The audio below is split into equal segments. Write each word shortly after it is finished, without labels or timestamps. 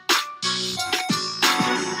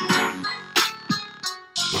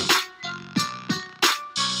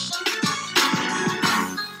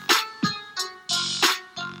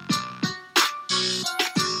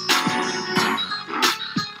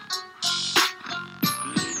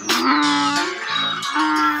Welcome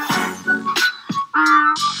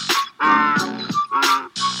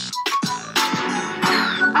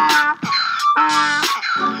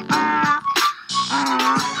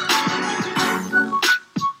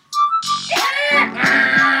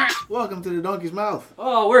to the Donkey's Mouth.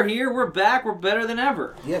 Oh, we're here. We're back. We're better than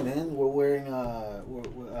ever. Yeah, man. We're wearing.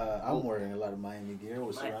 I'm wearing a lot of Miami gear.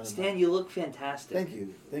 Stan, you look fantastic. Thank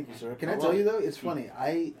you, sir. Can I tell you though? It's funny.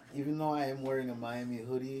 Even though I am wearing a Miami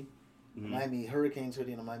hoodie, Miami Hurricanes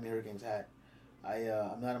hoodie, and a Miami Hurricanes hat,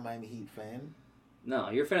 I'm not a Miami Heat fan. No,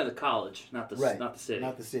 you're a fan of the college, not the city.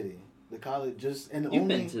 Not the city. The college You've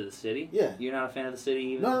been to the city. Yeah. You're not a fan of the city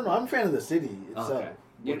even? No. I'm a fan of the city itself. Okay.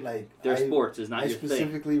 But their sports is not your thing. I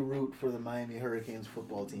specifically root for the Miami Hurricanes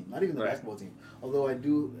football team, not even the basketball team. Although I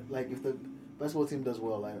do if the basketball team does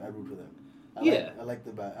well, I root for them. I like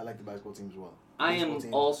the basketball team as well. I am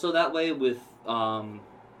also that way with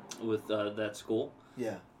that school.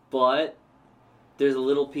 Yeah. But there's a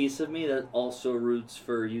little piece of me that also roots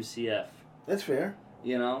for UCF. That's fair.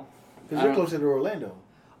 You know, because you're closer to Orlando.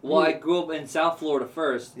 Well, I grew up in South Florida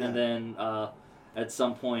first, and then at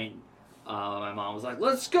some point. My mom was like,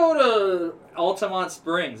 let's go to Altamont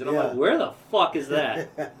Springs. And I'm like, where the fuck is that?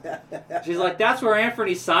 She's like, that's where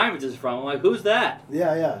Anthony Simons is from. I'm like, who's that?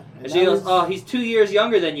 Yeah. And she goes, oh, he's 2 years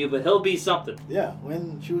younger than you, but he'll be something. Yeah,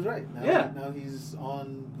 when she was right. Now he's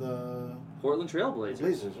on the Portland Trailblazers.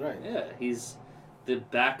 Blazers, right. Yeah, he's the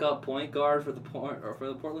backup point guard for the Portland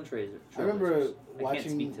Trailblazers. I remember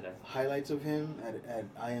watching highlights of him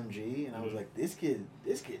at IMG, and I was like, this kid's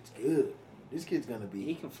good. This kid's gonna be.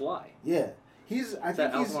 He can fly. Yeah, I think he's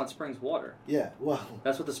Altamont Springs water. Yeah, well,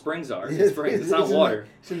 that's what the springs are. It's springs. It's not water.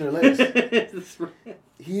 It's in their legs.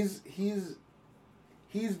 He's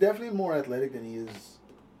definitely more athletic than he is,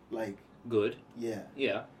 like good. Yeah.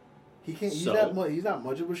 Yeah. He can't. He's not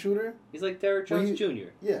much of a shooter. He's like Derrick Jones Jr.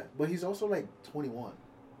 Yeah, but he's also like 21.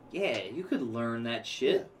 Yeah, you could learn that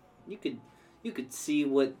shit. Yeah. You could see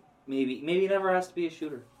what. Maybe he never has to be a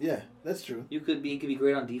shooter. Yeah, that's true. He could be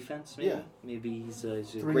great on defense. Maybe. Yeah. Maybe he's a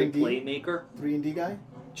great playmaker. 3-and-D guy.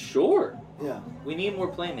 Sure. Yeah. We need more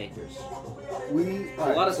playmakers.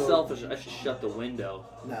 Selfish. I should shut the window.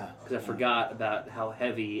 Nah. Because I forgot about how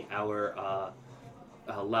heavy our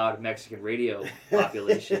loud Mexican radio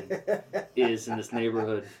population is in this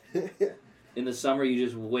neighborhood. In the summer, you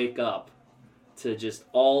just wake up to just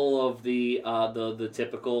all of the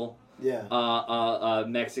typical. Yeah.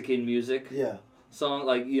 Mexican music. Yeah. Song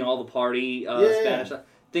all the party Spanish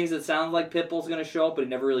things that sound like Pitbull's gonna show up, but he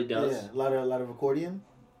never really does. Yeah. A lot of accordion.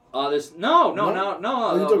 There's no. We're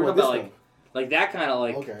talking about like that kind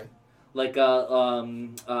of okay. Like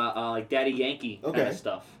Daddy Yankee kind of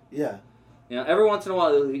stuff. Yeah. You know, every once in a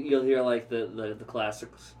while you'll hear like the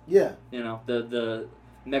classics. Yeah. You know, the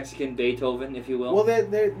Mexican Beethoven, if you will. Well,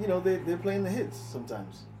 they're playing the hits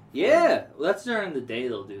sometimes. Yeah, well, that's during the day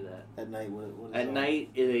they'll do that. At night, what is At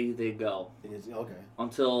night, they go. It is, okay.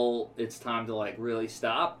 Until it's time to really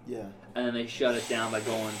stop. Yeah. And then they shut it down by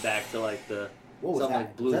going back to the. What was that?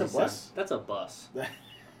 Like bluesy was that a bus? Sound. That's a bus.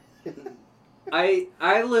 I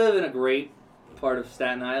live in a great part of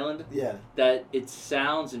Staten Island. Yeah. That it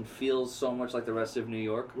sounds and feels so much like the rest of New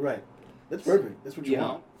York. Right. That's perfect. That's what you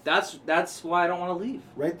want. That's why I don't want to leave.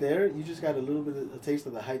 Right there, you just got a little bit of a taste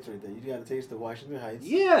of the Heights right there. You got a taste of Washington Heights.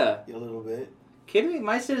 Yeah. A little bit. Kidding me?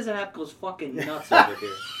 My Citizen app goes fucking nuts over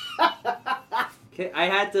here. I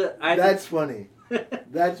had to. That's funny.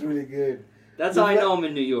 That's really good. That's how I know I'm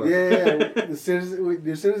in New York. Yeah. The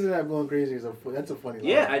Citizen app going crazy that's a funny line.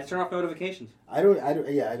 Yeah, I turn off notifications. I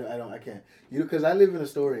can't. Because I live in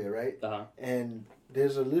Astoria, right? Uh-huh. And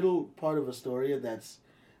there's a little part of Astoria that's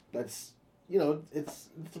it's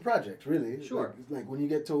a project, really. Sure. Like when you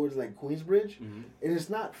get towards Queensbridge, and it's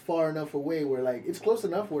not far enough away where it's close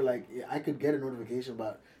enough where I could get a notification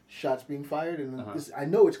about shots being fired, and I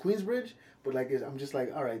know it's Queensbridge, but I'm just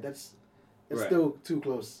all right, that's still too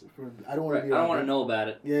close. I don't want to be. I don't want to know about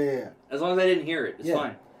it. Yeah. As long as I didn't hear it, it's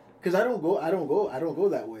fine. Because I don't go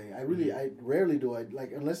that way. I rarely do.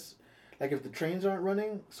 Unless if the trains aren't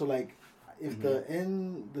running. So if the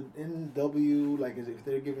NW if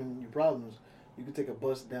they're giving you problems, you can take a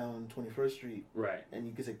bus down 21st Street, right? And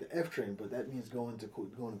you can take the F train, but that means going to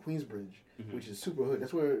Queensbridge, which is super hood.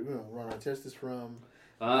 That's where Ron Artest is from.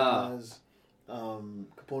 Capone and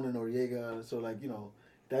Noriega. So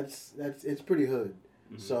it's pretty hood.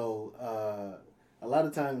 So a lot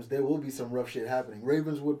of times there will be some rough shit happening.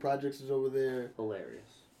 Ravenswood Projects is over there.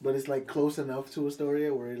 Hilarious. But it's close enough to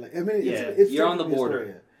Astoria where it's you're on the border.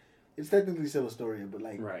 Astoria. It's technically still Astoria, but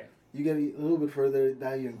right. You get a little bit further,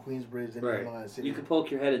 now you're in Queensbridge and right. Long Island City. You could poke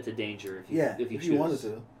your head into danger if you choose. Wanted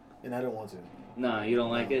to. and I don't want to. No, you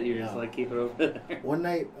don't like it. You're just like keep it over there. One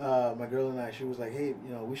night, my girl and I, she was like, "Hey,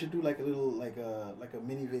 we should do like a little like a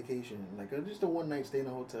mini vacation, like just a one night stay in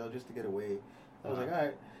a hotel just to get away." I was like, "All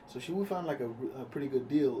right." So we found like a pretty good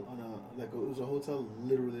deal on it was a hotel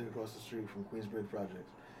literally across the street from Queensbridge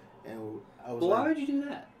Projects, and I was. Well, why would you do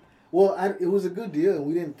that? Well, it was a good deal, and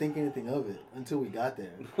we didn't think anything of it until we got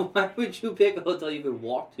there. Why would you pick a hotel you could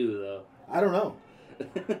walk to, though? I don't know.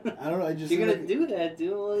 I just. You're gonna do that,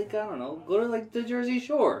 dude. Like, I don't know. Go to like the Jersey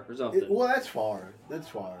Shore or something. Well, that's far. That's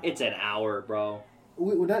far. It's an hour, bro.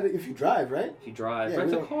 Not if you drive, right? If you drive,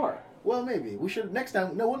 rent a car. Well, maybe we should next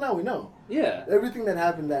time. No, well, now we know. Yeah. Everything that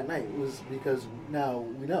happened that night was because now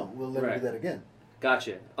we know. We'll never do that again.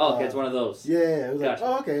 Gotcha. Oh, okay, it's one of those. Yeah, it was gotcha.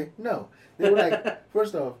 Like, oh, okay, no. They were like,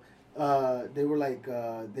 first off, they were like,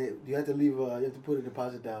 you had to leave. You had to put a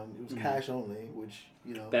deposit down. It was cash only, which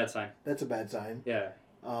bad sign. That's a bad sign. Yeah.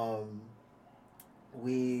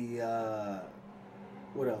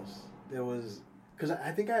 What else? There was because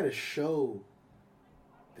I think I had a show.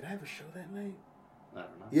 Did I have a show that night? I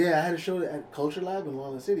don't know. Yeah, I had a show at Culture Lab in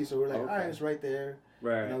Walnut City, so we're like, all right, it's right there.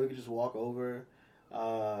 Right. We could just walk over.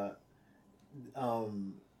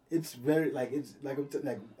 It's very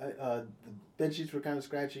the bed sheets were kind of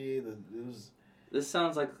scratchy. This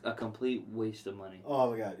sounds like a complete waste of money. Oh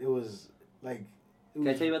my god, it was like. Can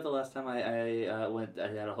I tell you about the last time I went? I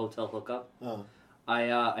had a hotel hookup.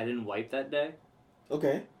 I didn't wipe that day.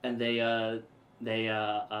 Okay. And they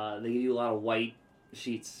give you a lot of white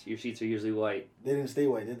sheets. Your sheets are usually white. They didn't stay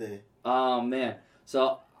white, did they? Oh man!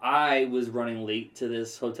 So I was running late to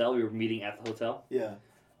this hotel. We were meeting at the hotel. Yeah.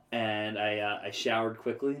 And I showered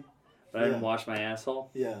quickly, but I didn't wash my asshole.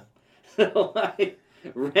 Yeah. So I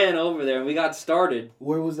ran over there and we got started.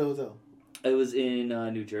 Where was the hotel? It was in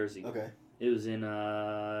New Jersey. Okay. It was in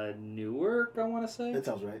Newark, I want to say. That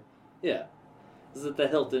sounds right. Yeah. This is at the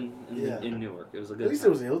Hilton in Newark. It was a good. At least it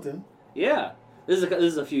was a Hilton. Yeah. This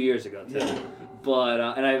is a few years ago too. Yeah. But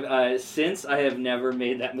and I've since I have never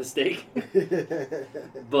made that mistake.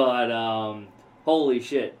 But holy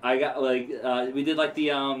shit! I got we did like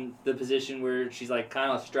the position where she's like kind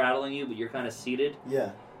of straddling you, but you're kind of seated. Yeah.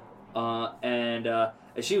 And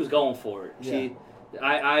she was going for it. Yeah.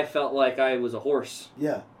 I felt like I was a horse.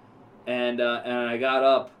 Yeah. And I got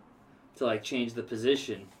up to like change the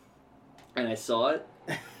position, and I saw it.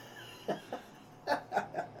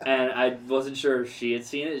 And I wasn't sure if she had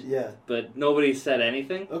seen it. Yeah. But nobody said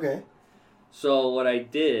anything. Okay. So what I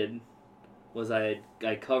did was I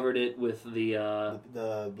covered it with the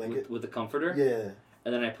blanket with the comforter. Yeah.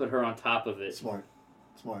 And then I put her on top of it. Smart.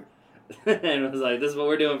 And it was like, this is what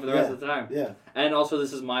we're doing for the rest of the time. Yeah. And also,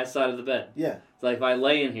 this is my side of the bed. Yeah. It's like if I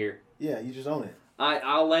lay in here. Yeah, you just own it.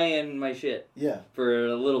 I'll lay in my shit. Yeah. For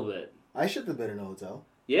a little bit. I shit the bed in a hotel.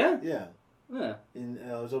 Yeah. Yeah. Yeah.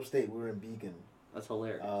 I was upstate. We were in Beacon. That's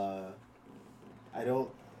hilarious.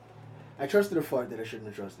 I trusted a fart that I shouldn't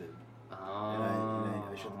have trusted. Oh. And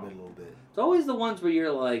I shit the bed a little bit. It's always the ones where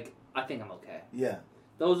you're like, I think I'm okay. Yeah.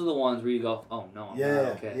 Those are the ones where you go, oh no, I'm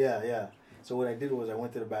not okay. Yeah. So what I did was I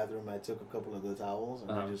went to the bathroom, I took a couple of the towels,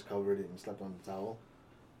 and I just covered it and slept on the towel.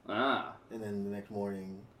 Ah. And then the next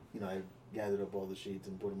morning, I gathered up all the sheets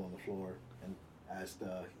and put them on the floor and asked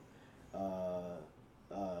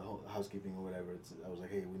housekeeping or whatever. I was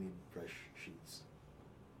like, hey, we need fresh sheets.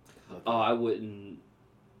 I wouldn't.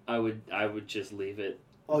 I would just leave it.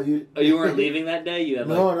 Oh, you weren't leaving that day? You had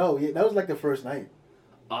No, that was like the first night.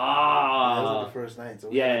 Ah. That was like the first night. So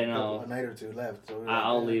we had a night or two left. So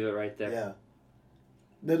I'll leave it right there.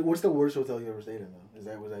 Yeah. What's the worst hotel you ever stayed in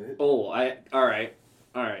though? Was that it? Oh, all right.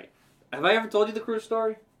 Have I ever told you the cruise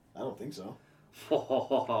story? I don't think so.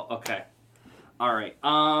 Okay. All right.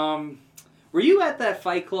 Were you at that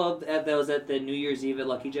fight club that was at the New Year's Eve at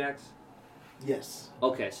Lucky Jack's? Yes.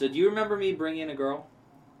 Okay, so do you remember me bringing a girl?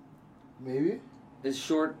 Maybe. This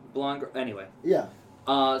short, blonde girl. Anyway. Yeah.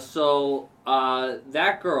 So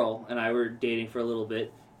that girl and I were dating for a little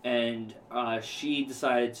bit, and she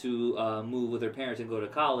decided to move with her parents and go to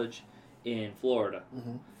college in Florida.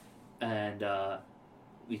 Mm-hmm. And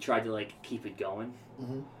we tried to keep it going.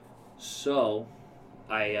 Mm-hmm. So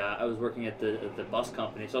I was working at the bus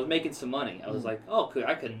company, so I was making some money. I was like, oh, cool,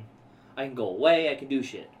 I can go away, I can do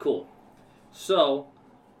shit, cool. So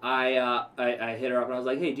I hit her up and I was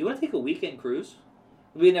like, hey, do you want to take a weekend cruise?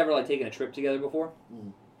 We had never taken a trip together before.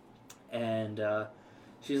 Mm. And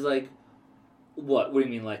she's like, what do you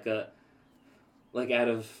mean, like out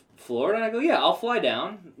of Florida? And I go, yeah, I'll fly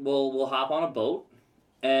down. We'll hop on a boat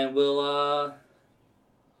and we'll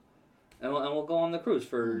go on the cruise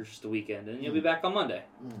for just a weekend, and you'll be back on Monday.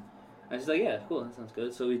 Mm. And she's like, yeah, cool, that sounds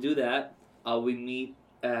good. So we do that. We meet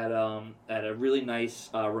at a really nice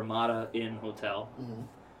Ramada Inn hotel. Mm-hmm.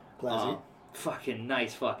 Classy. Fucking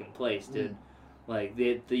nice fucking place, dude. Like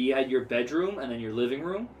you had your bedroom and then your living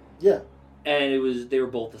room. Yeah. And they were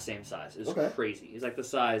both the same size. It was crazy. It's like the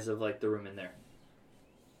size of like the room in there.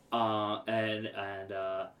 And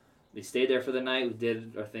we stayed there for the night. We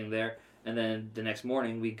did our thing there, and then the next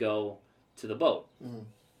morning we go to the boat. Mm-hmm.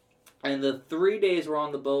 And the 3 days we're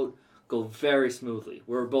on the boat go very smoothly.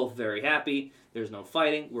 We're both very happy. There's no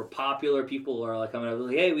fighting. We're popular. People are like coming up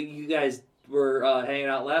like, "Hey, you guys were hanging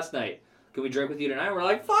out last night. Can we drink with you tonight?" We're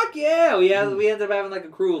like, "Fuck yeah!" We ended up having like a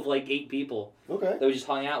crew of like 8 people. Okay. That we just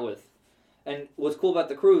hung out with. And what's cool about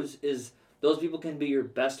the cruise is those people can be your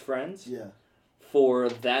best friends. Yeah. For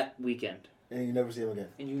that weekend. And you never see them again.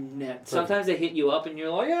 And you never. Sometimes they hit you up and you're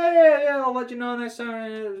like, yeah, I'll let you know next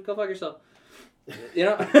time. Go fuck yourself. You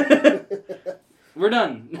know? We're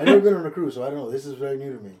done. I've never been on a cruise, so I don't know. This is very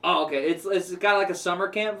new to me. Oh, okay. It's got like a summer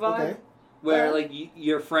camp vibe. Okay. Where like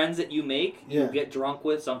your friends that you make, you get drunk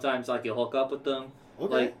with. Sometimes like you'll hook up with them.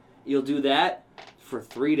 Okay. Like you'll do that for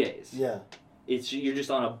 3 days. Yeah. You're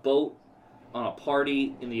just on a boat, on a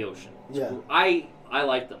party in the ocean. Yeah. I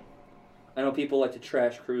like them. I know people like to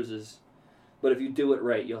trash cruises, but if you do it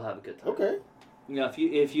right, you'll have a good time. Okay. You know,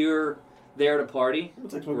 if you're there to party, I'll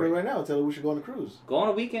text my girl right now and tell her we should go on a cruise. Go on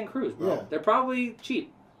a weekend cruise, bro. Yeah. They're probably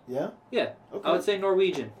cheap. Yeah? Yeah. Okay. I would say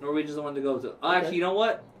Norwegian. Norwegian's the one to go to. Actually, you know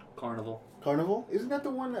what? Carnival. Carnival? Isn't that the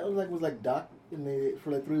one that was docked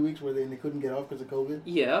for like 3 weeks where they couldn't get off because of COVID?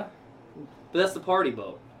 Yeah. But that's the party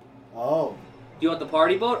boat. Oh. Do you want the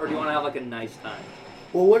party boat or do you want to have like a nice time?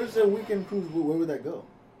 Well, what is a weekend cruise? Where would that go?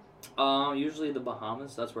 Usually the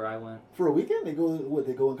Bahamas. That's where I went. For a weekend? They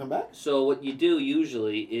go and come back? So what you do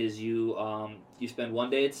usually is you spend 1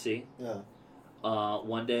 day at sea. Yeah.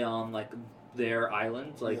 1 day on like their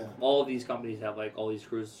island. Like all of these companies have like all these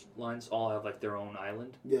cruise lines all have like their own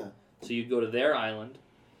island. Yeah. So you'd go to their island,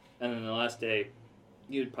 and then the last day,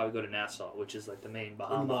 you'd probably go to Nassau, which is like the main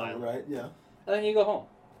Bahama island. Right. Yeah. And then you go home.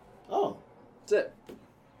 Oh. That's it.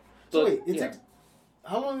 So wait, it takes.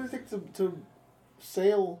 How long does it take to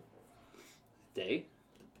sail? Day.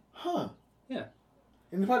 Huh. Yeah.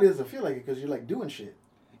 And it probably doesn't feel like it because you're like doing shit.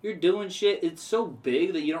 You're doing shit. It's so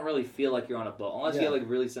big that you don't really feel like you're on a boat unless you have like a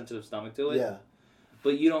really sensitive stomach to it. Yeah.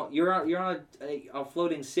 But you don't. You're on a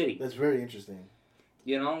floating city. That's very interesting.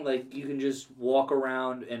 You know, like you can just walk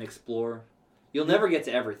around and explore. You'll never get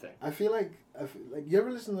to everything. I feel like you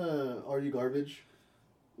ever listen to Are You Garbage?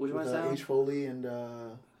 Which one is that? H. Foley and.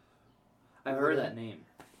 I've heard that name.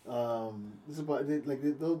 This is about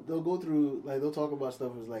they'll go through they'll talk about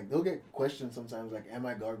stuff as they'll get questions sometimes am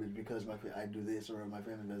I garbage because I do this or my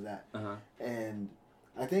family does that. And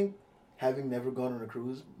I think having never gone on a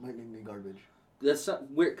cruise might make me garbage. That's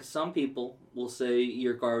weird because some people will say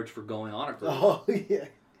you're garbage for going on a cruise. Oh yeah.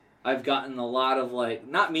 I've gotten a lot of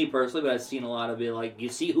not me personally, but I've seen a lot of it you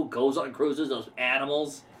see who goes on cruises, those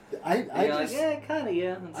animals. I kind of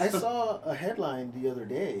yeah. I saw a headline the other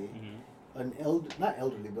day. Mm-hmm. Not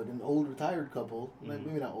elderly, but an old retired couple,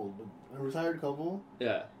 maybe not old, but a retired couple.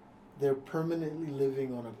 Yeah. They're permanently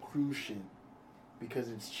living on a cruise ship because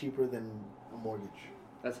it's cheaper than a mortgage.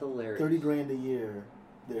 That's hilarious. $30,000 a year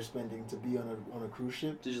they're spending to be on a cruise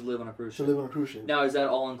ship. To just live on a cruise ship. To live on a cruise ship. Now, is that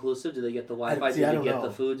all inclusive? Do they get the Wi-Fi? Do they get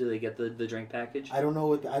the food? Do they get the drink package? I don't know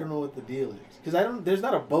what the deal is because there's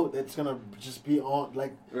not a boat that's gonna just be on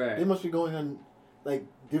right. They must be going on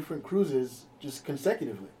different cruises just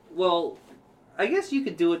consecutively. Well, I guess you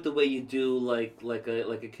could do it the way you do like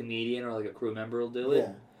a comedian or like a crew member will do it.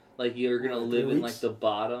 Yeah. Like you're gonna live in the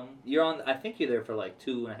bottom. You're on. I think you're there for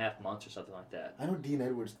 2.5 months or something like that. I know Dean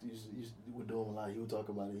Edwards would do them a lot. He would talk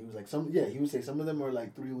about it. He was he would say some of them are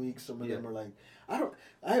 3 weeks. Some of them are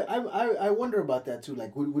I wonder about that too.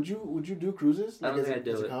 Would you do cruises? I don't think I'd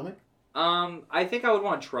do it. As a comic? I think I would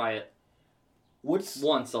want to try it. Once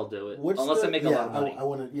I'll do it. Unless I make a lot of money. I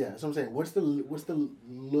want to. Yeah, so I'm saying, what's the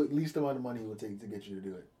least amount of money it would take to get you to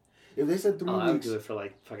do it? If they said 3 weeks, I would do it for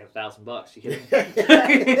fucking $1,000. You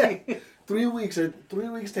kidding? 3 weeks or 3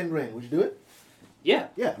 weeks, $10,000. Would you do it? Yeah.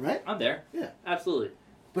 Yeah. Right. I'm there. Yeah. Absolutely.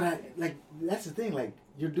 But that's the thing.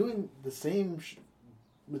 You're doing the same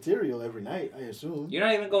material every night. I assume. You're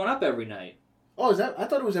not even going up every night. Oh, is that? I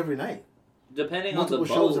thought it was every night. Depending on the boat.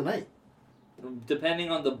 Multiple shows a night.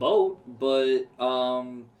 Depending on the boat, but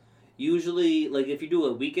usually, if you do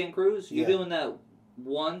a weekend cruise, you're doing that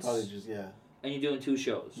once. Probably just and you're doing 2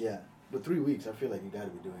 shows. Yeah, but 3 weeks, I feel like you got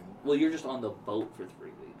to be doing. Well, you're just on the boat for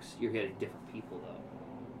 3 weeks. You're getting different people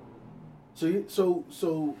though. So.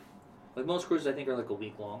 Most cruises, I think, are a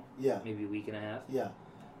week long. Yeah. Maybe a week and a half. Yeah.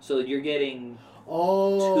 So you're getting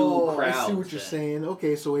two crowds. I see what you're saying.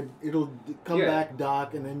 Okay, so it'll come back,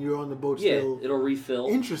 dock, and then you're on the boat still. Yeah, it'll refill.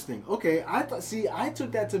 Interesting. Okay, I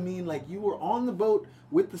took that to mean like you were on the boat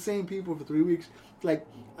with the same people for 3 weeks. Like,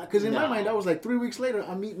 because in my mind, I was like 3 weeks later,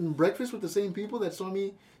 I'm eating breakfast with the same people that saw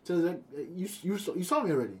me. You saw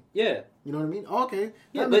me already. Yeah. You know what I mean? Oh, okay.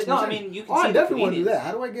 Yeah, but no, I mean you can. I definitely want to do that.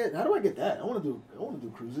 How do I get that? I want to do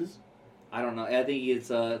cruises. I don't know. I think it's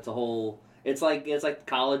a whole. It's like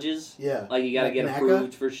colleges. Yeah. Like you gotta get NACA?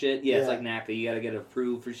 approved for shit. Yeah, it's like NACA. You gotta get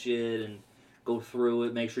approved for shit and go through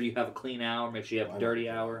it. Make sure you have a clean hour. Make sure you have a dirty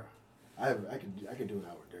hour. I can do an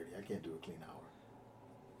hour dirty. I can't do a clean hour.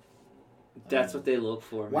 That's what they look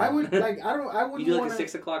for. Man. Why would I wouldn't. You do like a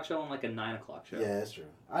 6 o'clock show and like a 9 o'clock show. Yeah, that's true.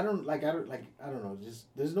 I don't know. Just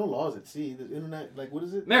there's no laws at sea. The internet, like, what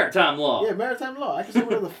is it? Maritime law. Yeah, maritime law. I can say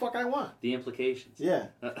whatever the fuck I want. The implications. Yeah.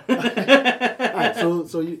 All right.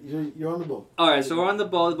 So you're on the boat. All right. So we're on the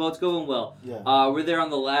boat. The boat's going well. Yeah. We're there on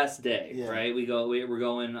the last day. Yeah. Right. We're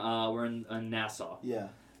going. We're in Nassau. Yeah.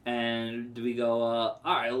 And we go. All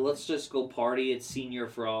right. Let's just go party at Senior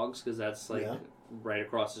Frogs because that's like. Yeah. Right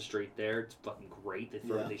across the street there. It's fucking great.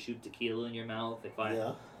 They shoot tequila in your mouth. They find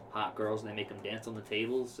hot girls and they make them dance on the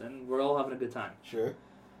tables, and we're all having a good time. Sure.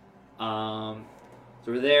 So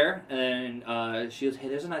we're there, and she goes, "Hey,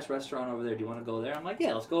 there's a nice restaurant over there. Do you want to go there?" I'm like,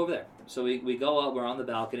 "Yeah, let's go over there." So we go up. We're on the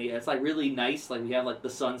balcony. It's like really nice. Like we have like the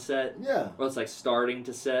sunset. Yeah. Or it's like starting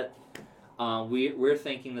to set. We're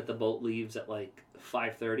thinking that the boat leaves at like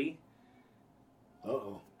 5:30.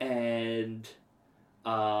 Uh-oh. And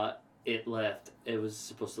it left. It was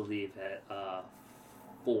supposed to leave at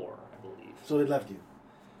 4, I believe. So it left you.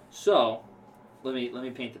 So, let me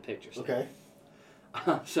paint the picture. Okay.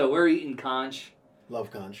 So we're eating conch. Love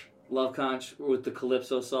conch. Love conch with the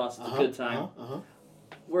calypso sauce. It's a good time.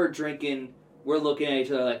 We're drinking. We're looking at each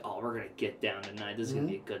other like, oh, we're gonna get down tonight. This is gonna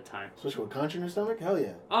be a good time. Especially with conch in your stomach. Hell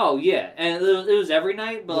yeah. Oh yeah, and it was every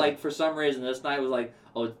night, but like for some reason this night was like,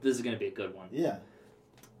 oh, this is gonna be a good one. Yeah.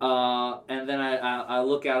 And then I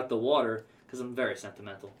look out at the water because I'm very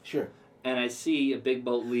sentimental. Sure. And I see a big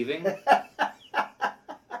boat leaving.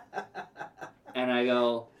 And I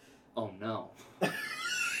go, oh no.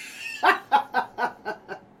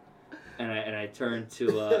 and I turn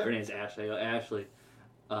to her name's Ashley. I go, Ashley,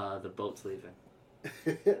 the boat's leaving.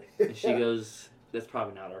 And she goes, that's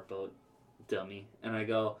probably not our boat, dummy. And I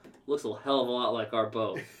go, looks a hell of a lot like our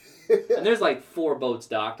boat. And there's like 4 boats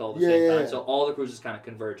docked all at the same time, so all the cruises kind of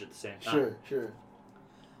converge at the same time. Sure.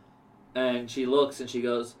 And she looks and she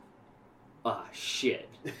goes, ah, shit.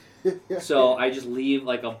 So I just leave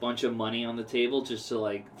like a bunch of money on the table just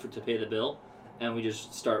to to pay the bill, and we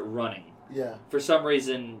just start running. Yeah. For some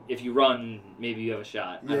reason, if you run, maybe you have a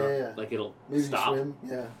shot. Yeah. Like it'll maybe stop. Swim.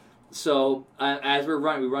 Yeah. So as we're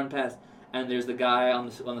running, we run past, and there's the guy on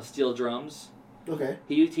the steel drums. Okay.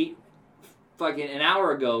 He fucking an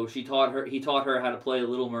hour ago he taught her how to play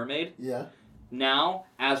Little Mermaid. Yeah. Now,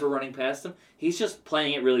 as we're running past him, he's just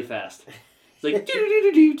playing it really fast. It's like and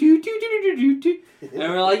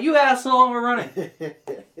we're like, you asshole, and we're running.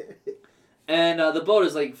 And the boat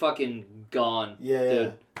is like fucking gone. Yeah.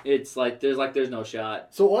 Dude. It's like there's no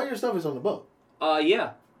shot. So all your stuff is on the boat?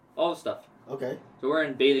 Yeah. All the stuff. Okay. So we're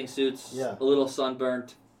in bathing suits, a little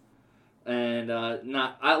sunburnt. And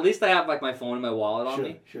at least I have like my phone and my wallet on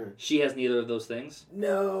me. Sure. She has neither of those things.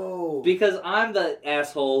 No. Because I'm the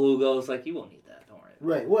asshole who goes like, you won't need that, don't worry.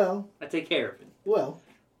 Right. Well. I take care of it. Well.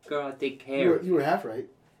 Girl, I take care of it. You were half right.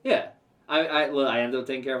 Yeah. I ended up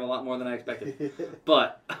taking care of a lot more than I expected.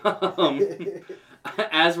 But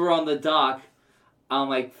as we're on the dock, I'm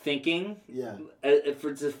like thinking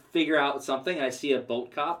to figure out something, and I see a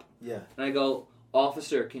boat cop. Yeah. And I go,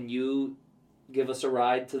 officer, can you give us a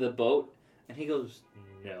ride to the boat? And he goes,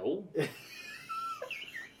 no.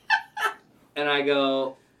 And I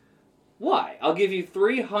go, why? I'll give you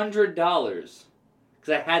 $300. Because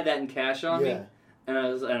I had that in cash on me. And I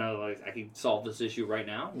was like, I can solve this issue right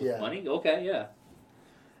now with money? Okay, yeah.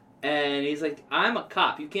 And he's like, I'm a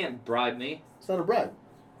cop. You can't bribe me. It's not a bribe.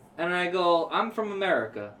 And I go, I'm from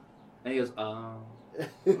America. And he goes, Well,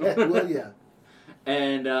 yeah.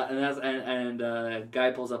 And a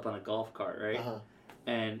guy pulls up on a golf cart, right? Uh-huh.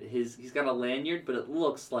 And he's got a lanyard, but it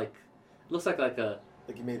looks like a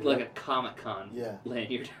Comic-Con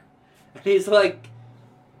lanyard. And he's like,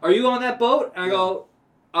 "Are you on that boat?" And I go,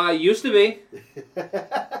 "I used to be."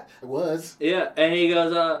 It was. Yeah, and he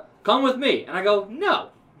goes, "Come with me." And I go, "No."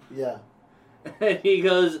 Yeah. And he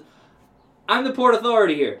goes, "I'm the Port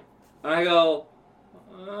Authority here." And I go,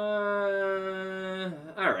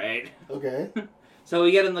 all right. Okay. So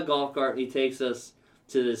we get in the golf cart, and he takes us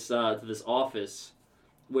to this office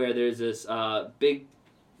where there's this big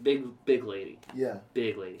big lady. Yeah.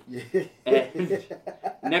 Big lady. Yeah. And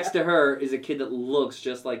next to her is a kid that looks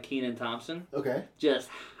just like Kenan Thompson. Okay. Just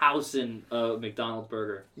housing a McDonald's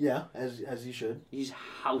burger. Yeah, as he should. He's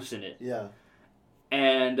housing it. Yeah.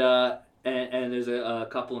 And there's a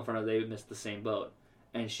couple in front of them. They missed the same boat.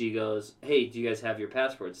 And she goes, "Hey, do you guys have your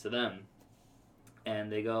passports?" to them.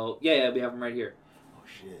 And they go, yeah, we have them right here. Oh,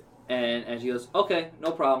 shit. And she goes, "Okay,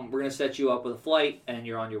 no problem. We're going to set you up with a flight, and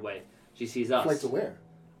you're on your way." She sees us. Flight to where?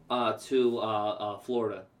 To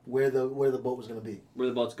Florida. Where the boat was going to be. Where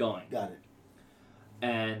the boat's going. Got it.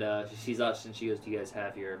 And she sees us, and she goes, "Do you guys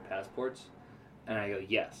have your passports?" And I go,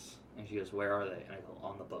 "Yes." And she goes, "Where are they?" And I go,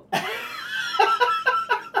 "On the boat."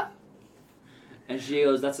 And she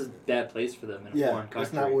goes, "That's a bad place for them in a foreign country."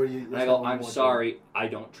 That's not where you... And I go, "I'm sorry, I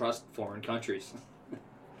don't trust foreign countries."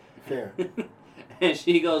 Fair. And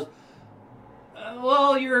she goes,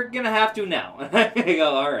 "Well, you're going to have to now." And I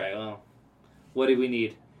go, "All right, well, what do we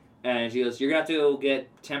need?" And she goes, "You're going to have to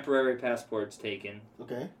get temporary passports taken."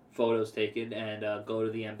 Okay. Photos taken, and go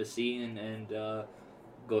to the embassy and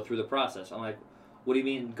go through the process. I'm like, "What do you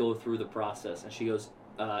mean go through the process?" And she goes,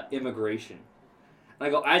 "Immigration." And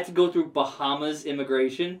I go, "I had to go through Bahamas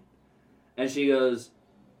immigration?" And she goes,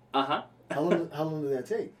 "Uh-huh." How long did that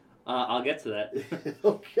take? I'll get to that.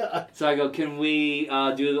 Oh, God. So I go, "Can we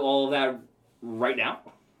do all of that right now?"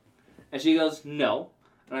 And she goes, "No."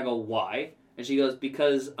 And I go, "Why?" And she goes,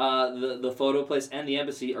 "Because the photo place and the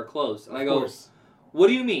embassy are closed." And I go, "What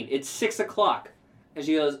do you mean? It's 6 o'clock." And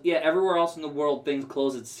she goes, "Yeah, everywhere else in the world, things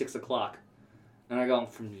close at 6 o'clock." And I go, "I'm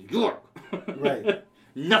from New York." Right.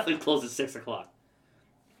 Nothing closes at 6 o'clock.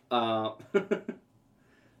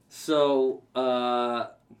 So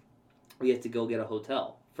we have to go get a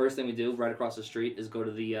hotel. First thing we do, right across the street, is go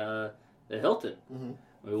to the Hilton. Mm-hmm.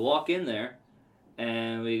 We walk in there,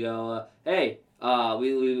 and we go, "Hey,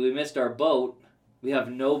 we missed our boat. We have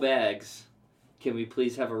no bags. Can we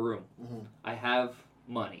please have a room?" Mm-hmm. I have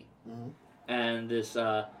money. Mm-hmm. And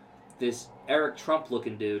this Eric Trump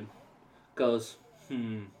looking dude goes,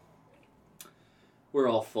 "We're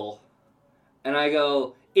all full." And I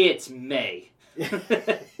go, "It's May.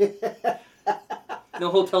 No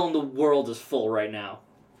hotel in the world is full right now."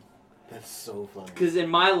 That's so funny. Because in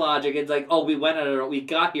my logic, it's like, oh, we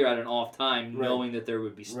got here at an off time, Right. knowing that there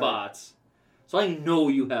would be spots. So I know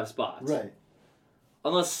you have spots. Right.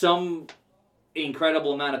 Unless some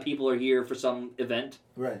incredible amount of people are here for some event.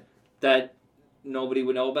 Right. That nobody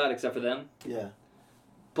would know about except for them. Yeah.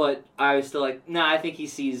 But I was still like, nah, I think he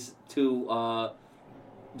sees two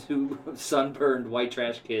sunburned white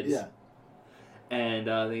trash kids. Yeah. And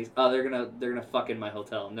they're gonna fuck in my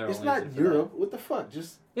hotel. And It's not Europe. What the fuck?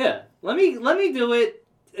 Just let me do it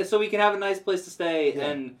so we can have a nice place to stay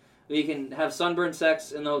and we can have sunburn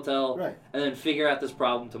sex in the hotel. Right. And then figure out this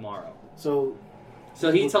problem tomorrow. So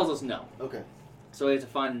he tells us no. Okay. So we have to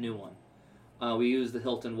find a new one. We use the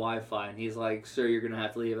Hilton Wi-Fi, and he's like, "Sir, you're gonna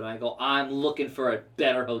have to leave." And I go, "I'm looking for a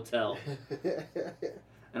better hotel."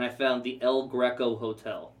 And I found the El Greco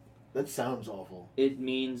Hotel. That sounds awful. It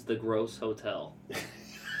means the gross hotel.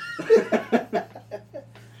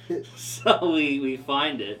 So we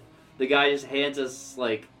find it. The guy just hands us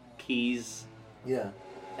like keys. Yeah.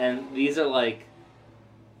 And these are like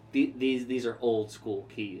these are old school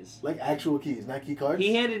keys. Like actual keys, not key cards?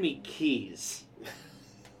 He handed me keys.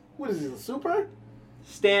 What is this, a super?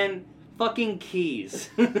 Stan, fucking keys.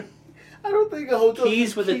 I don't think a hotel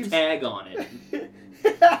keys with a tag on it.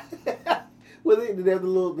 Did they have the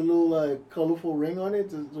little colorful ring on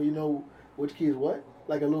it so you know which key is what?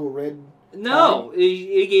 Like a little red No,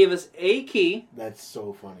 he gave us a key. That's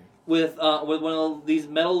so funny. With one of these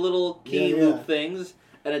metal little key loop things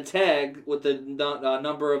and a tag with the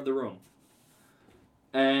number of the room.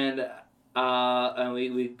 And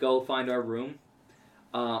we go find our room.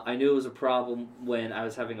 I knew it was a problem when I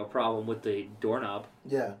was having a problem with the doorknob.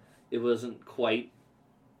 Yeah. It wasn't quite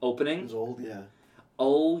opening. It was old, yeah.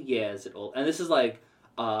 Oh, yeah, is it old? And this is like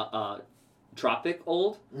tropic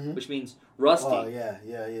old, which means rusty. Oh, yeah.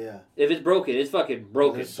 If it's broken, it's fucking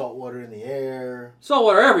broken. There's salt water in the air. Salt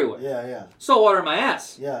water everywhere. Yeah. Salt water in my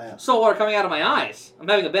ass. Yeah. Salt water coming out of my eyes. I'm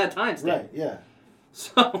having a bad time today. Right, yeah.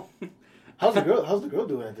 So... How's the girl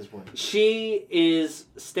doing at this point? She is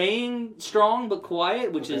staying strong but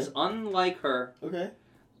quiet, which is unlike her. Okay.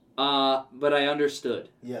 But I understood.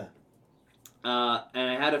 Yeah. And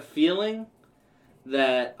I had a feeling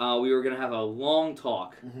that we were going to have a long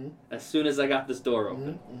talk as soon as I got this door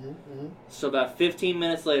open. So about 15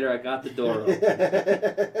 minutes later, I got the door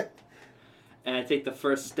open. And I take the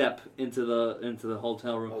first step into the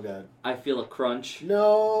hotel room. Oh, God. I feel a crunch.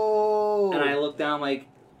 No! And I look down like,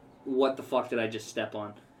 what the fuck did I just step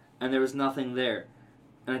on? And there was nothing there.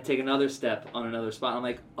 And I take another step on another spot. I'm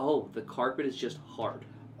like, oh, the carpet is just hard.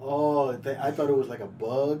 Oh, I thought it was like a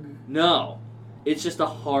bug. No, it's just a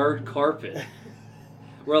hard carpet.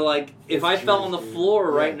 Where like, if I fell on the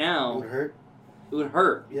floor right now, it would hurt. It would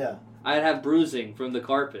hurt. Yeah. I'd have bruising from the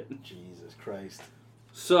carpet. Jesus Christ.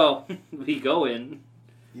 So we go in.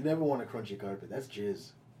 You never want a crunchy carpet. That's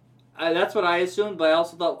jizz. That's what I assumed, but I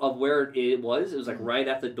also thought of where it was. It was like right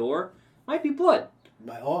at the door. Might be blood.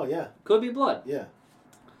 Oh yeah. Could be blood. Yeah.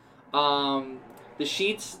 The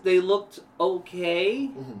sheets, they looked okay,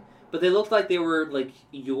 but they looked like they were like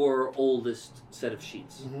your oldest set of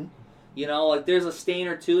sheets. Mm-hmm. You know, like there's a stain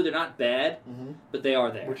or two. They're not bad, but they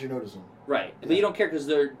are there. But you notice them. Right. Yeah. But you don't care because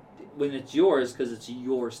they're when it's yours because it's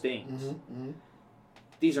your stains.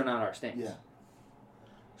 These are not our stains. Yeah.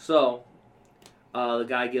 So, the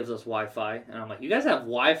guy gives us Wi-Fi, and I'm like, you guys have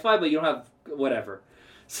Wi-Fi, but you don't have whatever.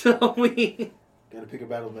 So we gotta pick a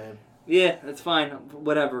battle, man. Yeah, that's fine.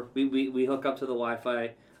 Whatever. We hook up to the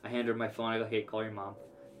Wi-Fi. I hand her my phone. I go, hey, call your mom.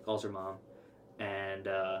 Calls her mom, and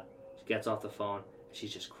she gets off the phone.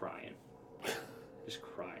 She's just crying. Just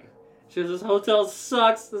crying. She goes, this hotel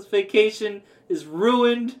sucks. This vacation is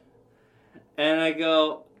ruined. And I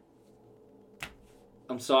go,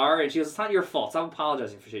 I'm sorry. And she goes, it's not your fault. Stop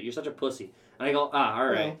apologizing for shit. You're such a pussy. And I go, all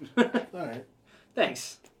right. Well, all right.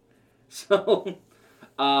 Thanks. So,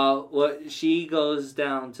 she goes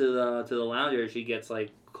down to the lounge area. She gets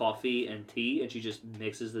like coffee and tea, and she just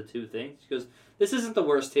mixes the two things. She goes, this isn't the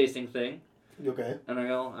worst tasting thing. Okay. And I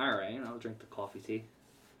go, all right, I'll drink the coffee tea.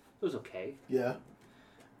 It was okay. Yeah.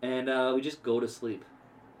 And we just go to sleep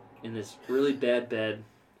in this really bad bed.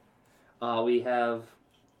 We have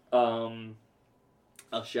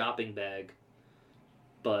a shopping bag,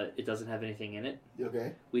 but it doesn't have anything in it.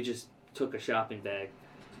 Okay. We just took a shopping bag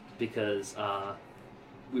because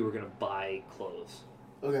we were gonna buy clothes.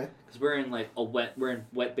 Okay. Because we're in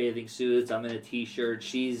wet bathing suits. I'm in a t-shirt.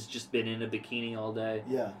 She's just been in a bikini all day.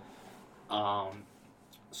 Yeah.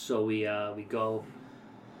 So we go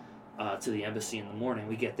to the embassy in the morning.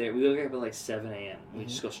 We get there. We wake up at like 7 a.m. We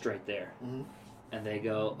just go straight there. And they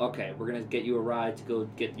go, okay, we're going to get you a ride to go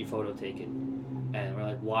get your photo taken. And we're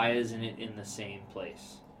like, why isn't it in the same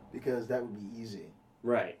place? Because that would be easy.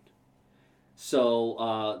 Right.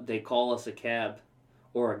 So they call us a cab,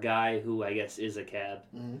 or a guy who I guess is a cab,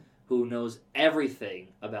 who knows everything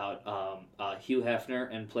about Hugh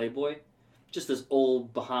Hefner and Playboy. Just this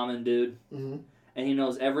old Bahamian dude. And he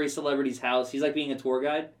knows every celebrity's house. He's like being a tour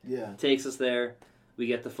guide. Yeah. Takes us there. We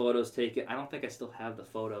get the photos taken. I don't think I still have the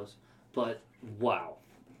photos. But, wow.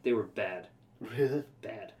 They were bad. Really?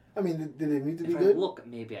 Bad. I mean, did they need to be good? If I look,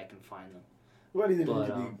 maybe I can find them. Why do they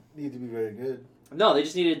need to be very good? No, they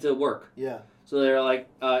just needed to work. Yeah. So they're like,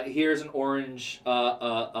 here's an orange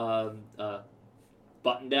button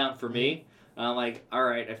down for me. And I'm like, all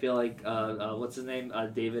right, I feel like, what's his name?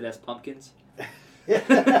 David S. Pumpkins.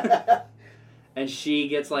 And she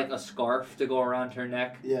gets like a scarf to go around her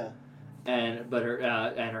neck. Yeah. And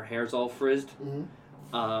her hair's all frizzed.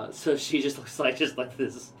 So she just looks like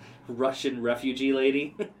this Russian refugee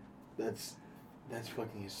lady. That's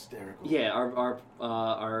fucking hysterical. Yeah,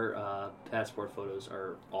 our passport photos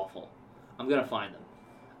are awful. I'm gonna find them,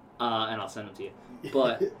 and I'll send them to you.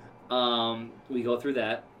 But we go through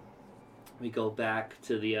that. We go back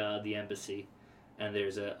to the embassy, and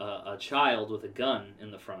there's a child with a gun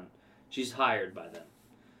in the front. She's hired by them.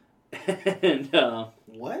 And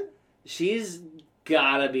what? She's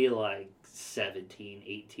gotta be like 17,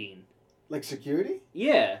 18. Like security?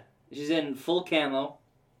 Yeah. She's in full camo.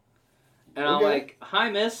 And I'm like, hi,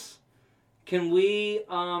 miss. Can we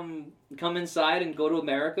come inside and go to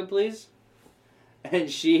America, please?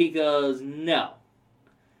 And she goes, no.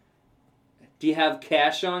 Do you have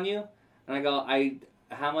cash on you? And I go,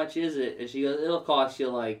 how much is it? And she goes, it'll cost you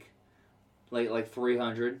like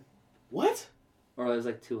 $300. What? Or it was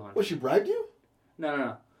like $200. What, she bribed you?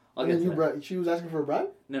 No. I'll get to that. She was asking for a bribe?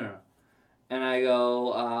 No. And I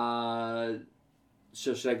go,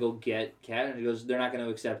 so should I go get cash? And he goes, they're not going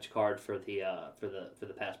to accept card for the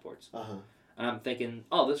passports. Uh-huh. And I'm thinking,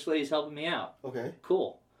 oh, this lady's helping me out. Okay.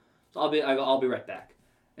 Cool. So I'll be right back.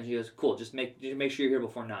 And she goes, cool. Just make sure you're here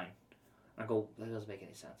before 9. And I go, that doesn't make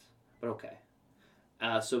any sense. But okay.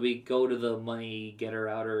 So we go to the money getter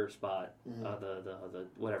outer spot, the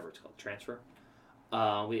whatever it's called, transfer.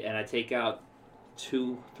 And I take out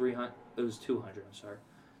 300. It was 200. I'm sorry,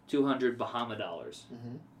 200 Bahama dollars,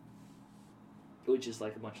 which is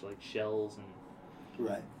like a bunch of like shells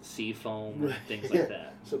and sea foam and things like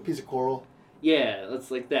that. So a piece of coral. Yeah, that's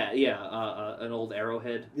like that. Yeah, an old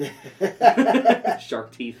arrowhead.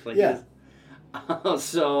 Shark teeth like this.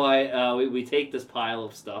 So we take this pile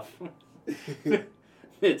of stuff.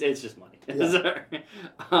 It's just money. Yeah.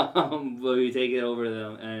 But we take it over to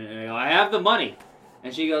them, and I go, I have the money.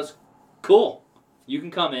 And she goes, cool. You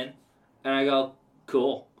can come in. And I go,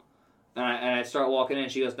 cool. And I start walking in,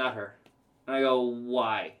 and she goes, not her. And I go,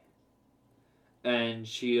 why? And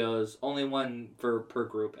she goes, only one per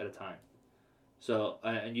group at a time. So,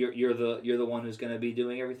 and you're the one who's going to be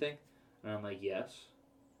doing everything? And I'm like, yes.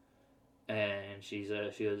 And she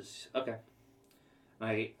goes, okay.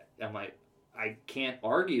 I'm like, I can't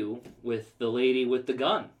argue with the lady with the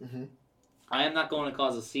gun. Mm-hmm. I am not going to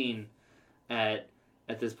cause a scene at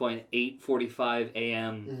this point, 8:45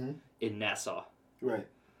 a.m. Mm-hmm. in Nassau. Right.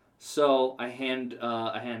 So I hand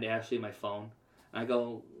Ashley my phone. And I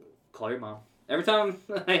go, call your mom. Every time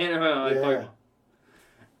I hand her my phone, I call your mom.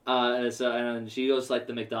 And she goes to, like,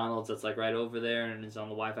 the McDonald's that's, like, right over there, and it's on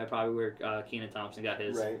the Wi-Fi, probably where Kenan Thompson got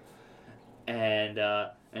his. Right.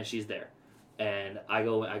 And she's there. And I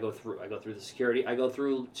go through the security. I go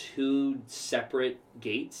through 2 separate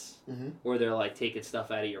gates where they're, like, taking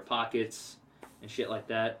stuff out of your pockets and shit like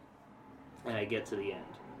that. And I get to the end.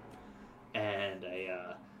 And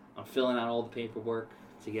I'm filling out all the paperwork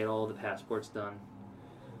to get all the passports done.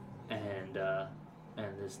 And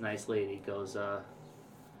this nice lady goes,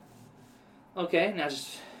 okay, now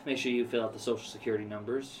just make sure you fill out the social security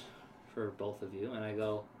numbers for both of you. And I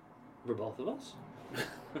go, for both of us?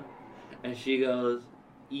 And she goes,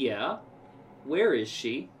 yeah, where is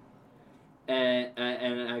she? And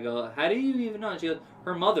I go, how do you even know? And she goes,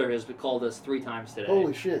 her mother has called us 3 times today.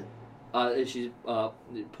 Holy shit. She's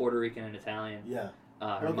Puerto Rican and Italian. Yeah.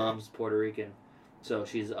 Her mom's Puerto Rican. So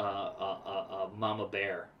she's a mama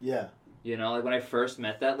bear. Yeah. You know, like when I first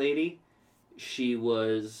met that lady, she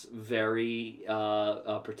was very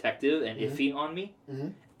protective and iffy on me. Mm-hmm.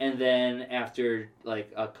 And then after,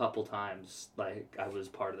 like, a couple times, like, I was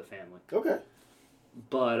part of the family. Okay.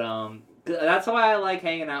 But that's why I like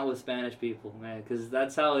hanging out with Spanish people, man, because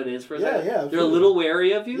that's how it is for them. Yeah, absolutely. They're a little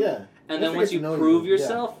wary of you. Yeah. And then once you prove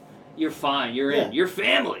yourself, you're fine. You're in. You're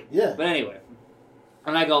family. Yeah. But anyway.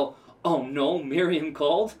 And I go, oh, no, Miriam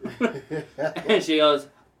called? And she goes,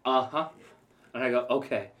 uh-huh. And I go,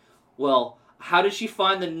 okay. Well, how did she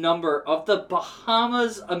find the number of the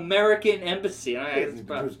Bahamas American Embassy?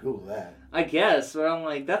 Just Google that. I guess, but I'm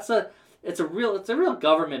like, it's a real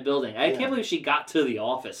government building. I can't believe she got to the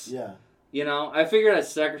office. Yeah. You know, I figured a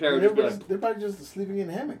secretary would be like, they're probably just sleeping in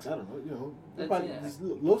hammocks. I don't know. You know, they're probably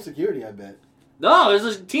low security, I bet. No,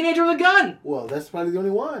 there's a teenager with a gun. Well, that's probably the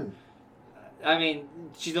only one. I mean,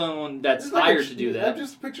 she's the only one that's hired to do that. I'm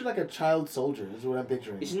just picturing like a child soldier is what I'm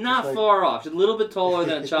picturing. She's not far off. She's a little bit taller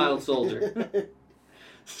than a child soldier.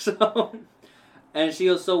 So, and she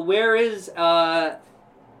goes, so where is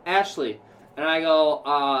Ashley? And I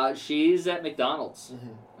go, she's at McDonald's.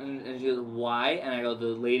 Mm-hmm. And she goes, why? And I go, the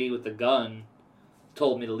lady with the gun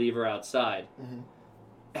told me to leave her outside. Mm-hmm.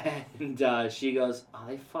 And she goes, oh,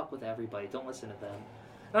 they fuck with everybody. Don't listen to them.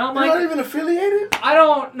 And I'm They're not even affiliated? I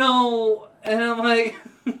don't know. And I'm like,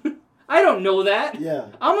 I don't know that. Yeah.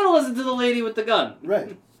 I'm going to listen to the lady with the gun.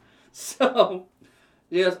 Right. So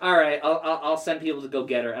she goes, all right, I'll send people to go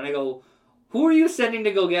get her. And I go, who are you sending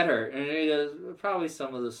to go get her? And he goes, probably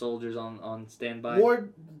some of the soldiers on standby. More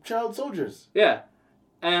child soldiers. Yeah.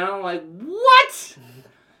 And I'm like, what?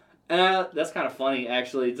 And that's kind of funny,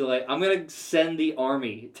 actually. To like, I'm going to send the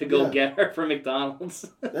army to go get her from McDonald's.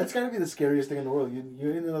 That's got to be the scariest thing in the world.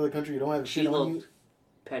 You're in another country, you don't have shit on you.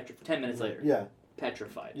 10 minutes later. Yeah.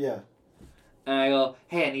 Petrified. Yeah. And I go,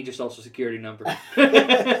 hey, I need your social security number.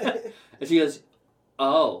 And she goes,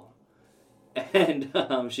 oh. And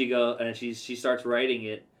she starts writing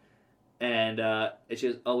it. And she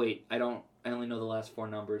goes, oh, wait, I only know the last 4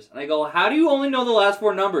 numbers. And I go, how do you only know the last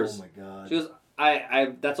 4 numbers? Oh, my God. She goes,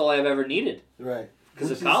 I that's all I've ever needed. Right. Because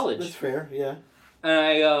of college. That's fair, yeah. And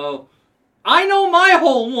I go, I know my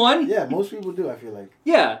whole one. Yeah, most people do, I feel like.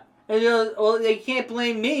 Yeah. And she goes, well, they can't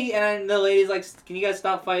blame me. And the lady's like, can you guys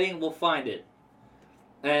stop fighting? We'll find it.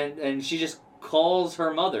 And she just calls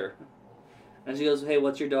her mother. And she goes, hey,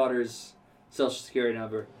 what's your daughter's social security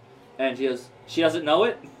number? And she goes, she doesn't know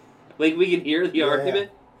it? Like, we can hear the argument.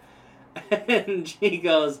 And she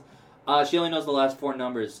goes, she only knows the last 4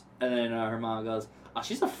 numbers. And then her mom goes, oh,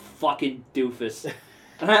 she's a fucking doofus.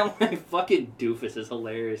 And I'm like, fucking doofus is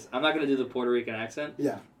hilarious. I'm not going to do the Puerto Rican accent.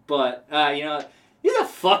 Yeah. But, you know, he's a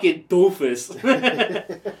fucking doofus.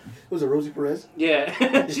 Was it Rosie Perez?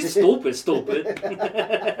 Yeah. She's stupid.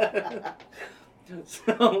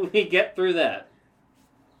 So we get through that.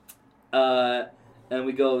 And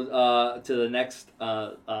we go to the next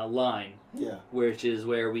line. Yeah. Which is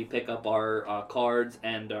where we pick up our cards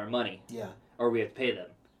and our money. Yeah. Or we have to pay them.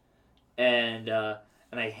 And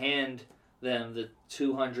I hand them the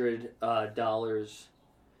 $200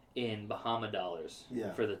 in Bahama dollars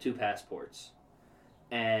for the 2 passports.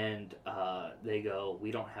 And they go,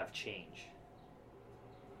 we don't have change.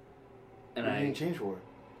 And what do you need change for?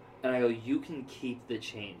 And I go, you can keep the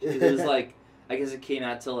change. It was like, I guess it came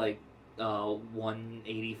out to like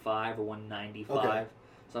 $185 or $195,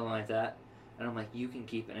 something like that. And I'm like, you can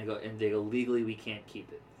keep it. And they go, legally we can't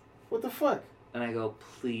keep it. What the fuck? And I go,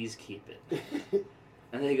 please keep it.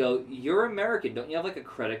 And they go, you're American. Don't you have like a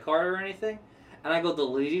credit card or anything? And I go, the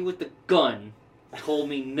lady with the gun told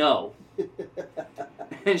me no.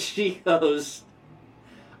 And she goes,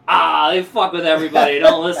 they fuck with everybody.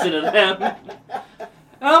 Don't listen to them.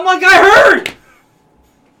 And I'm like, I heard!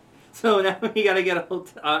 So now we gotta get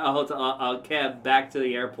a cab back to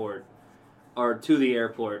the airport. Or to the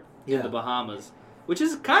airport in the Bahamas. Which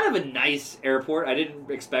is kind of a nice airport. I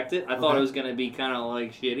didn't expect it. I thought it was gonna be kind of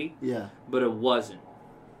like shitty. Yeah. But it wasn't.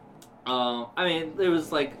 I mean, there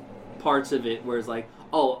was like parts of it where it's like,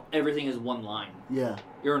 oh, everything is one line. Yeah.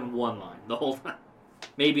 You're in one line the whole time.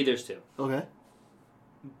 Maybe there's 2. Okay.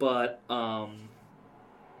 But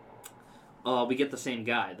we get the same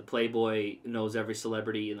guy. The Playboy knows every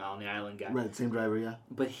celebrity on the island guy. Right, same driver, yeah.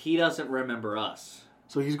 But he doesn't remember us.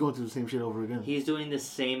 So he's going through the same shit over again. He's doing the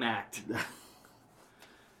same act.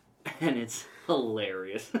 And it's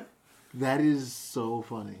hilarious. That is so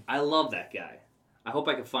funny. I love that guy. I hope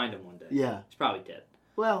I can find him one day. Yeah. He's probably dead.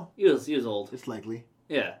 Well. He was old. It's likely.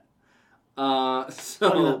 Yeah.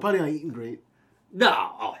 Probably not eating great. No.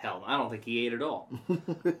 Oh, hell no. I don't think he ate at all.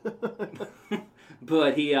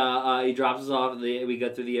 But he drops us off. We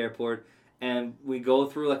go through the airport. And we go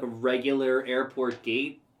through like a regular airport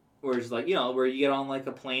gate. Where it's like, where you get on like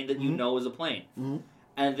a plane that you know is a plane. Mm-hmm.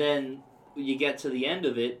 And then you get to the end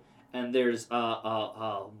of it. And there's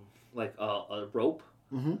a rope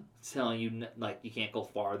telling you like you can't go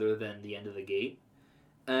farther than the end of the gate,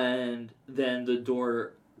 and then the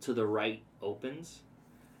door to the right opens,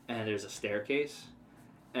 and there's a staircase,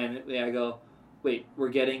 and I go, wait, we're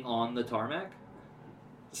getting on the tarmac,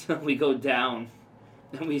 so we go down,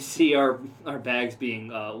 and we see our bags being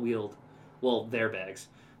wheeled, well, their bags.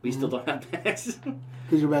 We still don't have bags.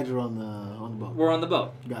 Because your bags are on the boat. We're on the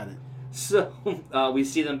boat. Got it. So we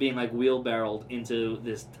see them being like wheelbarrowed into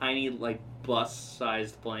this tiny like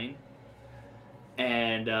bus-sized plane,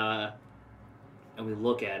 and we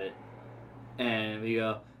look at it, and we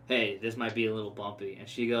go, "Hey, this might be a little bumpy." And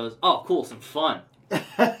she goes, "Oh, cool, some fun."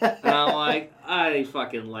 And I'm like, "I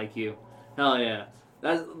fucking like you, hell yeah."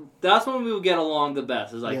 That's when we would get along the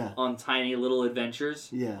best. Is like on tiny little adventures.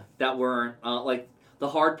 Yeah. That weren't like the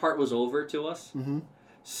hard part was over to us. Mm-hmm.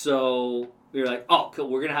 So we were like, "Oh, cool.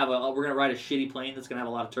 We're gonna ride a shitty plane that's gonna have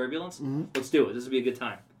a lot of turbulence. Mm-hmm. Let's do it. This will be a good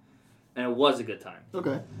time." And it was a good time.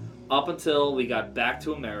 Okay. Up until we got back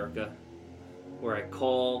to America, where I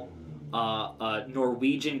call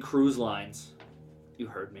Norwegian Cruise Lines. You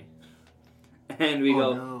heard me. And we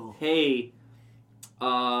go, no. "Hey,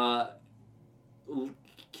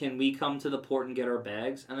 can we come to the port and get our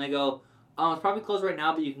bags?" And they go, "Oh, it's probably closed right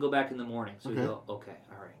now, but you can go back in the morning." So we go, "Okay,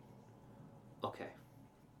 all right, okay.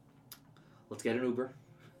 Let's get an Uber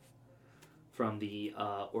from the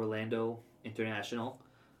Orlando International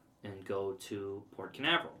and go to Port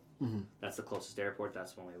Canaveral." Mm-hmm. That's the closest airport.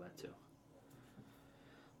 That's when we went to.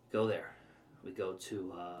 Go there. We go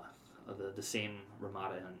to the same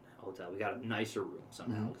Ramada Inn hotel. We got a nicer room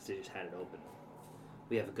somehow because they just had it open.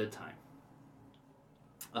 We have a good time.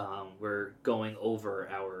 We're going over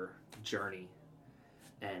our journey,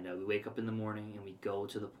 and we wake up in the morning and we go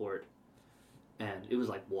to the port, and it was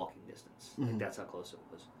like walking distance. Like that's how close it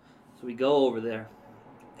was. So we go over there,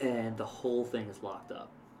 and the whole thing is locked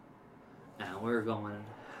up. And we're going,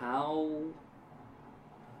 how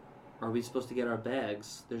are we supposed to get our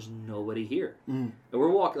bags? There's nobody here. And we're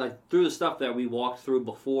walking like through the stuff that we walked through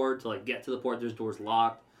before to like get to the port. There's doors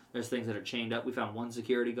locked. There's things that are chained up. We found one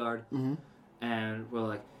security guard. And we're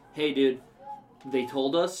like, "Hey, dude, they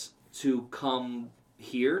told us to come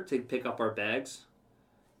here to pick up our bags.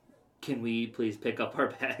 Can we please pick up our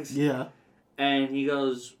bags?" Yeah. And he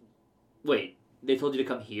goes, "Wait, they told you to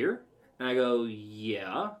come here?" And I go,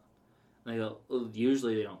 "Yeah." And they go, "Well,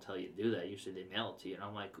 usually they don't tell you to do that. Usually they mail it to you." And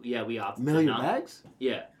I'm like, "Yeah, we opted mail to your not." bags?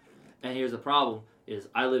 Yeah. And here's the problem, is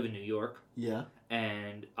I live in New York. Yeah.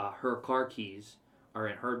 And her car keys are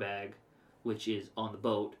in her bag, which is on the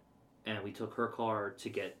boat. And we took her car to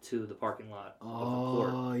get to the parking lot of the port.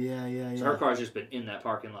 Oh, yeah. So her car's just been in that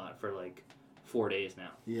parking lot for like 4 days now.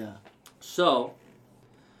 Yeah. So,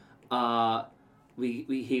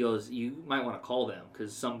 he goes, "You might want to call them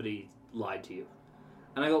because somebody lied to you."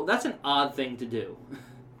 And I go, "That's an odd thing to do."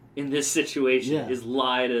 in this situation is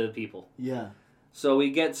lie to people. Yeah. So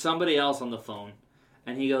we get somebody else on the phone,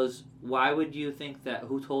 and he goes, "Why would you think that?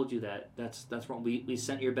 Who told you that? That's wrong. We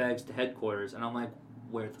sent your bags to headquarters." And I'm like,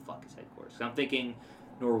 "Where the fuck is headquarters?" I'm thinking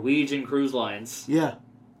Norwegian Cruise Lines. Yeah.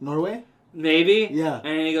 Norway? Maybe. Yeah.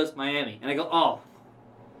 And then he goes, "Miami." And I go, "Oh,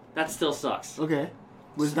 that still sucks." Okay.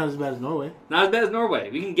 Which is not as bad as Norway. Not as bad as Norway.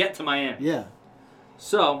 We can get to Miami. Yeah.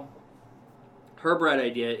 So, her bright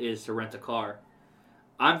idea is to rent a car.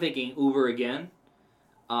 I'm thinking Uber again,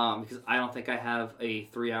 because I don't think I have a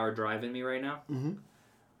 3-hour drive in me right now. Mm-hmm.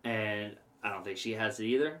 And I don't think she has it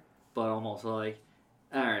either. But I'm also like,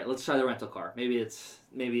 all right, let's try the rental car. Maybe it's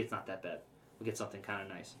not that bad. We'll get something kind of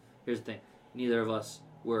nice. Here's the thing. Neither of us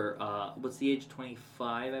were, what's the age?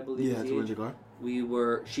 25, I believe. Yeah, to rent a car.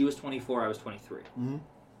 She was 24, I was 23. Mm-hmm.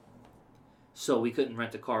 So we couldn't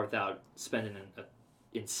rent a car without spending an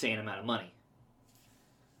insane amount of money.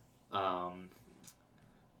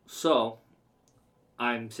 So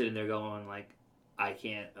I'm sitting there going like, I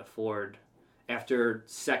can't afford, after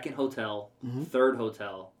second hotel, third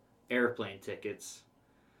hotel, airplane tickets.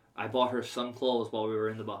 I bought her some clothes while we were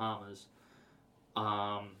in the Bahamas.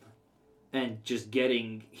 And just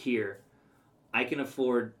getting here, I can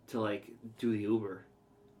afford to like do the Uber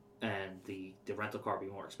and the rental car be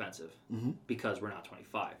more expensive because we're not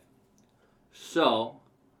 25. So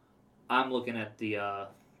I'm looking at the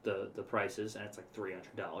prices, and it's like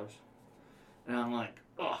 $300, and I'm like,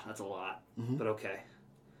 oh, that's a lot, but okay,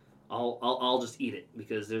 I'll just eat it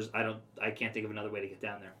because I can't think of another way to get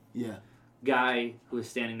down there. Yeah. Guy who is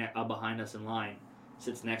standing behind us in line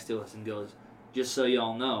sits next to us and goes, "Just so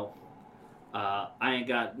y'all know, I ain't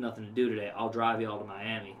got nothing to do today. I'll drive y'all to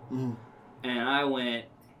Miami." And I went,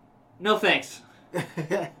 "No thanks,"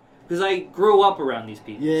 because I grew up around these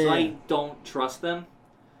people, so I don't trust them.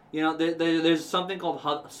 You know, there's something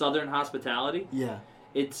called Southern hospitality. Yeah.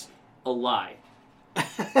 It's a lie.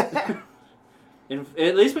 And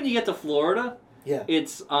at least when you get to Florida,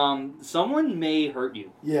 it's someone may hurt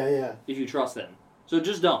you. Yeah. If you trust them, so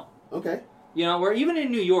just don't. Okay. You know, where even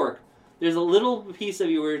in New York, there's a little piece of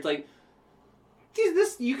you where it's like,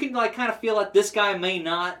 this you can like kind of feel like this guy may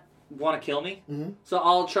not want to kill me, so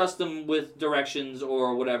I'll trust him with directions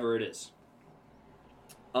or whatever it is.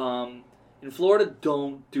 In Florida,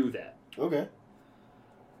 don't do that. Okay.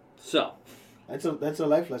 So. That's a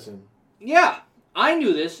life lesson. Yeah, I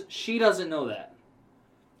knew this. She doesn't know that.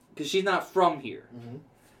 Because she's not from here.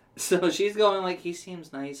 So she's going like, he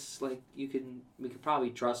seems nice. Like, we could probably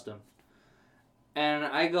trust him. And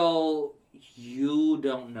I go, you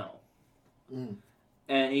don't know.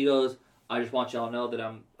 And he goes, I just want y'all to know that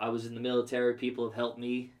I was in the military. People have helped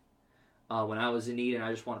me when I was in need, and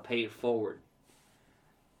I just want to pay it forward.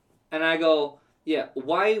 And I go, yeah,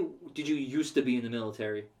 why did you used to be in the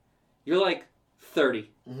military? You're like 30.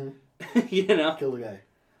 You know? Kill the guy.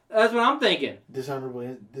 That's what I'm thinking.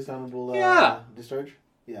 Dishonorable discharge?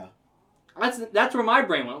 Yeah. That's where my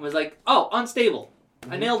brain went. It was like, oh, unstable.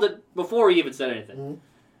 I nailed it before he even said anything.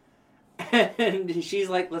 And she's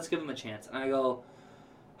like, let's give him a chance. And I go,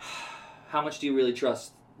 how much do you really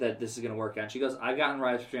trust that this is going to work out? And she goes, I've gotten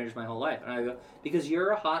rides for strangers my whole life. And I go, because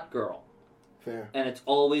you're a hot girl. Fair. And it's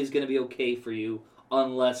always going to be okay for you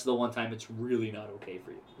unless the one time it's really not okay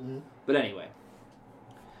for you. But anyway.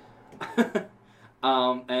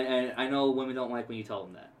 And I know women don't like when you tell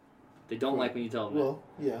them that. They don't like when you tell them that. Well,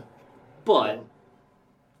 yeah. But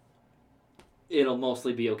it'll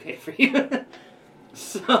mostly be okay for you.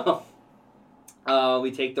 So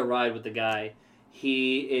we take the ride with the guy.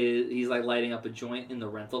 He's like lighting up a joint in the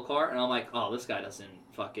rental car, and I'm like, oh, this guy doesn't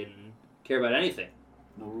fucking care about anything.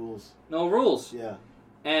 No rules. Yeah.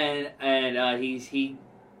 And he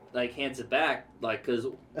like hands it back, like, because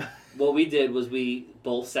what we did was we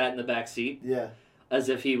both sat in the back seat. Yeah. As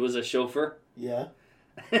if he was a chauffeur. Yeah.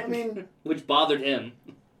 I mean, which bothered him.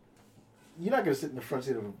 You're not gonna sit in the front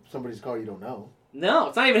seat of somebody's car you don't know. No,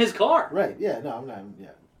 it's not even his car. Right. Yeah. No, I'm not.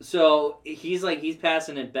 Yeah. So he's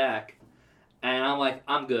passing it back, and I'm like,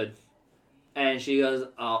 I'm good. And she goes,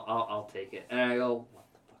 I'll take it. And I go, what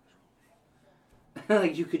the fuck is wrong with you?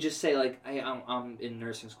 Like, you could just say, like, hey, I'm in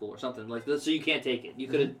nursing school or something. Like, so you can't take it. You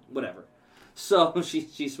could have, whatever. So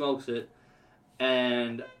she smokes it,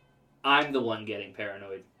 and I'm the one getting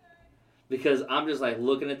paranoid. Because I'm just, like,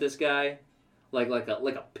 looking at this guy like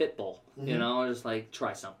a pit bull. You know? Just like,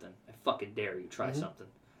 try something. I fucking dare you, try something.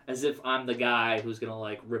 As if I'm the guy who's gonna,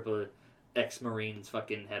 like, rip a ex-Marine's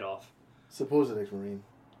fucking head off. Supposed ex-Marine.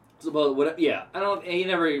 Yeah, I don't. He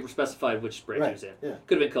never specified which branch he was in. Yeah.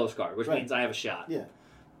 Could have been Coast Guard, which means I have a shot. Yeah.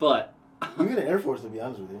 But even the Air Force, to be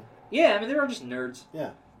honest with you. Yeah, I mean, they were just nerds.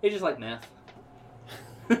 Yeah. They just like math.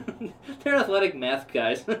 they're athletic math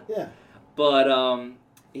guys. Yeah. But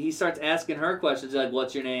he starts asking her questions like,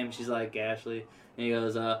 "What's your name?" She's like, "Ashley." And he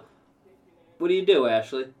goes, "What do you do,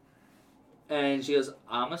 Ashley?" And she goes,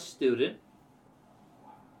 "I'm a student."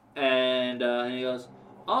 And he goes,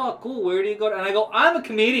 "Oh, cool. Where do you go to?" And I go, "I'm a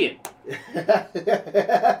comedian.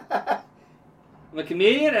 I'm a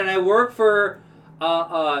comedian, and I work for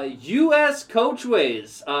U.S.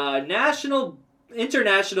 Coachways,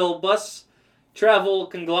 international bus travel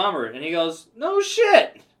conglomerate." And he goes, "No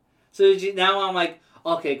shit." So now I'm like,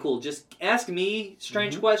 okay, cool. Just ask me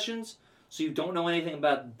strange questions so you don't know anything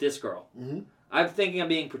about this girl. Mm-hmm. I'm thinking I'm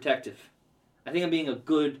being protective. I think I'm being a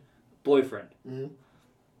good boyfriend. Mm-hmm.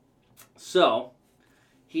 So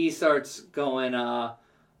he starts going, "Oh,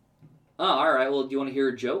 all right, well, do you want to hear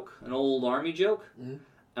a joke? An old army joke?" Mm-hmm.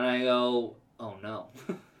 And I go, "Oh, no."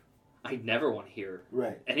 I never want to hear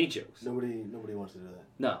any jokes. Nobody wants to do that.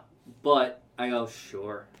 No. But I go,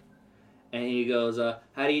 "Sure." And he goes,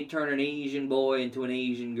 "How do you turn an Asian boy into an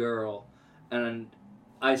Asian girl?" And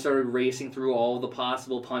I started racing through all the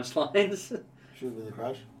possible punchlines. Should have been the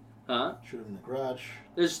crotch. Huh? Should have been the crotch.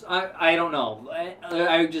 I don't know.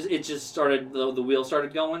 It just started, the wheel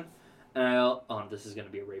started going. And I go, "Oh, this is going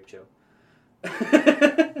to be a rape joke."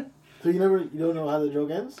 So you don't know how the joke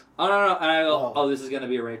ends? Oh, no. And I go, "Oh, this is going to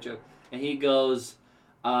be a rape joke." And he goes,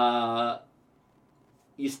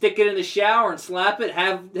 "You stick it in the shower and slap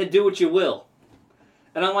it, do what you will."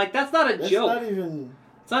 And I'm like, that's not a joke. That's not even...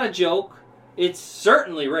 It's not a joke. It's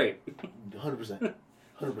certainly rape. 100%.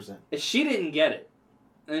 100%. She didn't get it.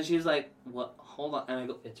 And she was like, "What? Hold on." And I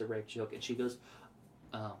go, "It's a rape joke." And she goes,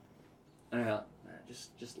 "Oh." And I go,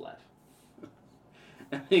 just laugh.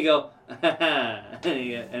 And he go, and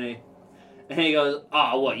he goes,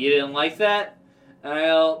 "Oh, what? You didn't like that?" And I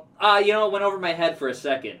go, it went over my head for a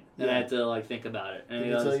second. And I had to, think about it. And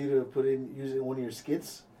Did he tell you to use it in one of your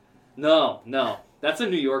skits? No. That's a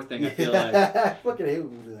New York thing, I feel like. I fucking hate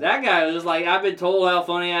when we do that. That guy was just like, "I've been told how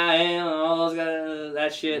funny I am," and all those guys,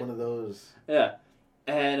 that shit. One of those. Yeah.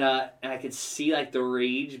 And I could see, the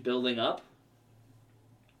rage building up.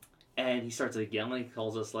 And he starts, yelling. He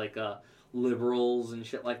calls us, liberals and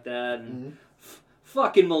shit like that. And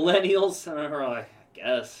fucking millennials. And we're like, I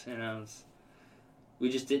guess, we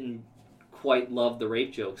just didn't quite love the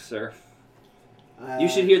rape jokes, sir. You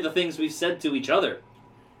should hear the things we've said to each other.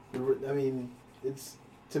 I mean, it's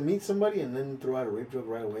to meet somebody and then throw out a rape joke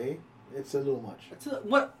right away. It's a little much.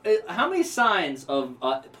 How many signs of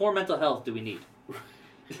poor mental health do we need?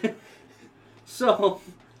 So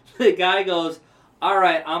the guy goes, "All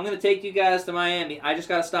right, I'm going to take you guys to Miami. I just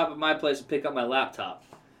got to stop at my place and pick up my laptop."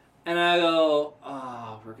 And I go,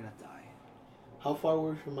 "Oh, we're going to die." How far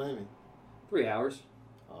were we from Miami? 3 hours.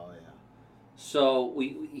 Oh, yeah. So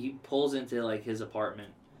he pulls into, his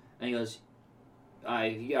apartment, and he goes, "Are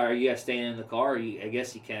you guys staying in the car? I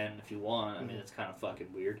guess you can if you want. I mean, it's kind of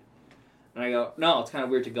fucking weird." And I go, "No, it's kind of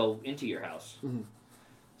weird to go into your house."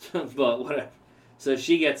 Mm-hmm. But whatever. So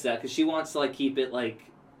she gets that, because she wants to, keep it,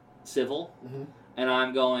 civil. Mm-hmm. And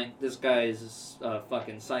I'm going, this guy is a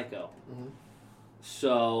fucking psycho. Mm-hmm.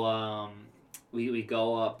 So we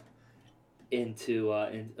go up into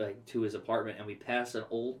to his apartment, and we pass an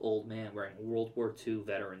old man wearing a World War II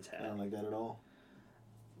veteran's hat. I don't like that at all.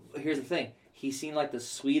 Here's the thing. He seemed like the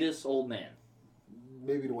sweetest old man.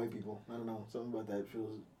 Maybe to white people. I don't know. Something about that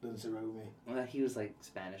doesn't sit right with me. Well, he was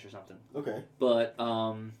Spanish or something. Okay. But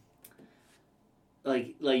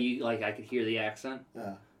I could hear the accent.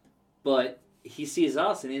 Yeah. But he sees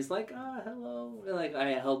us and he's like, hello.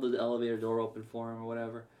 I held the elevator door open for him or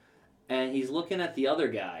whatever. And he's looking at the other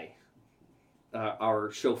guy,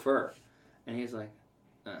 our chauffeur. And he's like,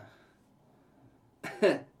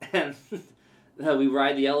 And we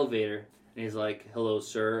ride the elevator. And he's like, "Hello,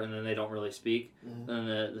 sir," and then they don't really speak. Mm-hmm. Then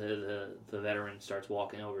the veteran starts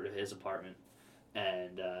walking over to his apartment,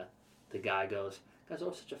 and the guy goes, "Guys,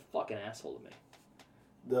 are such a fucking asshole to me."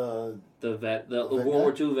 The World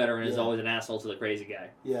War II veteran is always an asshole to the crazy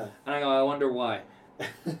guy. Yeah. And I go, I wonder why.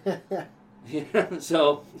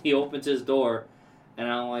 So he opens his door, and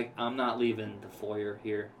I'm like, I'm not leaving the foyer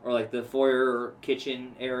here, or the foyer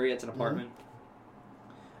kitchen area. It's an apartment. Mm-hmm.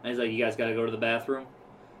 And he's like, "You guys got to go to the bathroom."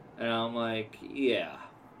 And I'm like, "Yeah."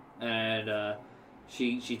 And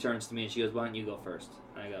she turns to me and she goes, "Why don't you go first?"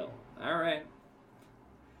 And I go, "All right."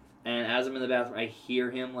 And as I'm in the bathroom, I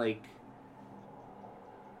hear him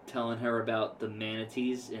telling her about the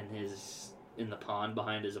manatees in the pond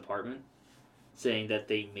behind his apartment, saying that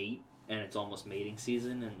they mate and it's almost mating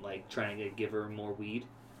season, and trying to give her more weed.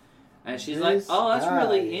 And she's like, "Oh, that's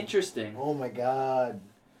really interesting." Oh my god.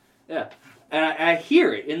 Yeah. And I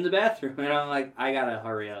hear it in the bathroom, and I'm like, I gotta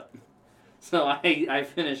hurry up. So I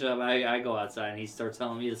finish up. I go outside, and he starts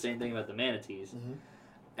telling me the same thing about the manatees. Mm-hmm.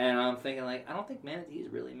 And I'm thinking, like, I don't think manatees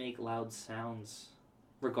really make loud sounds,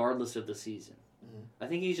 regardless of the season. Mm-hmm. I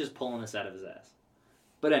think he's just pulling this out of his ass.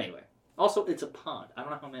 But anyway, also it's a pond. I don't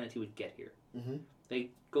know how manatee would get here. Mm-hmm. They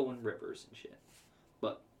go in rivers and shit.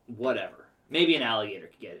 But whatever. Maybe an alligator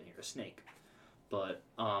could get in here, a snake. But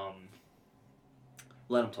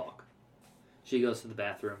let him talk. She goes to the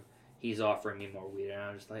bathroom. He's offering me more weed, and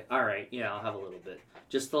I'm just like, all right, yeah, I'll have a little bit,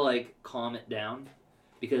 just to like calm it down,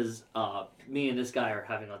 because me and this guy are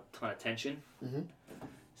having a ton of tension. Mm-hmm.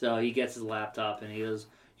 So he gets his laptop and he goes,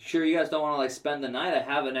 "Sure, you guys don't want to like spend the night? I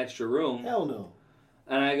have an extra room." Hell no.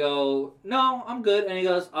 And I go, "No, I'm good." And he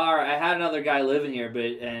goes, "All right, I had another guy living here, but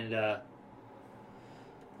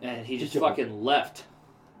and he just fucking left."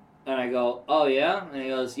 And I go, "Oh yeah?" And he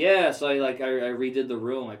goes, "Yeah." So I redid the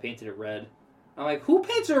room. I painted it red. I'm like, who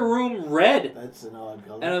paints a room red? That's an odd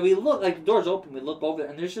color. And we look, like, the door's open, we look over there,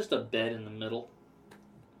 and there's just a bed in the middle.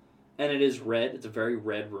 And it is red. It's a very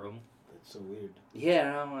red room. That's so weird. Yeah,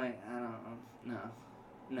 and I'm like, I don't know.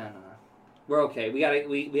 No. We're okay. We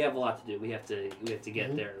have a lot to do. We have to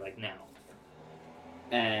get there, like, now.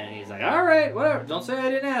 And he's like, all right, whatever. Don't say I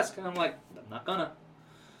didn't ask. And I'm like, I'm not gonna.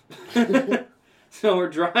 So we're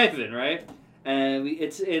driving, right? And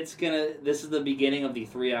this is the beginning of the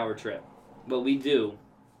 3-hour trip. What we do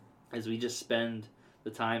is we just spend the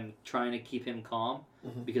time trying to keep him calm,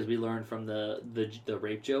 mm-hmm. because we learned from the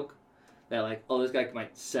rape joke that, like, oh, this guy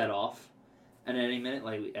might set off at any minute.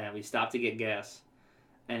 Like, and we stop to get gas,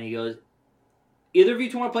 and he goes, "Either of you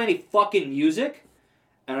two want to play any fucking music?"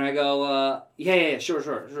 And I go, yeah, sure.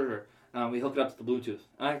 We hook it up to the Bluetooth.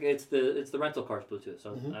 It's the rental car's Bluetooth,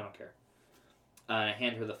 so mm-hmm. I don't care. I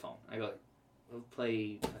hand her the phone. I go, "We'll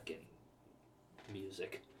play fucking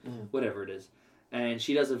music." Mm-hmm. Whatever it is. And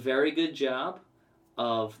she does a very good job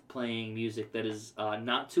of playing music that is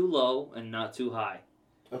not too low and not too high.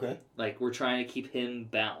 Okay. Like, we're trying to keep him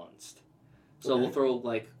balanced. So okay. we'll throw,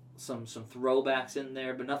 like, some throwbacks in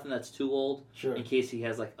there, but nothing that's too old. Sure. In case he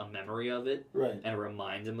has, like, a memory of it. Right. And it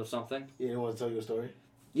reminds him of something. You don't want to tell you a story?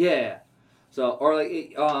 Yeah. So,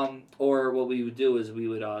 or what we would do is we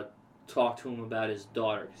would talk to him about his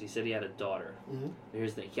daughter, because he said he had a daughter. Mm-hmm.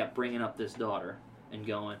 Here's the thing. He kept bringing up this daughter. And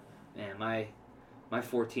going, "Man, my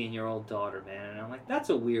 14-year-old daughter, man." And I'm like, that's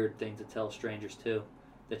a weird thing to tell strangers too.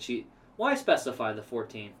 Why specify the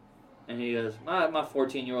 14? And he goes, my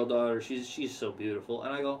 14-year-old daughter, she's so beautiful.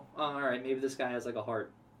 And I go, oh, all right, maybe this guy has like a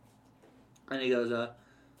heart. And he goes,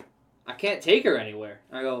 I can't take her anywhere.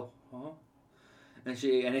 And I go, huh? And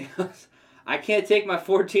he goes, I can't take my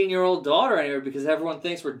 14-year-old daughter anywhere because everyone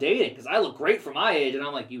thinks we're dating because I look great for my age. And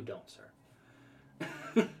I'm like, you don't,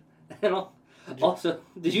 sir. And also,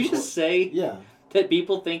 did you just say that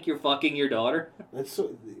people think you're fucking your daughter? That's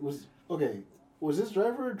so. Okay. Was this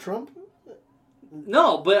driver Trump?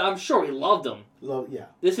 No, but I'm sure he loved him. Yeah.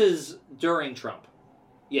 This is during Trump.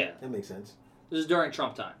 Yeah. That makes sense. This is during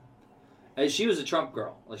Trump time. And she was a Trump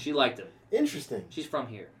girl. Like, she liked him. Interesting. She's from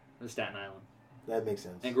here, in Staten Island. That makes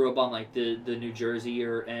sense. And grew up on, like, the New Jersey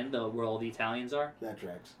end where all the Italians are. That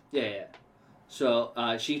tracks. Yeah. So,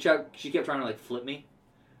 she kept trying to, like, flip me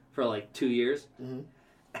for like 2 years.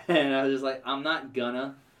 Mm-hmm. And I was just like, I'm not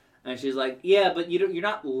gonna. And she's like, yeah, but you're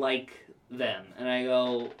not like them. And I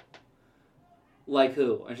go, like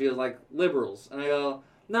who? And she goes, like, liberals. And I go,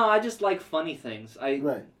 no, I just like funny things.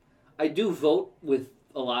 I do vote with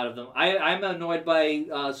a lot of them. I'm annoyed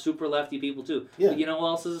by super lefty people too. Yeah. But you know who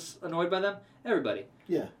else is annoyed by them? Everybody.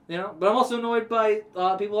 Yeah. You know? But I'm also annoyed by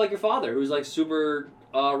people like your father, who's like super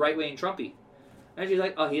right-wing Trumpy. And she's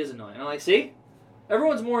like, oh, he is annoying. And I'm like, see?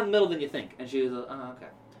 Everyone's more in the middle than you think. And she was like, oh, okay.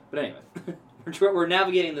 But anyway, we're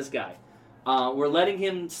navigating this guy. We're letting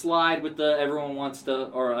him slide with the everyone wants to,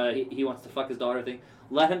 or he wants to fuck his daughter thing.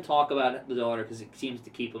 Let him talk about the daughter because it seems to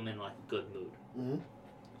keep him in like a good mood. Mm-hmm.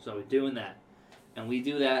 So we're doing that. And we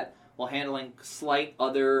do that while handling slight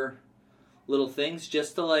other little things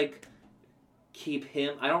just to like keep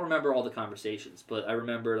him. I don't remember all the conversations, but I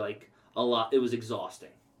remember like a lot. It was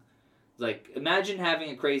exhausting. Like, imagine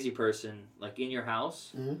having a crazy person, like, in your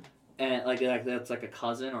house, mm-hmm. and, like, that's, like, a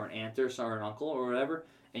cousin or an aunt or an uncle or whatever,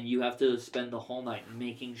 and you have to spend the whole night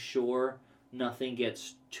making sure nothing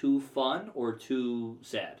gets too fun or too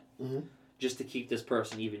sad, mm-hmm. just to keep this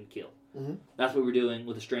person even keel. Mm-hmm. That's what we're doing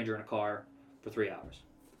with a stranger in a car for 3 hours,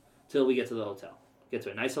 till we get to the hotel. Get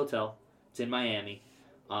to a nice hotel. It's in Miami,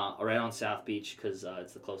 right on South Beach, because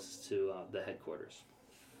it's the closest to the headquarters.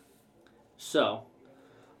 So...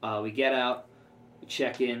 we get out, we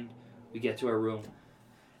check in, we get to our room,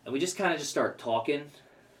 and we just kind of start talking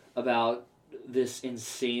about this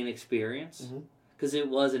insane experience. because it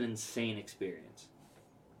was an insane experience.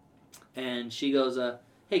 And she goes,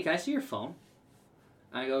 hey, can I see your phone?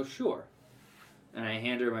 I go, sure. And I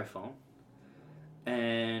hand her my phone.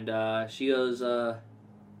 And she goes, I'm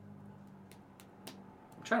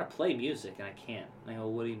trying to play music and I can't. And I go,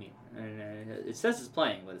 what do you mean? And it says it's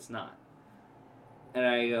playing, but it's not. And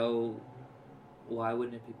I go, why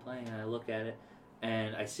wouldn't it be playing? And I look at it,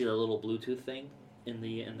 and I see a little Bluetooth thing in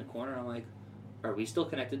the corner. I'm like, are we still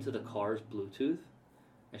connected to the car's Bluetooth?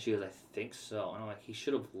 And she goes, I think so. And I'm like, he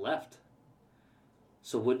should have left.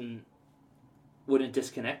 So wouldn't it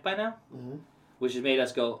disconnect by now? Mm-hmm. Which has made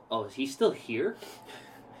us go, oh, is he still here?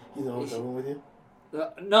 He's in the hotel room with you?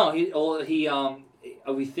 No,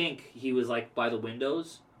 we think he was like by the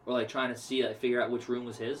windows or like trying to see, like, figure out which room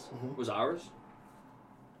was his, was ours.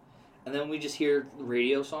 And then we just hear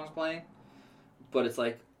radio songs playing, but it's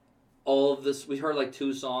like all of this. We heard like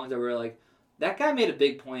 2 songs that were like, that guy made a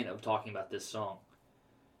big point of talking about this song.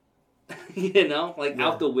 You know, like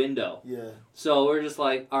out the window. Yeah. So we're just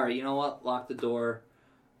like, all right, you know what? Lock the door,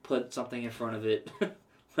 put something in front of it.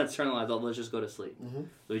 Let's turn the lights off. Let's just go to sleep. Mm-hmm.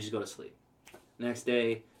 So we just go to sleep. Next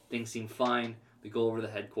day, things seem fine. We go over to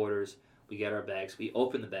the headquarters. We get our bags. We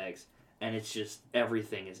open the bags, and it's just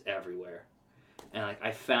everything is everywhere. And like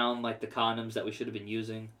I found like the condoms that we should have been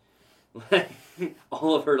using. Like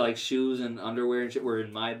all of her like shoes and underwear and shit were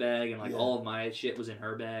in my bag, and like all of my shit was in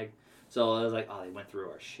her bag. So I was like, oh, they went through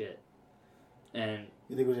our shit. And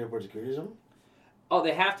you think it was airport security or something? Oh,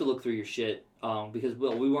 they have to look through your shit because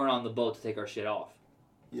we weren't on the boat to take our shit off.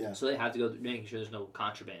 Yeah. So they have to go through making sure there's no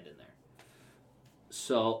contraband in there.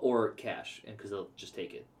 So or cash, and because they'll just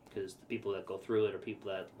take it because the people that go through it are people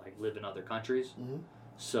that like live in other countries. Mm-hmm.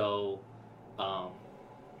 So.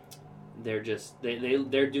 They're just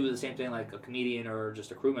they're doing the same thing like a comedian or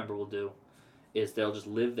just a crew member will do, is they'll just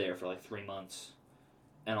live there for like 3 months,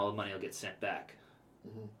 and all the money will get sent back.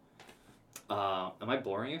 Mm-hmm. Am I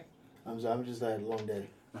boring you? I'm just had a long day.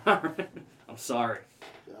 I'm sorry.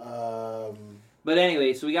 But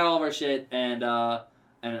anyway, so we got all of our shit, and I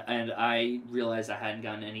realized I hadn't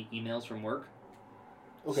gotten any emails from work.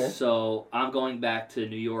 Okay. So I'm going back to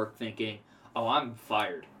New York thinking, oh, I'm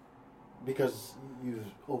fired. Because you've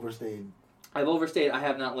overstayed. I've overstayed. I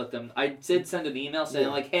have not let them. I did send an email saying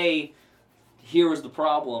like, "Hey, here was the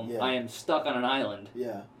problem. Yeah. I am stuck on an island.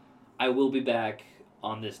 Yeah. I will be back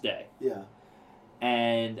on this day. Yeah.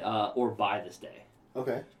 And or by this day.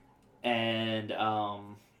 Okay. And I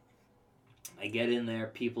get in there.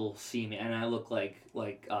 People see me, and I look like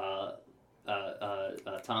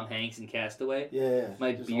Tom Hanks in Castaway. Yeah.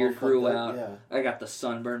 My just beard grew out. Yeah. I got the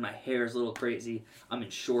sunburn. My hair's a little crazy. I'm in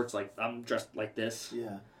shorts. Like I'm dressed like this.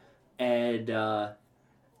 Yeah. And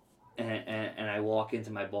I walk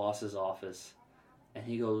into my boss's office, and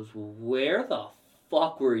he goes, "Where the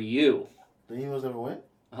fuck were you?" The emails never went?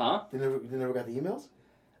 Huh? They never got the emails?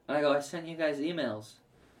 And I go, "I sent you guys emails."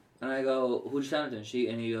 And I go, "Who'd you send it to?"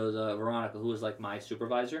 And he goes, "Veronica, who was like my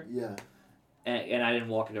supervisor." Yeah. And I didn't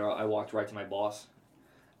walk into her. I walked right to my boss,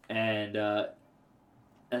 and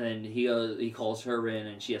then he calls her in,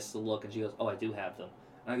 and she has to look, and she goes, "Oh, I do have them."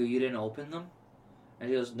 And I go, "You didn't open them?" And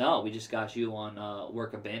she goes, "No, we just got you on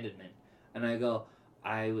work abandonment." And I go,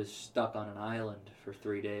 "I was stuck on an island for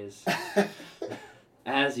 3 days,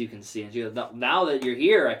 as you can see." And she goes, "Now that you're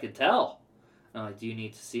here, I can tell." And I'm like, "Do you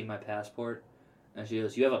need to see my passport?" And she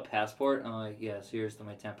goes, "You have a passport?" And I'm like, "Yes, here's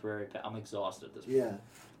my temporary I'm exhausted at this point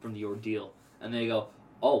from the ordeal." And they go,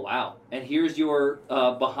 "Oh, wow. And here's your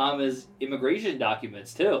Bahamas immigration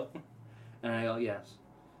documents, too." And I go, "Yes.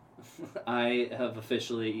 I have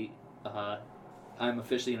officially, I'm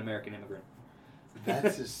officially an American immigrant."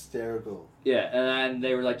 That's hysterical. Yeah, and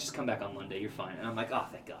they were like, "Just come back on Monday, you're fine." And I'm like, "Oh,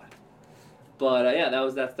 thank God." But,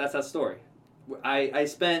 that's that story. I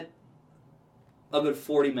spent a good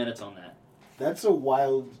 40 minutes on that. That's a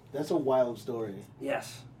wild story.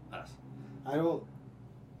 Yes.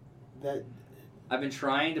 I've been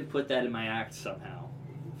trying to put that in my act somehow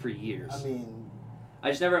for years. I mean, I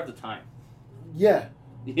just never have the time. Yeah.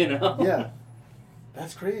 You know? Yeah.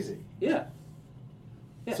 That's crazy. Yeah.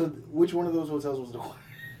 So which one of those hotels was the one?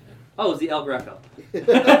 Oh, it was the El Greco.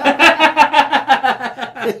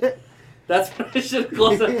 That's what I should have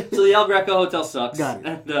closed it. So the El Greco hotel sucks. Got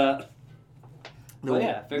it. And,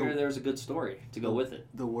 I figured there was a good story to go with it.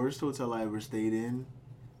 The worst hotel I ever stayed in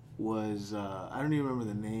was, I don't even remember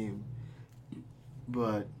the name,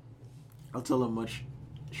 but I'll tell a much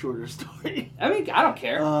shorter story. I mean, I don't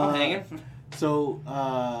care. I'm hanging. So,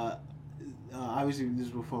 obviously,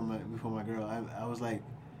 this was before my girl. I was like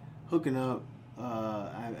hooking up.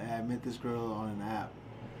 I met this girl on an app,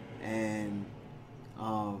 and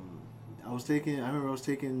I remember I was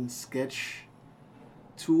taking Sketch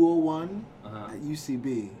 201 Uh-huh. at UCB.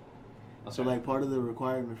 Okay. So like part of the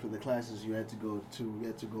requirement for the classes, you had to go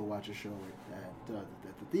watch a show at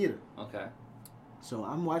the theater. Okay. So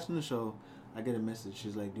I'm watching the show. I get a message.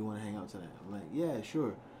 She's like, "Do you want to hang out tonight?" I'm like, "Yeah,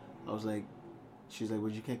 sure." I was like, "She's like,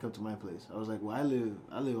 well, you can't come to my place." I was like, "Well, I live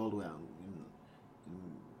all the way out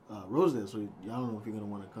in Rosedale, so I don't know if you're gonna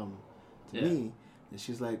want to come to me." And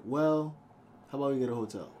she's like, "Well, how about we get a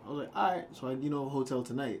hotel?" I was like, "All right." So I, hotel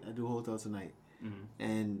tonight. I do hotel tonight. Mm-hmm.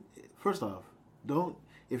 And first off,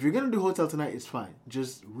 if you're gonna do hotel tonight, it's fine.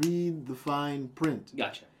 Just read the fine print.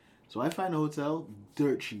 Gotcha. So I find a hotel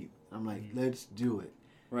dirt cheap. I'm like, let's do it.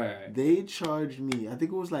 Right. They charged me. I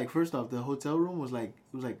think it was like, first off, the hotel room was like,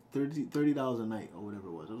 it was like $30 a night or whatever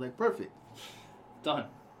it was. I was like, perfect. Done.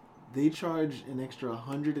 They charged an extra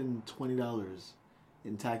 $120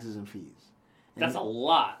 in taxes and fees. And that's a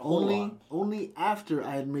lot. Only after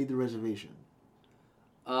I had made the reservation.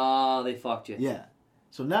 They fucked you. Yeah.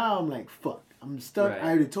 So now I'm like, fuck. I'm stuck. Right. I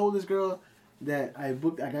already told this girl that I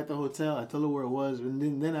got the hotel. I told her where it was, and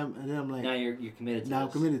then I'm like, now you're committed to now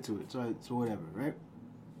this. I'm committed to it. So whatever, right?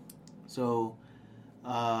 So,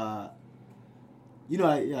 I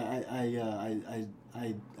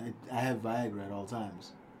have Viagra at all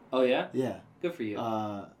times. Oh yeah. Yeah. Good for you.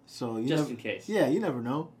 So just in case. Yeah, you never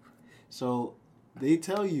know. So they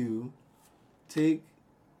tell you,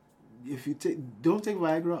 don't take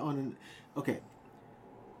Viagra on an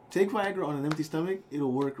take Viagra on an empty stomach.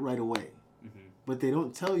 It'll work right away. Mm-hmm. But they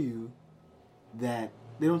don't tell you that.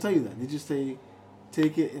 They don't tell you that. They just say,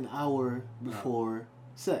 take it an hour before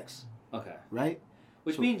sex. Okay. Right?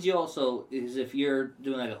 Which means you also, is if you're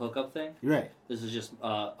doing like a hookup thing. Right. This is just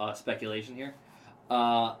speculation here.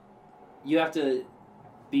 You have to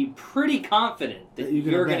be pretty confident that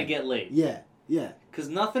you're going to get laid. Yeah. Yeah. Because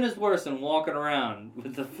nothing is worse than walking around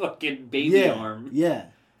with the fucking baby arm. Yeah.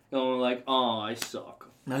 Going like, oh, I suck.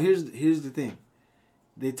 Now here's the thing.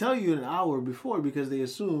 They tell you an hour before because they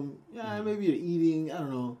assume, maybe you're eating, I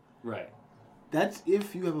don't know. Right. That's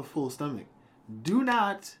if you have a full stomach. Do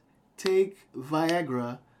not take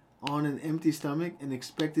Viagra on an empty stomach and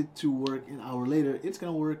expect it to work an hour later. It's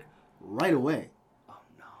gonna work right away. Oh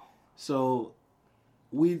no. So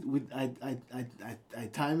I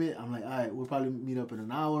time it. I'm like, all right, we'll probably meet up in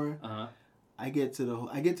an hour. Uh-huh. I get to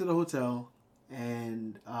the hotel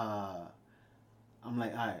and I'm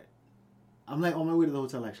like, all right. I'm like on my way to the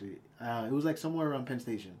hotel actually. It was like somewhere around Penn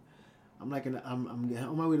Station. I'm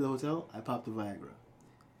on my way to the hotel. I popped the Viagra.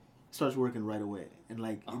 It starts working right away, and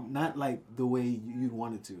not like the way you'd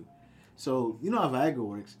want it to. So you know how Viagra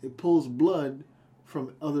works. It pulls blood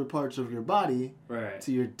from other parts of your body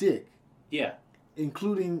to your dick. Yeah.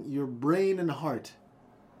 Including your brain and heart.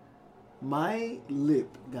 My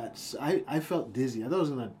lip I felt dizzy. I thought I was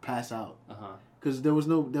gonna pass out. Because there was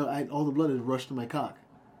all the blood had rushed to my cock.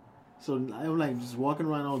 So I'm like just walking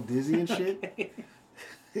around all dizzy and shit.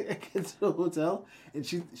 I get to the hotel, and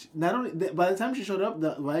she not only by the time she showed up,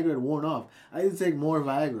 the Viagra had worn off. I didn't take more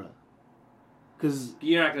Viagra, cause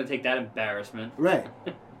you're not gonna take that embarrassment, right?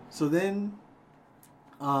 So then,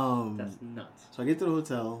 that's nuts. So I get to the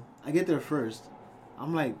hotel. I get there first.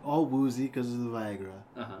 I'm like all woozy because of the Viagra.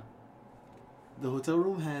 The hotel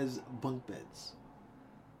room has bunk beds.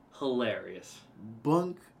 Hilarious.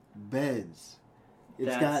 Bunk beds.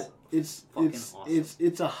 It's awesome.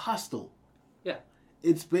 It's a hostel. Yeah.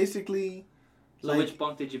 It's basically. So which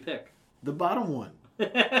bunk did you pick? The bottom one. I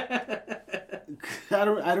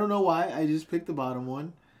don't know why. I just picked the bottom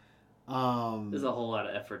one. There's a whole lot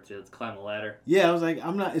of effort to climb a ladder. Yeah, I was like,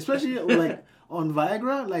 I'm not, especially like on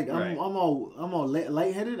Viagra. Like I'm all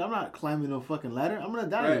lightheaded. I'm not climbing no fucking ladder. I'm gonna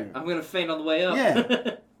die here. I'm gonna faint on the way up.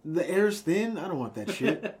 Yeah. The air's thin. I don't want that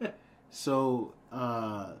shit. So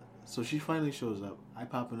she finally shows up. I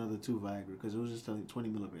pop another 2 Viagra because it was just 20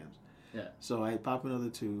 milligrams. Yeah. So I pop another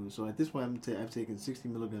 2. So at this point, I've taken 60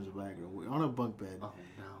 milligrams of Viagra. We're on a bunk bed. Oh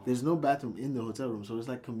no. There's no bathroom in the hotel room, so it's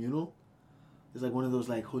like communal. It's like one of those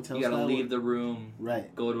like hotel. You gotta leave the room.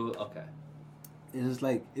 Right. Go to And that's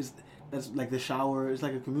like the shower. It's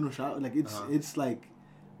like a communal shower. Like it's like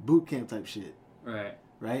boot camp type shit. Right.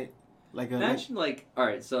 Right. Imagine all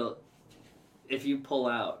right. So if you pull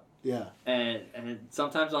out. Yeah. And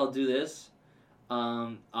sometimes I'll do this.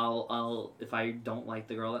 I'll if I don't like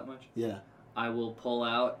the girl that much. Yeah. I will pull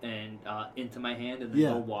out and into my hand and then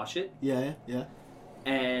go wash it. Yeah. Yeah.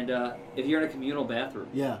 And if you're in a communal bathroom.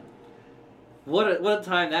 Yeah. What a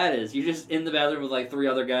time that is. You're just in the bathroom with like 3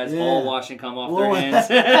 other guys all washing cum off their hands.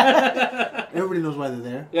 Everybody knows why they're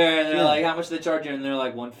there. Yeah, and they're like, how much do they charge you? And they're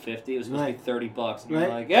like, $150. It was supposed to be $30. And you're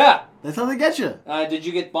like, yeah. That's how they get you. Did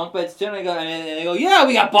you get bunk beds too? And they go, yeah,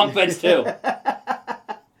 we got bunk beds too.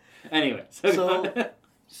 Anyway.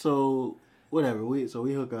 So whatever, we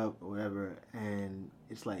hook up or whatever, and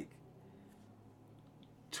it's like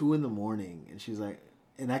 2 a.m, and she's like,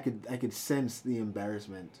 and I could sense the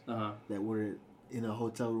embarrassment that we're in a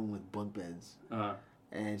hotel room with bunk beds,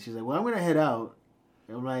 and she's like, well, I'm gonna head out,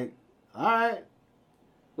 and I'm like, all right.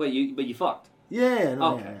 Wait, but you fucked? Yeah.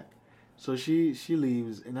 No, okay. Yeah. So she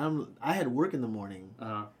leaves, and I had work in the morning,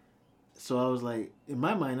 so I was like, in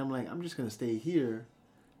my mind, I'm like, I'm just gonna stay here,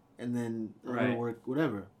 and then I'm gonna work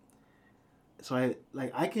whatever. So I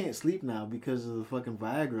can't sleep now because of the fucking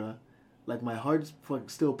Viagra. Like, my heart's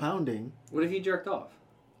still pounding. What if you jerked off?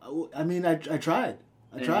 I mean, I tried.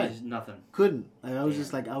 I tried. Nothing. Couldn't. Like, I was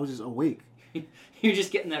just awake. You're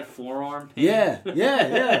just getting that forearm pain. Yeah.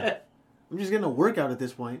 I'm just getting a workout at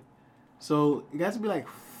this point. So it got to be like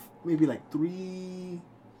maybe like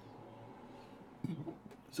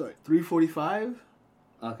 3:45.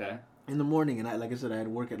 Okay. In the morning, and like I said, I had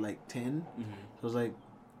work at like 10. So I was like,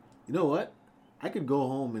 you know what? I could go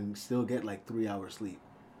home and still get like 3 hours sleep.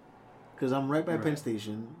 Because I'm right by Penn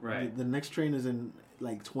Station. Right. The next train is in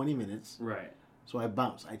like 20 minutes. Right. So I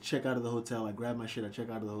bounce. I check out of the hotel. I grab my shit. I check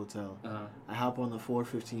out of the hotel. I hop on the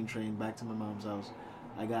 4:15 train back to my mom's house.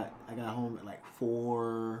 I got home at like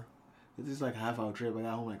 4. This is like a half-hour trip. I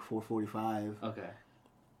got home like 4:45. Okay.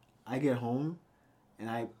 I get home, and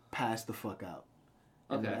I pass the fuck out.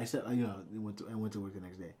 And okay. I said, I went to work the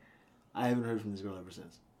next day. I haven't heard from this girl ever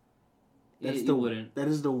since. That is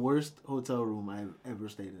the worst hotel room I've ever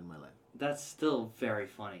stayed in my life. That's still very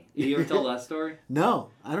funny. You ever tell that story? No,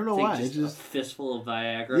 I don't know why. It's just a fistful of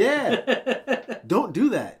Viagra. Yeah. Don't do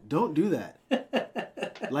that. Don't do that.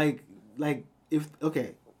 like if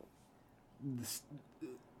okay.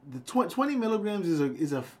 The 20 milligrams is a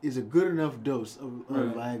good enough dose of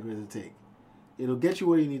Viagra to take. It'll get you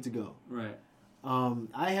where you need to go. Right.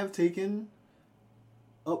 I have taken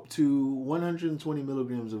up to 120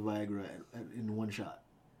 milligrams of Viagra in one shot.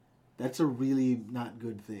 That's a really not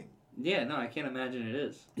good thing. Yeah, no, I can't imagine it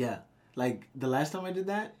is. Yeah. Like, the last time I did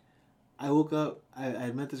that, I woke up, I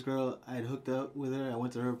had met this girl, I had hooked up with her, I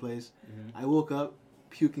went to her place. I woke up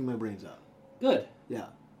puking my brains out. Good. Yeah.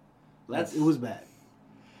 It was bad.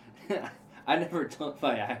 I never took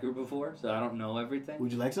Viagra before, so I don't know everything.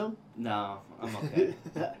 Would you like some? No, I'm okay.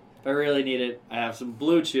 If I really need it, I have some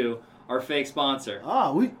Blue Chew, our fake sponsor.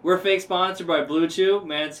 We're fake sponsored by Blue Chew,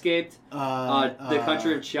 Manscaped, the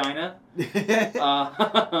country of China.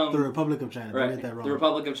 The Republic of China. Right. Don't get that wrong. The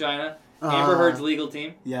Republic of China. Amber Heard's legal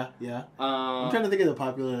team. Yeah. I'm trying to think of the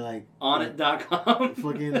popular, like... Onnit.com.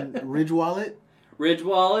 Fucking Ridge Wallet. Ridge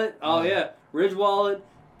Wallet. Oh, yeah. Ridge Wallet.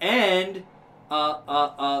 And...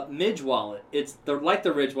 Midge Wallet. It's like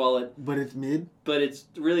the Ridge Wallet, but it's mid. But it's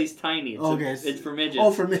really tiny. It's for midgets.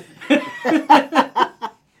 Oh, for mid. Midge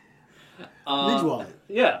Wallet.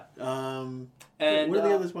 Yeah. And what are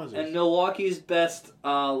the other sponsors? And Milwaukee's best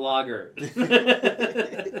lager.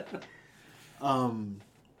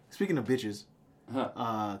 Speaking of bitches,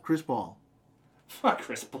 Chris Paul. Fuck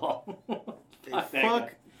Chris Paul.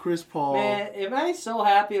 Fuck Chris Paul. Man, am I so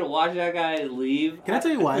happy to watch that guy leave? Can I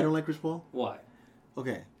tell you why I don't like Chris Paul? Why?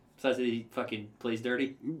 Okay. Besides that he fucking plays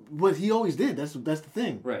dirty? But he always did. That's the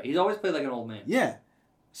thing. Right. He's always played like an old man. Yeah.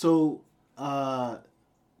 So,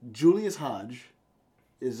 Julius Hodge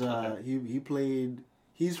is, he played,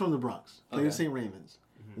 he's from the Bronx. Played at St. Raymond's.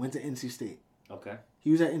 Went to NC State. Okay.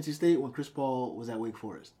 He was at NC State when Chris Paul was at Wake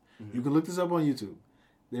Forest. You can look this up on YouTube.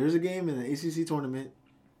 There's a game in the ACC tournament.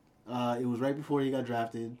 It was right before he got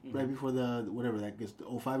drafted, right before the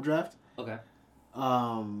 05 draft. Okay.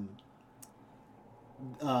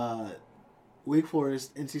 Wake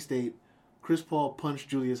Forest, NC State, Chris Paul punched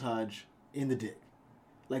Julius Hodge in the dick.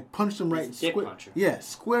 Like, punched him right. Dick puncher. Yeah,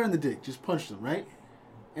 square in the dick. Just punched him, right?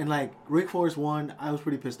 And, like, Wake Forest won. I was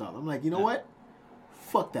pretty pissed off. I'm like, you know what?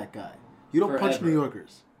 Fuck that guy. You don't punch New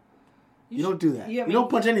Yorkers. You don't do that. Yeah, you don't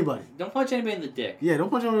punch anybody. Don't punch anybody in the dick. Yeah, don't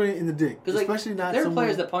punch anybody in the dick. Especially not there are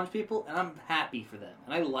players that punch people, and I'm happy for them.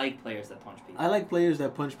 And I like players that punch people. I like players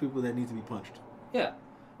that punch people that need to be punched. Yeah.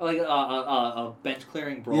 Like a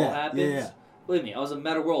bench-clearing brawl happens. Yeah. Believe me, I was a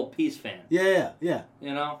Meta World Peace fan. Yeah.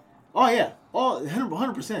 You know? Oh, yeah. Oh,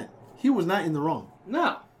 100%. He was not in the wrong.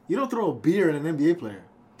 No. You don't throw a beer at an NBA player.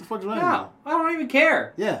 What the fuck's wrong with you? No, I don't even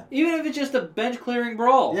care. Yeah. Even if it's just a bench-clearing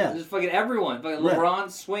brawl. Yeah. Just fucking everyone. Fucking LeBron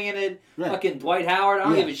swinging it. Right. Fucking Dwight Howard. I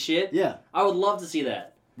don't give a shit. Yeah. I would love to see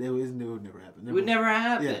that. It would never happen. It would never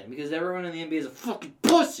happen. Because everyone in the NBA is a fucking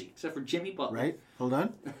pussy. Except for Jimmy Butler. Right? Hold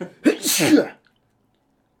on. Bless you.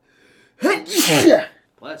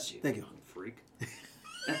 Thank you. Freak.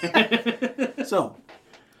 So,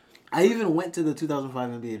 I even went to the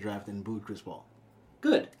 2005 NBA draft and booed Chris Paul.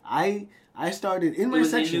 Good. I started in my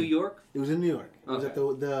section. It was in New York? It was in New York. It was Okay. at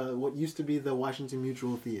the what used to be the Washington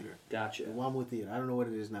Mutual Theater. Gotcha. The WAMU Theater. I don't know what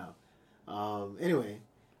it is now. Anyway,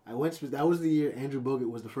 I went. That was the year Andrew Bogut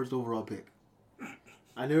was the first overall pick.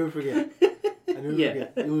 I never forget.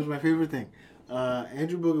 Forget. It was my favorite thing.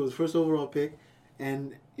 Andrew Bogut was first overall pick,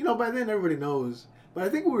 and by then everybody knows. But I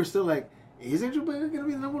think we were still like, is Andrew Bogut gonna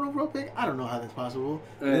be the number one overall pick? I don't know how that's possible.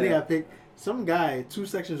 Then he got picked. Some guy 2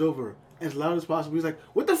 sections over, as loud as possible. He's like,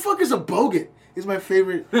 "What the fuck is a Bogut?" It's my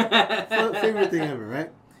favorite favorite thing ever, right?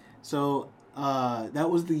 So that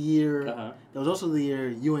was the year. That was also the year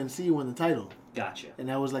UNC won the title. Gotcha. And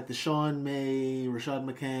that was like the Sean May, Rashad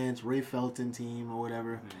McCants, Ray Felton team or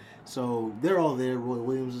whatever. Mm-hmm. So they're all there. Roy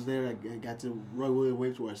Williams was there. I got to Roy Williams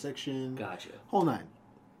wave to our section. Gotcha. Whole nine.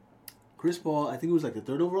 Chris Paul, I think it was like the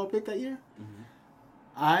 3rd overall pick that year. Mm-hmm.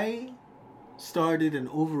 I started an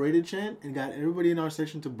overrated chant and got everybody in our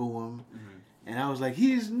section to boo him. Mm-hmm. And I was like,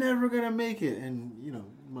 he's never going to make it. And,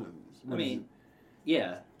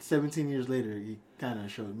 yeah. 17 years later, he kind of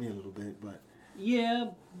showed me a little bit, but...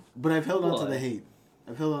 Yeah. But I've held on to the hate.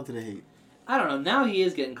 I don't know. Now he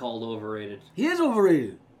is getting called overrated. He is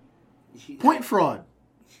overrated. Point fraud.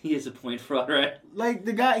 He is a point fraud, right? Like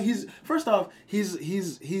the guy, he's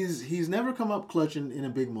never come up clutch in a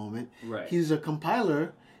big moment. Right. He's a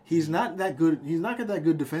compiler. He's not that good. He's not that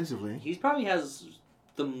good defensively. He probably has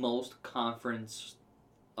the most conference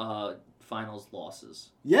finals losses.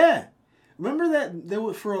 Yeah. Remember that there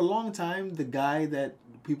was for a long time the guy that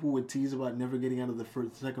people would tease about never getting out of the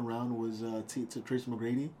second round was Trace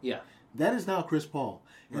McGrady. Yeah. That is now Chris Paul.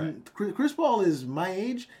 And right. Chris Paul is my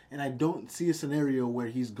age, and I don't see a scenario where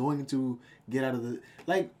he's going to get out of the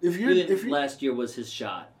if you're last year was his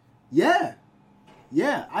shot. Yeah.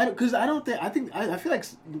 Yeah, I don't think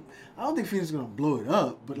Phoenix is gonna blow it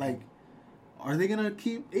up, but are they gonna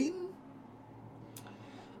keep Ayton?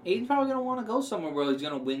 Ayton's probably gonna want to go somewhere where he's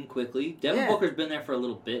gonna win quickly. Devin Booker's been there for a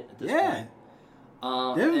little bit at this point.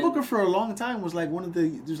 Devin Booker for a long time was one of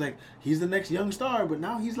the he's the next young star, but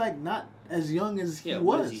now he's not as young as he was.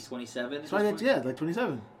 What is he, 27? So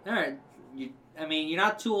 27. All right, you're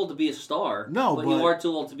not too old to be a star. No, but you are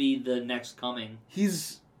too old to be the next coming.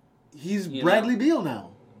 He's Bradley Beal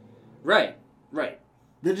now. Right.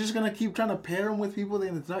 They're just gonna keep trying to pair him with people,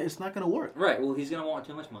 and it's not gonna work. Right. Well, he's gonna want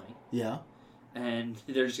too much money. Yeah. And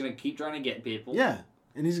they're just gonna keep trying to get people. Yeah,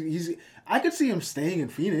 and he's. I could see him staying in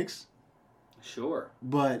Phoenix. Sure.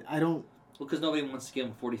 But I don't. Well, because nobody wants to give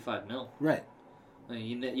him $45 million. Right.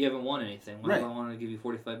 You haven't won anything. What do I want to give you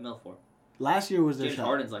 $45 million for? Last year was their James shot.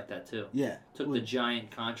 Harden's like that too. Yeah. Took the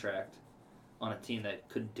giant contract on a team that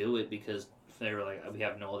couldn't do it because they were like, we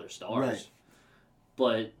have no other stars. Right.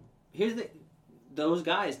 But here's those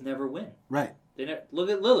guys never win. Right. They never, look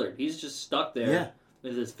at Lillard. He's just stuck there. Yeah.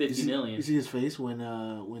 With his $50 million. You see his face when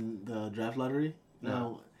the draft lottery?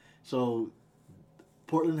 No. So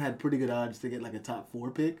Portland had pretty good odds to get a top 4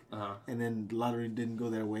 pick, and then the lottery didn't go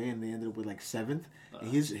their way, and they ended up with 7th.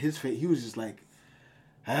 And his face, he was just here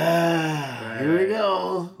we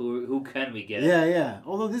go. Who can we get? Yeah.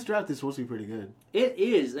 Although this draft is supposed to be pretty good. It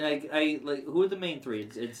is. Who are the main 3?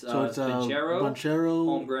 It's Banchero,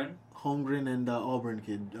 Holmgren, and Auburn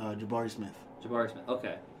kid Jabari Smith.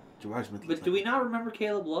 Okay. Jabari Smith. But do we not remember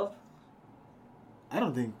Caleb Love? I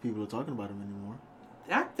don't think people are talking about him anymore.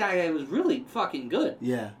 That guy was really fucking good.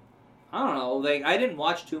 Yeah. I don't know. I didn't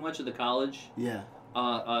watch too much of the college. Yeah.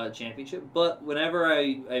 Championship, but whenever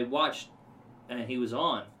I watched and he was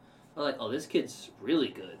on, I was like, oh, this kid's really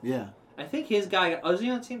good. Yeah. I think his guy was he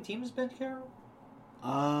on the same team as Banchero?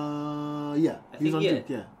 Yeah. He's on Duke.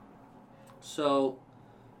 Yeah. So,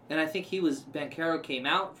 and I think Banchero came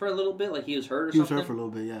out for a little bit, he was hurt or something. He was hurt for a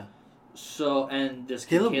little bit, yeah. So, and this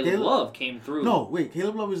Caleb Love came through. No, wait,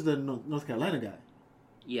 Caleb Love is the North Carolina guy.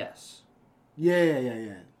 Yes.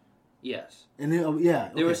 Yeah. Yes. And then, okay.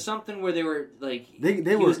 There was something where they were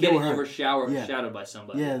he was getting overshadowed by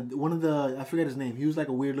somebody. Yeah, one of I forget his name. He was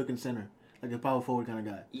a weird looking center, a power forward kind of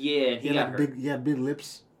guy. Yeah, he got hurt. He had big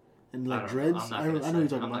lips and dreads. I know what you're talking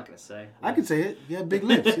about. I'm not gonna say. I could say it. He had big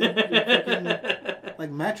lips. He had fucking,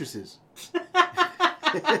 like mattresses.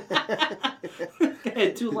 He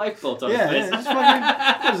had 2 lifeboats on his face. Just fucking.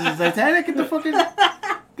 What is this, Titanic?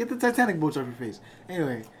 Get the Titanic boats off your face.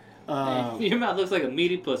 Anyway. Your mouth looks like a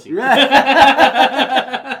meaty pussy. Right.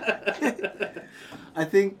 I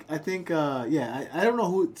think. I don't know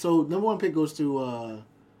who. So number 1 pick goes to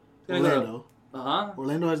Orlando.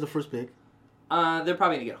 Orlando has the first pick. They're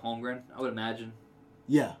probably gonna get Holmgren, I would imagine.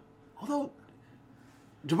 Yeah. Although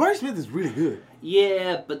Jabari Smith is really good.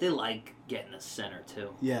 Yeah, but they like getting a center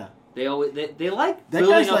too. Yeah. They like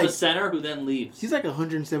building up a center who then leaves. He's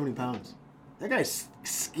 170 pounds. That guy's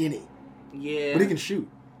skinny. Yeah. But he can shoot.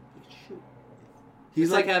 He's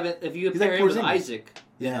like having, if you compare him with Isaac.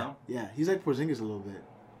 Yeah. You know? Yeah. He's like Porzingis a little bit.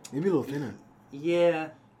 Maybe a little thinner.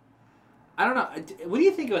 Yeah. I don't know. What do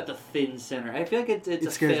you think about the thin center? I feel like it's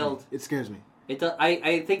a failed. It scares me. It does.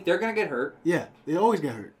 I think they're gonna get hurt. Yeah, they always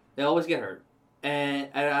get hurt. They always get hurt, and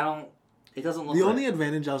I don't. It doesn't look. The only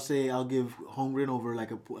advantage I'll give Holmgren over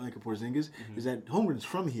like a Porzingis is that Holmgren's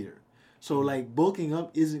from here, so like bulking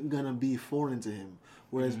up isn't gonna be foreign to him.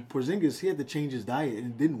 Whereas Porzingis, he had to change his diet and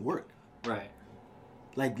it didn't work. Right.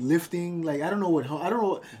 Like lifting, like I don't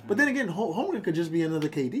know. But then again, Holmgren could just be another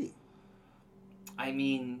KD. I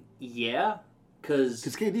mean, yeah, because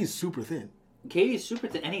KD's super thin. KD's super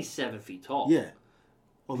thin, and he's 7 feet tall. Yeah.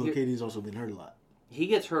 Although KD's also been hurt a lot. He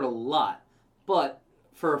gets hurt a lot, but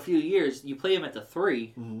for a few years, you play him at the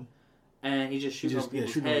 3, and he just shoots on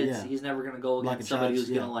people's heads. Yeah. He's never going to go against somebody who's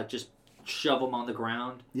going to like just shove him on the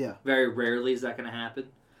ground. Yeah. Very rarely is that going to happen.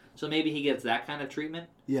 So maybe he gets that kind of treatment.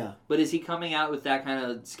 Yeah. But is he coming out with that kind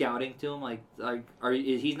of scouting to him?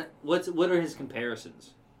 What are his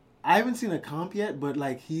comparisons? I haven't seen a comp yet, but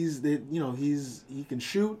like he can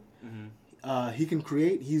shoot. He can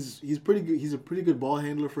create. He's pretty good. He's a pretty good ball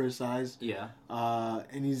handler for his size. Yeah.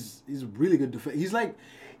 And he's really good defense. He's like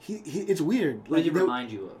it's weird. What does he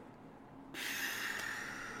remind you of?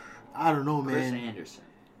 I don't know, man. Chris Anderson.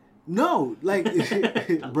 No, like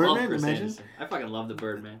Birdman. Imagine. I fucking love the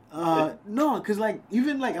Birdman. No, because like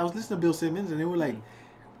even like I was listening to Bill Simmons and they were like,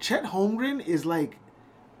 Chet Holmgren is like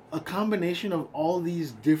a combination of all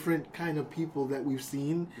these different kind of people that we've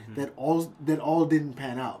seen that all didn't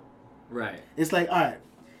pan out. Right. It's like all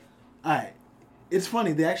right. It's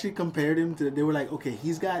funny. They actually compared him to. They were like, okay,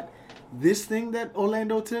 he's got this thing that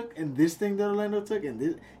Orlando took, and this thing that Orlando took, and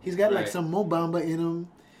this. He's got like some Mo Bamba in him.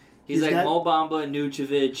 He's like Mo Bamba,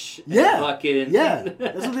 Nucevic, and fucking... Yeah,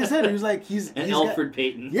 that's what they said. He was like, he's Elfrid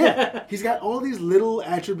Payton. Yeah, he's got all these little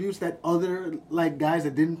attributes that other like guys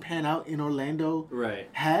that didn't pan out in Orlando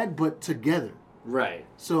had, but together. Right.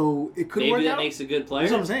 So it could work out. Maybe that makes a good player.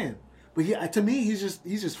 That's what I'm saying. But to me, he's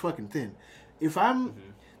just fucking thin. If I'm...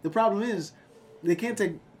 The problem is, they can't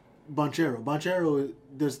take Banchero. Banchero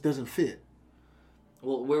doesn't fit.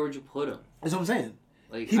 Well, where would you put him? That's what I'm saying.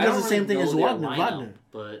 Like, he does the same thing as Wagner.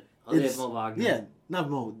 But they have Mo Wagner. Yeah, not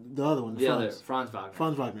Mo. The other one. Franz Wagner.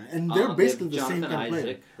 Franz Wagner, and they're basically the same kind of player.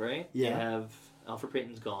 Isaac, right? Yeah. They have Elfrid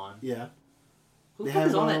Payton's gone. Yeah. Who the fuck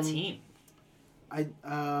is on that team?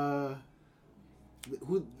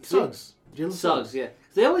 Suggs. Jalen Suggs. Yeah.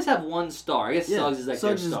 They always have one star. I guess Suggs is like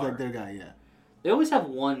their star. Suggs is like their guy. Yeah. They always have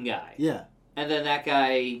one guy. Yeah. And then that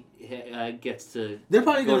guy gets to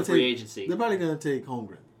go to free agency. They're probably going to take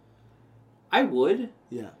Holmgren. I would.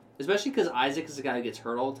 Yeah. Especially because Isaac is a guy who gets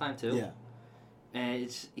hurt all the time too. Yeah.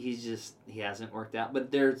 And he hasn't worked out.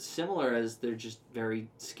 But they're similar as they're just very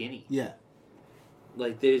skinny. Yeah.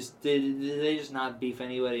 Like they just not beef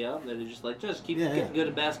anybody up. They're just like keep getting good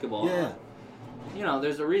at basketball. Yeah. You know,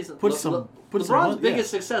 there's a reason. LeBron's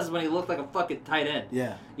biggest success is when he looked like a fucking tight end.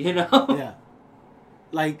 Yeah. You know. Yeah.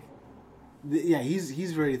 Like. Yeah,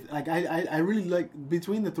 he's very like I really like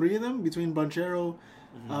between the three of them, between Banchero,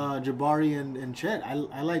 Jabari and Chet. I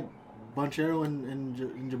like Banchero and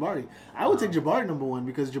Jabari. I would take Jabari number one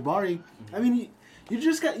because Jabari. I mean,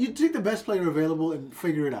 you take the best player available and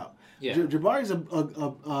figure it out. Yeah. Jabari's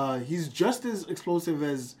he's just as explosive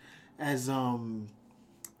as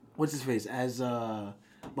what's his face as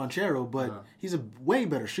Banchero, but he's a way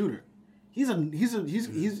better shooter. He's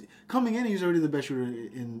coming in. He's already the best shooter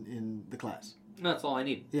in the class. That's all I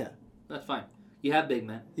need. Yeah, that's fine. You have big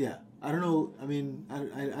men. Yeah, I don't know. I mean,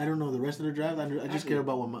 I don't know the rest of the draft. I just care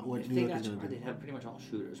about what New York is going to do. They have pretty much all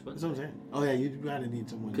shooters. That's what I'm saying. Oh yeah, you gotta need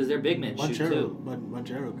someone because their big men shoot too. But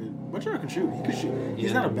Banchero can shoot. He could shoot.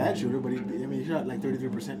 He's not a bad shooter, but he shot like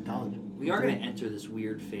 33% in college. We are going to enter this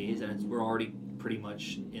weird phase, and we're already pretty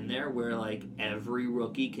much in there where like every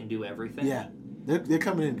rookie can do everything. Yeah. They're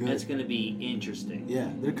coming in good. It's going to be interesting. Yeah,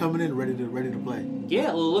 they're coming in ready to play. Yeah,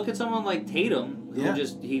 well, look at someone like Tatum, who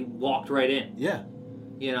he walked right in. Yeah.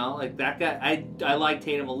 You know, like that guy. I like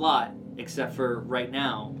Tatum a lot, except for right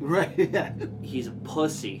now. Right. Yeah. He's a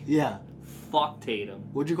pussy. Yeah. Fuck Tatum.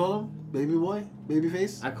 What'd you call him? Baby boy? Baby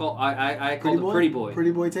face? I call him Pretty Boy. Pretty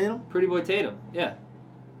Boy Tatum? Pretty Boy Tatum. Yeah.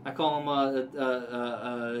 I call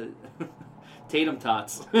him Tatum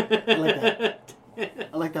Tots. I like that.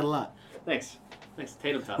 I like that a lot. Thanks,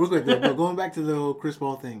 Tatum Tots. Real quick, though, going back to the whole Chris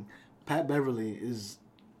Paul thing, Pat Beverly is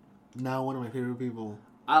now one of my favorite people.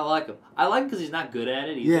 I like him. I like him because he's not good at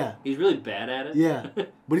it either. Yeah. He's really bad at it. Yeah.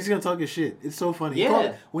 But he's going to talk his shit. It's so funny.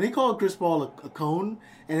 Yeah. When he called Chris Paul a cone,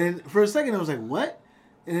 and then for a second I was like, what?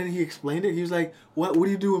 And then he explained it. He was like, "What do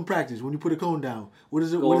you do in practice when you put a cone down? What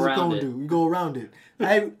does a cone do? You go around it."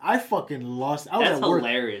 I fucking lost. I was That's at work.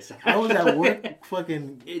 hilarious. I was at work,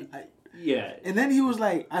 fucking. Yeah. And then he was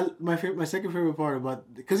like, my second favorite part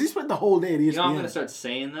about, because he spent the whole day at ESPN. You know, I'm gonna start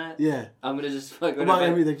saying that. Yeah. I'm gonna just like about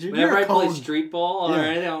everything. Whenever I play street ball or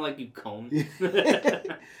anything, I'm like, you cone.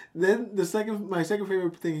 Then my second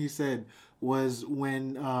favorite thing he said was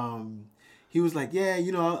when he was like, yeah,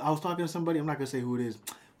 you know, I was talking to somebody. I'm not gonna say who it is,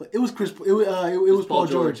 but it was Chris. It was Paul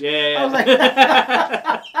George. Yeah. I was like,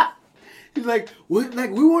 he's like, we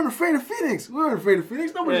weren't afraid of Phoenix. We weren't afraid of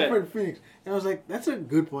Phoenix. Nobody's afraid of Phoenix. And I was like, that's a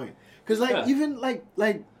good point. Because even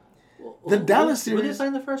the Dallas series. Who did they play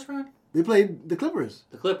in the first round? They played the Clippers.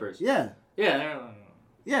 The Clippers. Yeah. Yeah.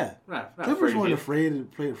 Yeah. Not Clippers weren't afraid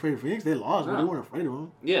of Phoenix. They lost, but they weren't afraid of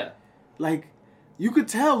them. Yeah. Like, you could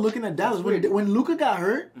tell looking at Dallas when Luka got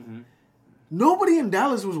hurt. Mm-hmm. Nobody in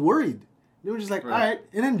Dallas was worried. They were just like, all right.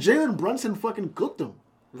 And then Jalen Brunson fucking cooked them.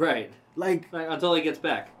 Right. Like until he gets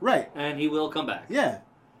back. Right. And he will come back. Yeah.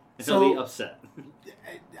 And he'll be upset.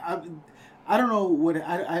 I don't know what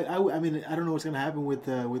I mean. I don't know what's gonna happen with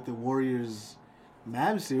the Warriors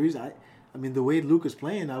Mavs series. I mean, the way Luka's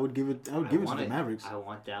playing, I would give it to the Mavericks. I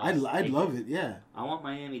want Dallas. I'd love it. Yeah. I want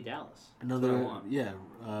Miami Dallas. Another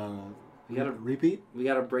we got to repeat. We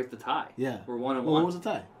got to break the tie. Yeah. We're 1-1. What was the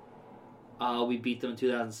tie? We beat them in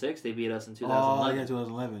 2006. They beat us in 2011. Oh, yeah,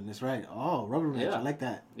 2011. That's right. Oh, rubber match. Yeah. I like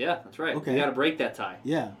that. Yeah, that's right. Okay. We got to break that tie.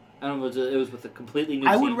 Yeah. And it was with a completely new team.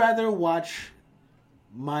 I would rather watch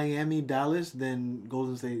Miami Dallas than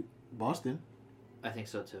Golden State Boston. I think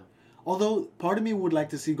so too. Although part of me would like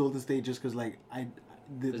to see Golden State just because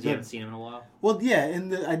because you haven't seen them in a while. Well, yeah,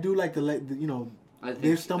 and I do like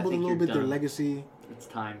they've stumbled a little bit. Their legacy. It's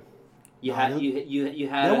time. You had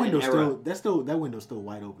that window's that window's still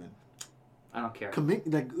wide open. I don't care.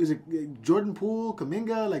 Is it Jordan Poole,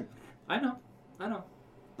 Kuminga? I know.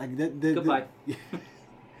 Like that. Goodbye.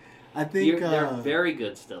 I think they're very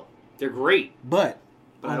good still. They're great. But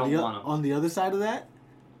I don't want them. On the other side of that,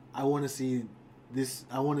 I want to see this.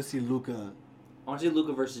 I want to see Luka. I want to see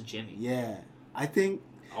Luka versus Jimmy. Yeah, I think.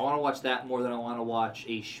 I want to watch that more than I want to watch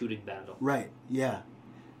a shooting battle. Right. Yeah.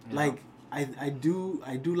 I do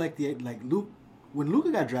like Luke. When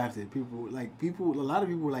Luka got drafted, a lot of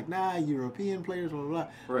people were like, nah, European players, blah blah blah.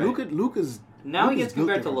 Right. Luka's he gets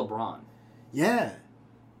compared to LeBron. Yeah.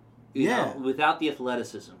 You know, without the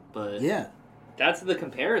athleticism, but yeah, that's the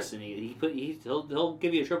comparison. He'll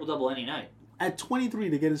give you a triple double any night. At 23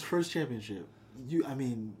 to get his first championship,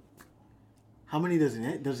 how many does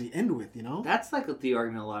he end with? You know, that's like the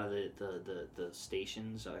argument. A lot of the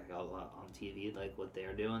stations on TV, like what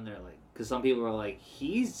they're doing, they're like, because some people are like,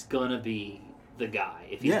 he's gonna be the guy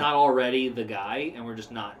if he's not already the guy, and we're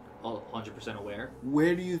just not 100% aware.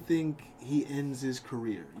 Where do you think he ends his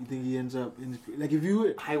career? You think he ends up if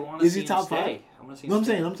you? I want to see him top stay. 5? I want to see him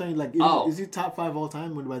stay. I'm saying is he top 5 all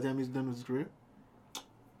time by the time he's done with his career?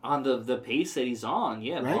 On the pace that he's on,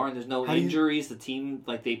 yeah, right? Barring there's no injuries, the team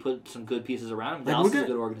they put some good pieces around him. Dallas is a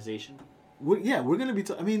good organization. We're gonna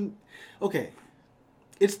be. Okay,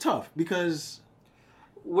 it's tough because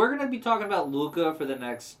we're gonna be talking about Luka for the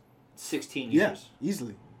next 16 years. Yeah,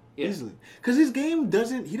 easily. Because his game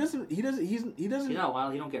doesn't. He doesn't. You know, while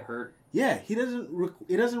he don't get hurt. Yeah, he doesn't.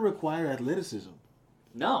 It doesn't require athleticism.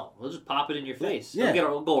 No, we'll just pop it in your face. Yeah,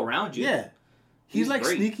 he'll go around you. Yeah, he's like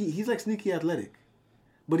great. Sneaky. He's like sneaky athletic,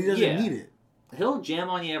 but he doesn't need it. He'll jam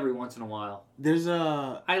on you every once in a while. There's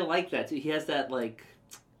I like that too. He has that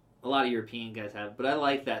a lot of European guys have, but I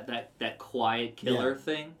like that quiet killer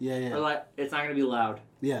thing. Yeah. Or it's not gonna be loud.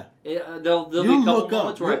 Yeah. There'll be a couple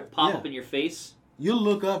moments where I pop up in your face. You'll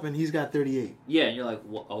look up and he's got 38. Yeah, and you're like,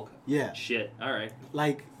 well, okay. Yeah. Shit. All right.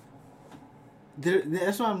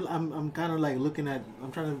 That's why I'm kind of looking at.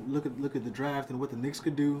 I'm trying to look at the draft and what the Knicks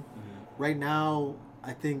could do. Mm-hmm. Right now,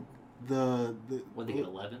 I think what they get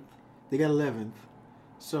 11th. They got 11th.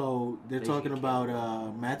 So they're talking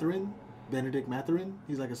about Mathurin, Benedict Mathurin.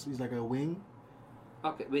 He's like a wing.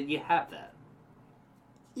 Okay, but you have that.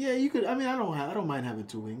 Yeah, you could. I mean, I don't mind having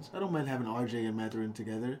 2 wings. I don't mind having RJ and Mathurin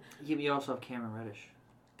together. Yeah, but you also have Cameron Reddish.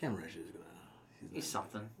 Cameron Reddish is gonna. He's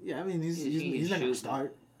something. Yeah, I mean, he's not gonna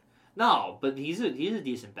start. No, but he's a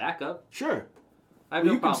decent backup. Sure.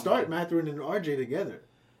 You can start Mathurin and RJ together.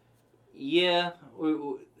 Yeah.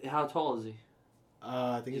 How tall is he?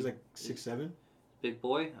 I think he's like 6'7". Big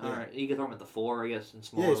boy. Yeah. All right, you can throw him at the 4, I guess, in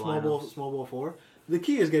small. Yeah, small ball 4. The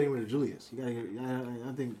key is getting rid of Julius. You gotta.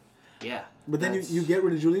 I think. Yeah. But then you get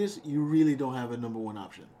rid of Julius, you really don't have a number 1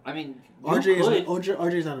 option. I mean,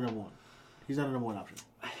 RJ's not a number 1. He's not a number 1 option.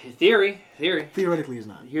 Theory. Theoretically, he's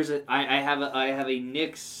not. I have a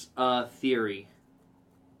Knicks theory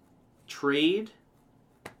trade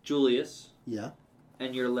Julius. Yeah.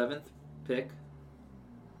 And your 11th pick.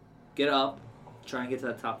 Get up. Try and get to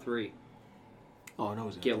that top 3. Oh,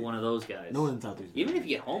 no. Get one of those guys. No one in the top 3. Even if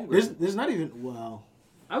you get Holmgren. There's not even... Well...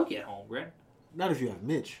 I would get Holmgren. Not if you have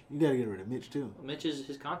Mitch. You got to get rid of Mitch, too. Well,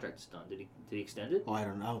 his contract is done. Did he extend it? Oh, I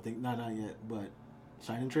don't know. I don't think... Not yet. But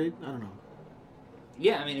sign and trade? I don't know.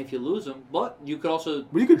 Yeah, I mean, if you lose him. But you could also...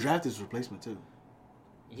 But you could draft his replacement, too.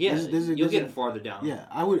 Yeah, you'll get it farther down. Yeah,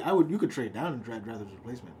 I would. You could trade down and draft his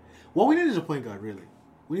replacement. What we need is a point guard, really.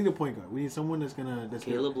 We need a point guard. We need someone that's gonna.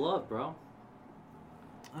 Caleb Love, bro.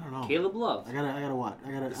 I don't know. Caleb Love. I gotta watch.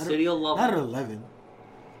 The city will love not him. At 11.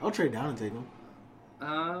 I'll trade down and take him.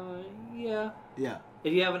 Yeah. Yeah.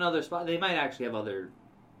 If you have another spot, they might actually have other.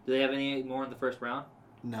 Do they have any more in the first round?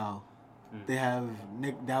 No. They have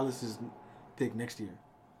Dallas's pick next year.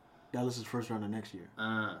 Dallas's first round of next year.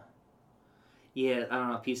 Yeah, I don't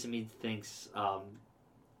know. A piece of me thinks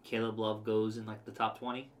Caleb Love goes in like the top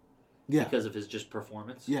 20. Yeah. Because of his just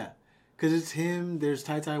performance. Yeah. Because it's him. There's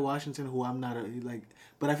Ty Washington, who I'm not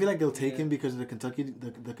but I feel like they'll take him because of the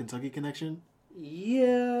Kentucky connection.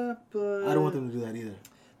 Yeah, but I don't want them to do that either.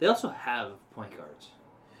 They also have point guards.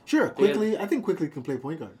 Sure, Quickly. I think Quickly can play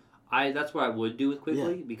point guard. That's what I would do with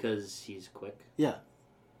Quickly because he's quick. Yeah,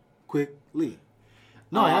 Quickly.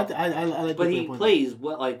 No, I like. But he plays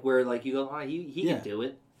well, like where like you go, he can do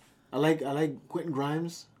it. I like Quentin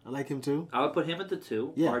Grimes. I like him too. I would put him at the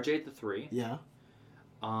 2. Yeah. RJ at the 3. Yeah.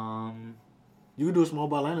 You could do a small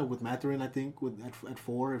ball lineup with Mathurin, I think, at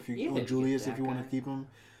 4 if you or Julius if you want to keep him.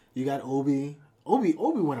 You got Obi. Obi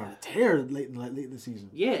went on a tear late in the season.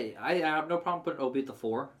 Yeah, I have no problem putting Obi at the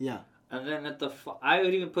 4. Yeah. And then at the I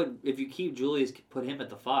would even put, if you keep Julius, put him at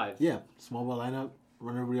the 5. Yeah, small ball lineup.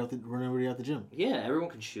 Run everybody out the gym. Yeah, everyone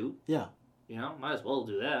can shoot. Yeah. You know, might as well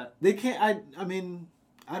do that. They can't. I mean,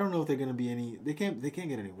 I don't know if they're gonna be any. They can't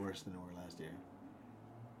get any worse than they were last year.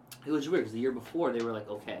 It was weird because the year before they were like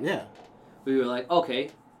okay. Yeah. We were like okay,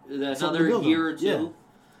 another year or two. Yeah.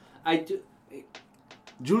 I do.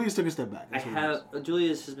 Julius took a step back.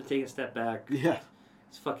 Julius has been taking a step back. Yeah.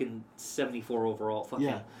 He's fucking 74 overall. Fuck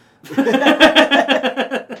yeah.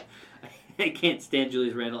 I can't stand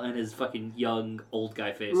Julius Randle and his fucking young old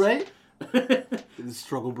guy face. Right? The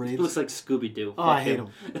struggle braids. He looks like Scooby-Doo. Oh, I hate him.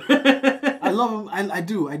 I love him. I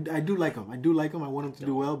do like him. I do like him. I want him to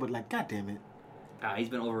do well, but like, god damn it. He's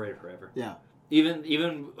been overrated forever. Yeah. Even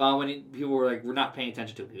when people were like, we're not paying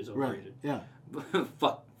attention to him, he was overrated. Right. Yeah.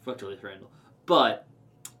 Fuck Julius Randle. But,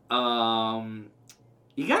 he kind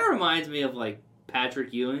of reminds me of like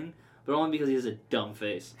Patrick Ewing, but only because he has a dumb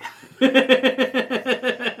face.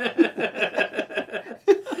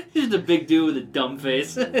 He's just a big dude with a dumb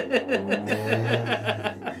face. I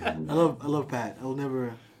love Pat. I'll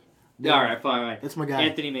never. All right, fine. That's my guy.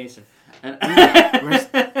 Anthony Mason. And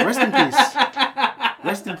rest in peace.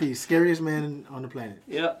 Rest in peace. Scariest man on the planet.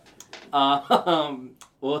 Yep.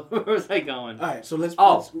 Well, where was I going? All right, so let's.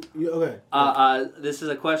 Okay. This is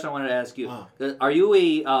a question I wanted to ask you. Are you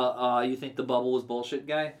you think the bubble was bullshit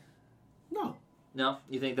guy? No. No,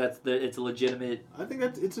 you think it's a legitimate? I think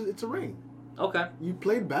that it's a ring. Okay. You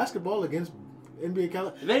played basketball against NBA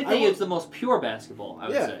caliber. If anything, it's the most pure basketball. I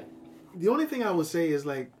would say. The only thing I would say is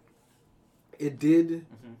like, it did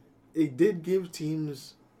give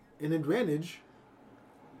teams an advantage.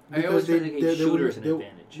 I always think it gave shooters an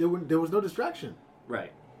advantage. There was no distraction.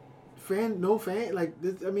 Right. No fan, like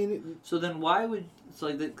this, I mean. So then why would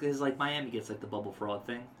because like Miami gets like the bubble fraud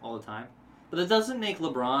thing all the time, but it doesn't make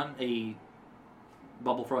LeBron a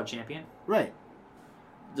bubble fraud champion. Right.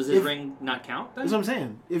 Does his ring not count then? That's what I'm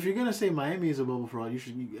saying. If you're gonna say Miami is a bubble fraud,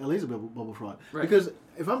 LA's a bubble fraud. Right. Because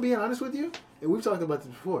if I'm being honest with you, and we've talked about this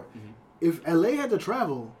before, if LA had to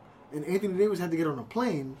travel and Anthony Davis had to get on a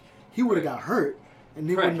plane, he would have got hurt. And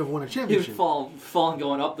they wouldn't have won a championship. He would fall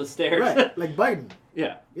going up the stairs. Right, like Biden.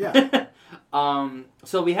 Yeah. Yeah.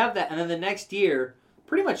 So we have that. And then the next year,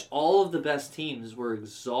 pretty much all of the best teams were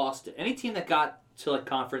exhausted. Any team that got to like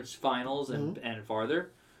conference finals and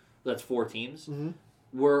farther, that's 4 teams,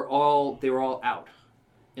 were all out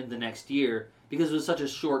in the next year because it was such a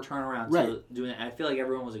short turnaround to doing it. I feel like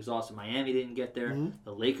everyone was exhausted. Miami didn't get there.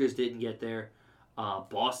 The Lakers didn't get there.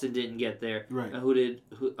 Boston didn't get there. Right.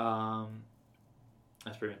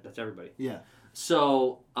 And that's everybody. Yeah.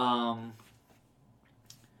 So,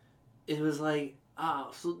 it was like,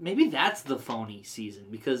 so maybe that's the phony season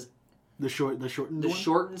because the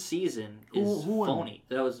shortened season is phony.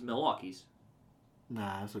 That was Milwaukee's.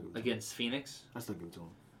 Nah, that's not good. Against Phoenix. That's not good to him.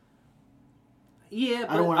 Yeah,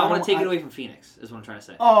 but I want to take it away from Phoenix. Is what I'm trying to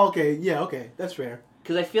say. Oh, okay. Yeah, okay. That's fair.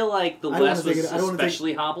 Because I feel like the West was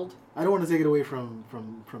especially hobbled. I don't want to take it away from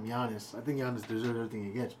Giannis. I think Giannis deserves everything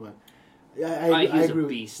he gets, but I He's agree a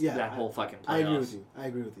beast. Yeah, that whole fucking playoffs. I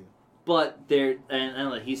agree with you. But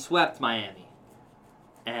and he swept Miami,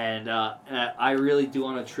 and I really do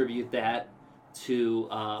want to attribute that to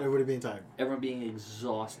everybody being tired, everyone being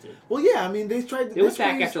exhausted. Well, yeah, I mean they tried. They went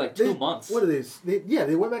back after like 2 months. What are this? They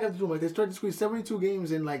went back after 2 months. They tried to squeeze 72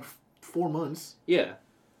 games in like 4 months. Yeah,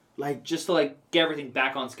 like just to like get everything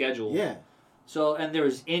back on schedule. Yeah. So and there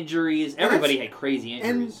was injuries. Everybody had crazy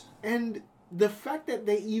injuries. And the fact that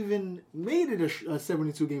they even made it a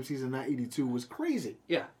 72 game season, not 82, was crazy.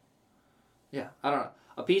 Yeah. Yeah, I don't know.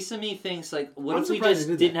 A piece of me thinks like, what if we just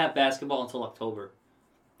didn't have basketball until October,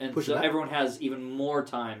 and so everyone has even more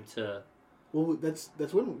time to. Well, that's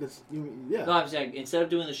yeah. No, I'm saying instead of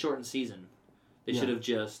doing the shortened season, they should have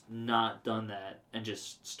just not done that and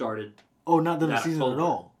just started. Oh, not done the season at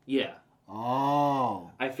all. Yeah.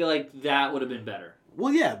 Oh. I feel like that would have been better.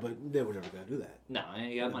 Well, yeah, but they were never gonna do that. No,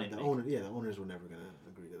 you got money. The owners were never gonna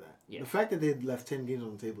agree to that. Yeah. The fact that they left 10 games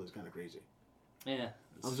on the table is kind of crazy. Yeah.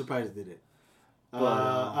 I'm surprised they did it. All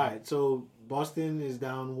right, so Boston is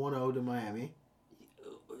down 1-0 to Miami.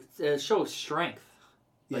 It shows strength,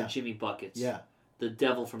 like Jimmy Buckets. Yeah. The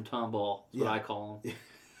devil from Tomball is what I call him.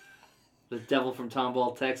 The devil from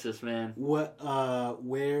Tomball, Texas, man. What?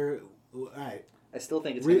 Where? All right. I still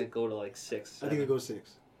think it's going to go to like 6. 7. I think it goes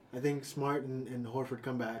 6. I think Smart and Horford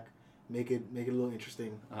come back, make it a little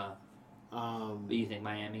interesting. But you think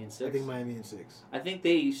Miami in 6? I think Miami in 6. I think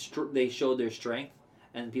they showed their strength,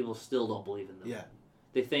 and people still don't believe in them. Yeah.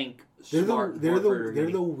 They think they're Smart. They're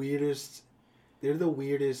the weirdest. They're the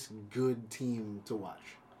weirdest good team to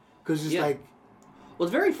watch, because it's like. Well,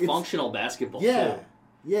 it's very functional basketball. Yeah. Too.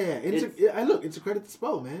 Yeah. It's a credit to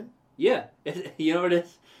Spo, man. Yeah, you know what it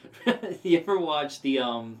is. You ever watch the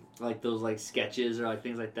like those like sketches or like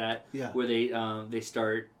things like that? Yeah. Where they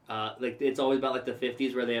start like it's always about like the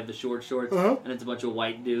 50s where they have the short shorts and it's a bunch of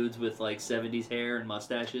white dudes with like 70s hair and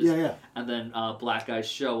mustaches. Yeah, yeah. And then black guys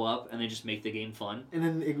show up and they just make the game fun. And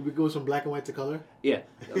then it goes from black and white to color. Yeah,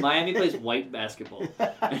 Miami plays white basketball.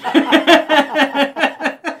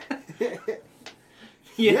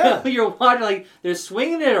 You're watching, like, they're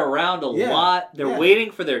swinging it around a lot. They're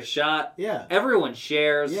waiting for their shot. Yeah. Everyone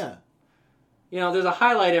shares. Yeah. You know, there's a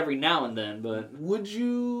highlight every now and then, but... Would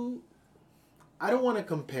you... I don't want to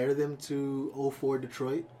compare them to 04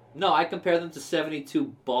 Detroit. No, I compare them to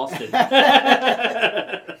 72 Boston.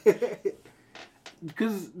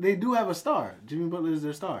 Because they do have a star. Jimmy Butler is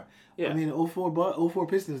their star. Yeah. I mean, 04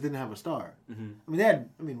 Pistons didn't have a star. Mm-hmm. I mean, they had...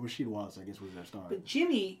 Rasheed Wallace, I guess, was their star. But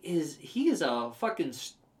Jimmy is a fucking...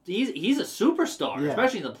 He's a superstar,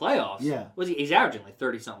 especially in the playoffs. Yeah. He's averaging like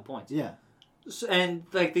 30-something points. Yeah. So, and,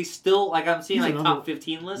 like, they still... Like, I'm seeing, like, top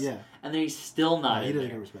 15 lists. Yeah. And then he's still not in he there.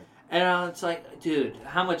 doesn't get respect. And it's like, dude,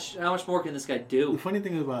 how much more can this guy do? The funny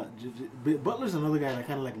thing about Butler's another guy that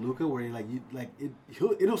kind of like Luka, where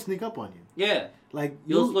it'll sneak up on you. Yeah, like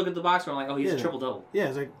you'll look at the box score and like, oh, he's a triple double. Yeah,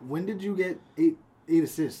 it's like, when did you get eight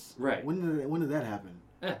assists? Right. When did that happen?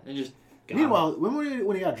 Yeah, and just. Meanwhile,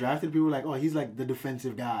 when he got drafted, people were like, oh, he's like the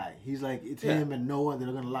defensive guy. He's like, it's him and Noah that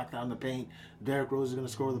are gonna lock down the paint. Derrick Rose is gonna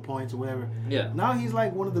score the points or whatever. Yeah. Now he's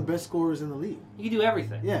like one of the best scorers in the league. He can do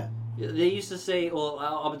everything. Yeah. They used to say, well,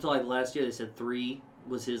 up until like last year, they said 3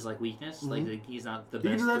 was his like weakness. Mm-hmm. Like he's not the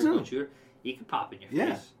best 3-point shooter. He can pop in your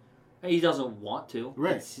face. He doesn't want to.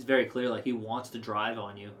 Right. He's very clear. Like he wants to drive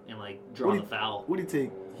on you and like draw the foul. What did he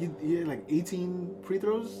take? He had like 18 free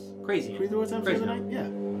throws. Crazy. Free throw attempts the other night. Yeah.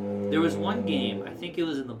 There was one game, I think it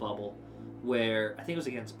was in the bubble, where I think it was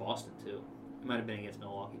against Boston too. It might have been against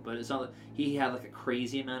Milwaukee, but it's not. He had like a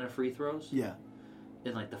crazy amount of free throws. Yeah.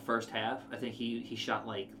 In like the first half, I think he shot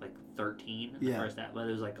like 13 in the first half, but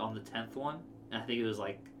it was like on the 10th one, and I think it was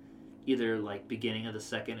like either like beginning of the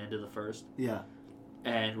second into the first. Yeah.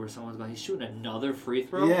 And where someone's going, he's shooting another free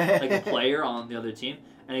throw, like a player on the other team,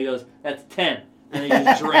 and he goes, "That's 10," and then he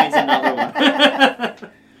just drains another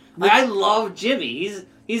one. Like, I love Jimmy.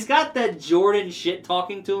 He's got that Jordan shit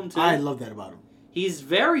talking to him too. I love that about him. He's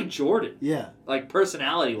very Jordan. Yeah. Like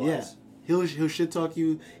personality wise. Yeah. He'll shit talk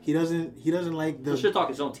you. He doesn't like the. He'll shit talk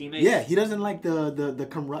his own teammates. Yeah, he doesn't like the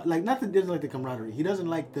camaraderie. Like not that he doesn't like the camaraderie. He doesn't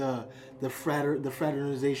like the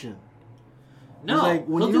fraternization. No, like,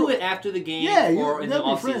 he'll do it after the game or in the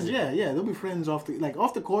off friends. season. Yeah, they'll be friends off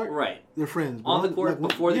the court. Right, they're friends. On the court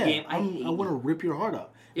before the game, I want to rip your heart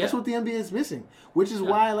out. Yeah. That's what the NBA is missing, which is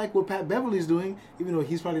why I like what Pat Beverly's doing, even though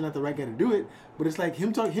he's probably not the right guy to do it. But it's like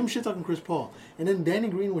him shit talking Chris Paul, and then Danny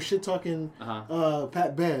Green was shit talking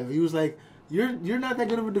Pat Bev. He was like, "You're not that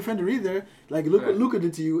good of a defender either." Like look what Luka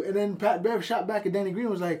did to you, and then Pat Bev shot back at Danny Green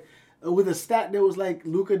was like, with a stat that was like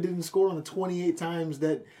Luka didn't score on the 28 times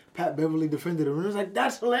that Pat Beverly defended him. And it was like,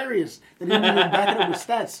 that's hilarious that he didn't even back it up with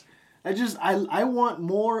stats. I want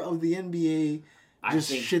more of the NBA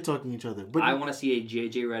just shit talking each other. But I want to see a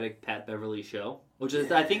JJ Redick, Pat Beverly show, which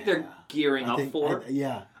is I think they're gearing up for.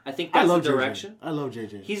 I think that's the direction. I love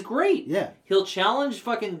JJ. He's great. Yeah. He'll challenge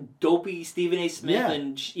fucking dopey Stephen A. Smith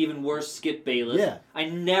and even worse Skip Bayless. Yeah. I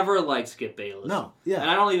never liked Skip Bayless. No. Yeah. And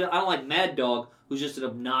I don't like Mad Dog, who's just an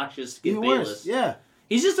obnoxious Skip Bayless. Worse. Yeah.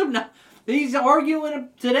 He's just he's arguing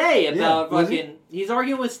today about fucking. He's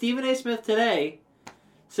arguing with Stephen A. Smith today,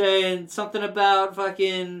 saying something about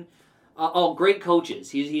fucking. Great coaches.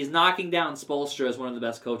 He's knocking down Spoelstra as one of the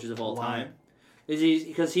best coaches of all time.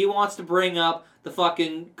 Because he wants to bring up the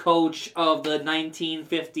fucking coach of the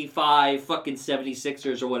 1955 fucking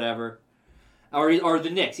 76ers or whatever. Or the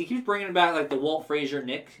Knicks. He keeps bringing back like the Walt Frazier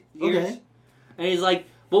Knicks years. Okay. And he's like,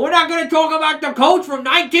 but we're not going to talk about the coach from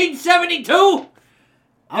 1972!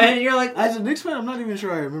 And you're like... As a Knicks fan, I'm not even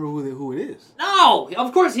sure I remember who it is. No!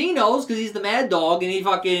 Of course he knows, because he's the Mad Dog, and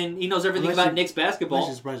he knows everything about Knicks basketball. I'm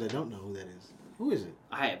actually surprised I don't know who that is. Who is it?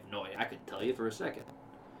 I have no idea. I could tell you for a second.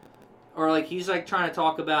 Or like he's like trying to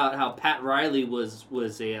talk about how Pat Riley was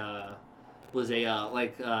a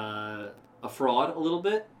fraud a little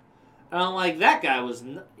bit, and I'm like, that guy was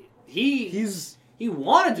he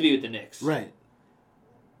wanted to be with the Knicks, right?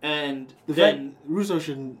 And then Russo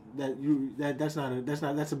shouldn't. That's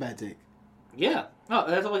a bad take. Yeah, no,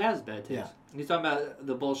 that's all he has is bad takes. Yeah. He's talking about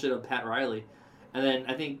the bullshit of Pat Riley. And then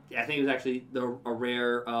I think it was actually a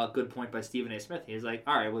rare good point by Stephen A. Smith. He was like,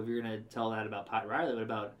 all right, well, if you're going to tell that about Pat Riley, what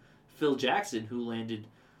about Phil Jackson, who landed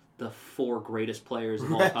the 4 greatest players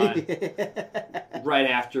of all time right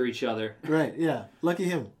after each other? Right, yeah. Lucky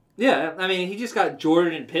him. Yeah, I mean, he just got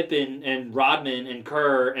Jordan and Pippen and Rodman and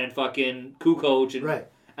Kerr and fucking Kukoc.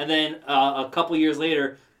 And then a couple years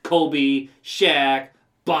later, Kobe, Shaq,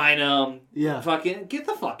 Bynum. Yeah. Fucking get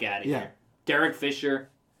the fuck out of here. Derek Fisher.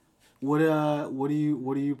 What do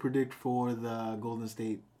you predict for the Golden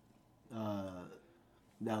State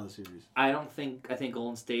Dallas series? I think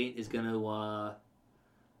Golden State is gonna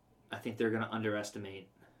I think they're gonna underestimate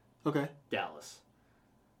Dallas.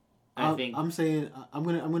 I'm gonna say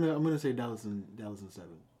Dallas in 7.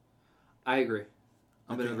 I agree.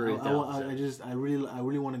 I'm gonna agree with Dallas. I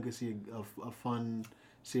really want to see a fun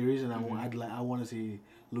series, and I want to see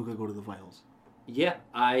Luka go to the finals. Yeah,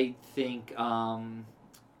 I think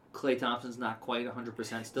Klay Thompson's not quite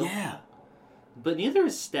 100% still. Yeah. But neither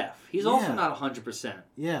is Steph. He's also not 100%.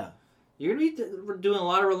 Yeah. You're going to be doing a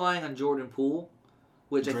lot of relying on Jordan Poole,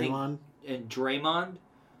 which Draymond. And Draymond,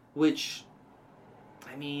 which,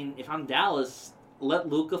 I mean, if I'm Dallas, let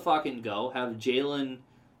Luka fucking go. Have Jalen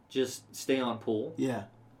just stay on Poole. Yeah.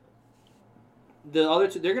 The other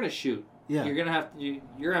two, they're going to shoot. Yeah. You're gonna have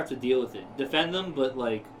to deal with it. Defend them, but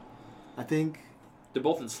like, I think they're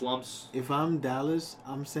both in slumps. If I'm Dallas,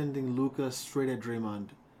 I'm sending Luka straight at Draymond.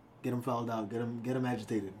 Get him fouled out. Get him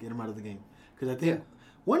agitated. Get him out of the game. Because I think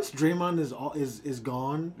once Draymond is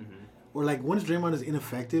gone, or like once Draymond is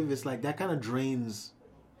ineffective, it's like that kind of drains.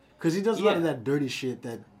 Because he does a lot of that dirty shit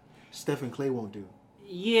that Steph and Klay won't do.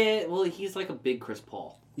 Yeah, well, he's like a big Chris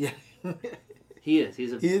Paul. Yeah, he is.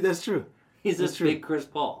 That's true. He's big Chris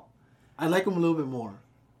Paul. I like him a little bit more.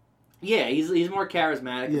 Yeah, he's more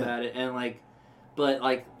charismatic about it, and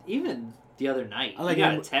but even the other night, he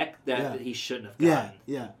got a tech that he shouldn't have gotten.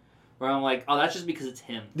 Yeah. Where I'm like, oh, that's just because it's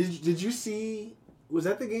him. Did you see? Was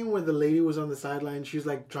that the game where the lady was on the sideline? She was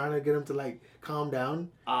like trying to get him to like calm down.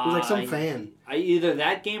 It was like some fan. Either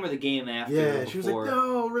that game or the game after. Yeah, she was like,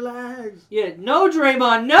 no, relax. Yeah, no,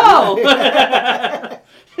 Draymond, no.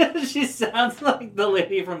 She sounds like the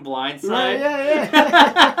lady from Blindside. Right,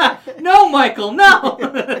 yeah. No, Michael, no.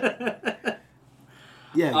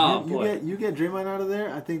 Yeah, you get Draymond out of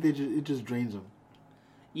there. I think it just drains him.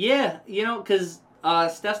 Yeah, because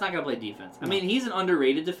Steph's not gonna play defense. No. I mean, he's an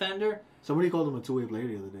underrated defender. Somebody called him a two-way player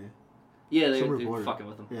the other day. Yeah, they're fucking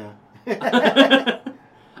with him. Yeah.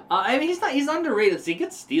 I mean, he's underrated. So he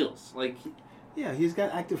gets steals. Yeah, he's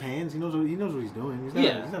got active hands. He knows what he's doing. He's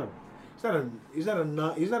not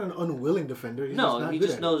an unwilling defender. He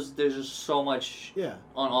just knows there's just so much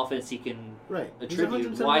on offense he can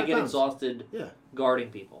attribute. Why get exhausted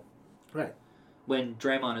guarding people? Right. When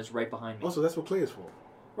Draymond is right behind me. Also, that's what Klay is for.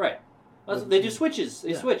 Right. They do switches.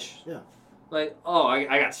 They switch. Yeah. Like, oh,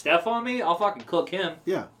 I got Steph on me? I'll fucking cook him.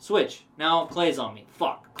 Yeah. Switch. Now Klay's on me.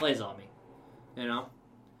 Fuck. Klay's on me.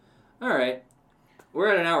 All right. We're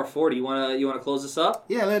at an hour 40. You wanna close this up?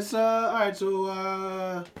 Yeah, let's all right,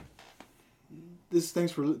 so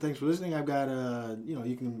thanks for listening. I've got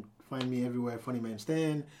you can find me everywhere at Funny Man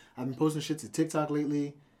Stan. I've been posting shit to TikTok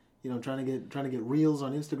lately. Trying to get reels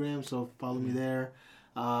on Instagram, so follow me there.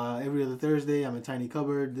 Every other Thursday I'm at Tiny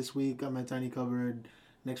Cupboard. This week I'm at Tiny Cupboard.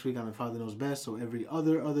 Next week I'm in Father Knows Best. So every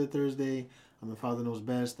other Thursday I'm in Father Knows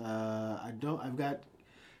Best. I've got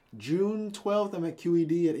June 12th. I'm at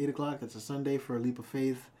QED at 8 o'clock. That's a Sunday for A Leap of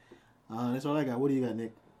Faith. That's all I got. What do you got,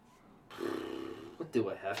 Nick? What do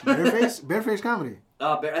I have? Bareface comedy.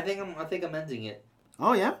 I think I'm ending it.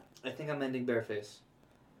 Oh yeah. I think I'm ending Bareface,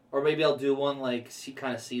 or maybe I'll do one like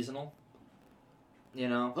kind of seasonal. You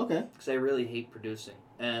know. Okay. Because I really hate producing,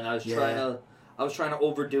 and I was trying to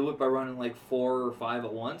overdo it by running like 4 or 5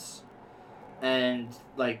 at once, and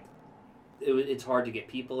like it's hard to get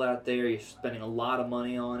people out there. You're spending a lot of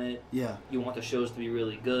money on it. Yeah. You want the shows to be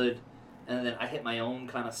really good, and then I hit my own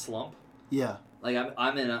kind of slump. Yeah. Like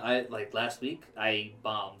like last week I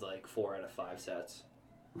bombed like 4 out of 5 sets.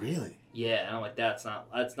 Really? Yeah, and I'm like that's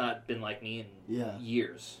not been like me in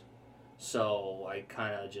years. So I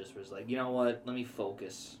kind of just was like, you know what? Let me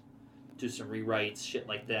focus, do some rewrites, shit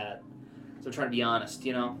like that. So I'm trying to be honest,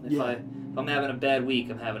 you know. If I'm having a bad week,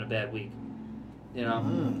 I'm having a bad week. You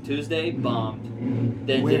know. Tuesday bombed,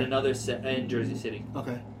 then did another set in Jersey City.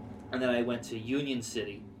 Okay. And then I went to Union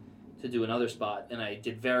City to do another spot, and I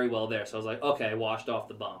did very well there. So I was like, okay, I washed off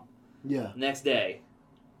the bomb. Yeah. Next day,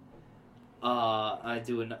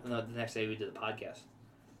 the next day we did the podcast.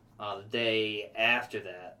 The day after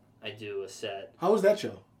that, I do a set. How was that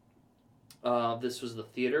show? This was the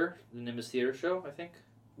Nimbus Theater show, I think.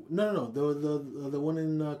 No. The one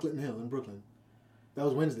in Clinton Hill in Brooklyn. That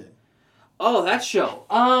was Wednesday. Oh, that show.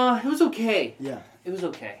 It was okay. Yeah. It was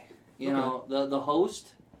okay. You know, the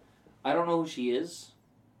host, I don't know who she is.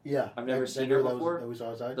 Yeah. I've never seen her before. That we saw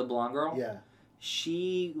outside? The blonde girl? Yeah.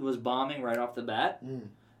 She was bombing right off the bat.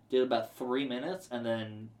 Did about 3 minutes and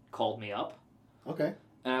then called me up. Okay.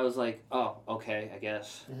 And I was like, oh, okay, I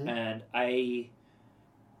guess. Mm-hmm. And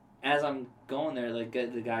as I'm going there, like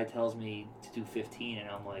the guy tells me to do 15, and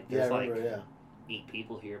I'm like, there's 8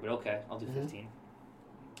 people here, but okay, I'll do 15.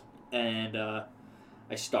 And I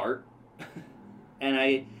start,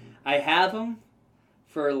 and I have them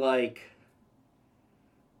for like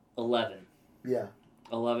 11. Yeah.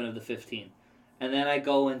 11 of the 15. And then I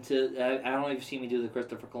go into, I don't know if you've seen me do the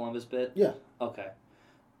Christopher Columbus bit. Yeah. Okay.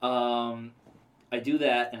 I do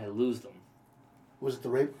that and I lose them. Was it the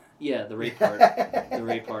rape? Yeah, the rape part. The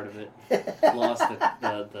rape part of it. Lost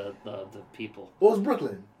the people. Well, it was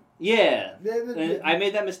Brooklyn. Yeah. I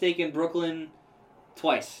made that mistake in Brooklyn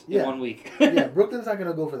twice in 1 week. Yeah, Brooklyn's not going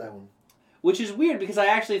to go for that one. Which is weird because I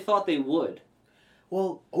actually thought they would.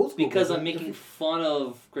 Well, old school because Brooklyn, I'm making fun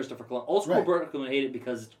of Christopher Columbus. Old school Brooklyn hate it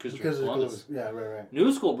because it's Christopher Columbus. Yeah, right.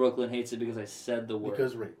 New school Brooklyn hates it because I said the word.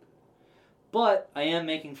 Because rape. But I am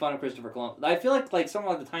making fun of Christopher Columbus. I feel like something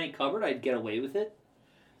like The Tiny Cupboard, I'd get away with it.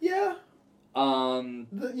 Yeah.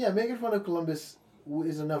 Yeah, making fun of Columbus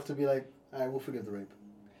is enough to be like, all right, we'll forgive the rape.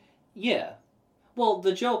 Yeah. Well,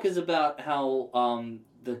 the joke is about how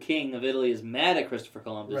the king of Italy is mad at Christopher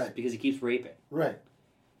Columbus because he keeps raping. Right.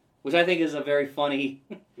 Which I think is a very funny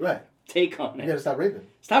take on it. You gotta stop raping.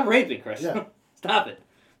 Stop raping, Chris. Yeah. Stop it.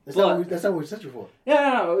 That's not what we sent you for.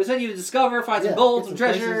 Yeah, no. We sent you to discover, find some gold, some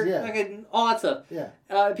treasure, places, all that stuff.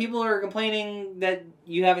 Yeah. People are complaining that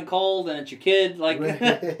you haven't called and it's your kid. Like,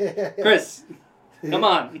 Chris, come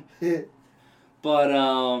on.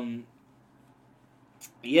 But,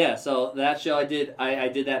 yeah, so that show I did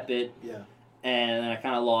that bit. Yeah. And then I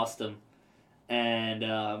kind of lost them.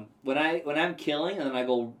 And when I'm killing and then I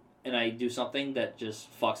go and I do something that just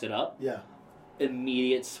fucks it up. Yeah.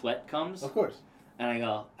 Immediate sweat comes. Of course. And I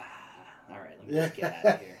go, all right, let me just get out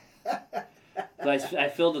of here. But I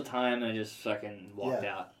filled the time and I just fucking walked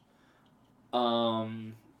out.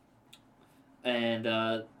 And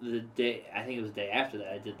the day, I think it was the day after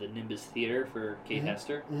that, I did the Nimbus Theater for Kate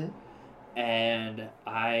Hester. Mm-hmm. And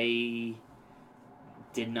I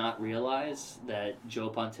did not realize that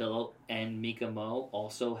Joe Pontillo and Mika Mo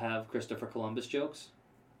also have Christopher Columbus jokes.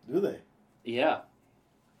 Do they? Yeah.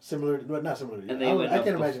 Similar, but not similar to you. And they I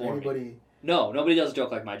can't imagine anybody... Me. No, nobody does a joke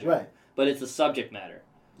like my joke. Right. But it's the subject matter.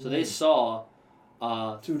 So they saw...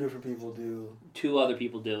 2 different people do... 2 other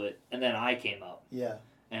people do it, and then I came up. Yeah.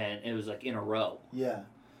 And it was like in a row. Yeah.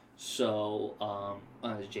 So,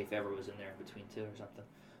 Jake Fever was in there between 2 or something.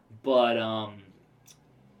 But, and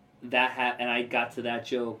I got to that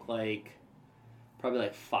joke probably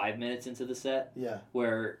 5 minutes into the set. Yeah.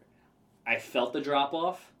 Where I felt the drop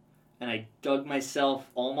off, and I dug myself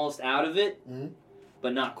almost out of it,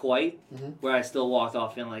 but not quite. Mm-hmm. Where I still walked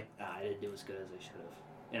off feeling like I didn't do as good as I should have,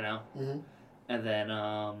 you know. Mm-hmm. And then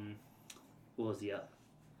what was the? There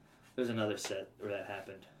was another set where that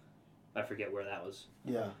happened. I forget where that was.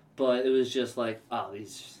 Yeah. But it was just like,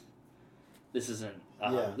 this isn't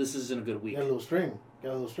a good week. Got a little string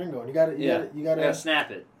going. You got to snap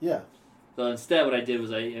it. Yeah. So instead, what I did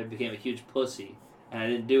was I became a huge pussy, and I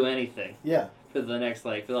didn't do anything. Yeah. For the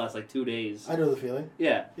last 2 days. I know the feeling.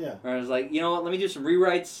 Yeah. Yeah. Where I was like, you know what? Let me do some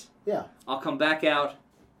rewrites. Yeah. I'll come back out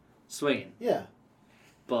swinging. Yeah.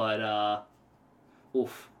 But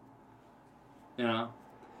oof. You know.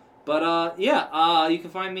 But yeah. You can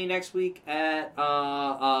find me next week at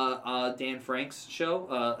Dan Frank's show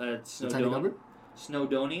at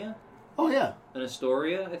Snowdonia. Oh yeah. In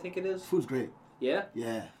Astoria, I think it is. Food's great. Yeah.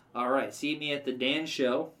 Yeah. All right. See me at the Dan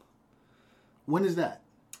show. When is that?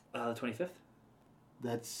 The 25th.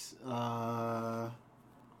 That's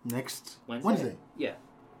next Wednesday. Yeah.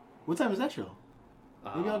 What time is that show?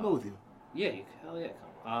 Maybe I'll go with you. Yeah. Hell yeah.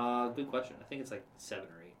 Come. Good question. I think it's like 7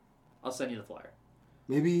 or 8. I'll send you the flyer.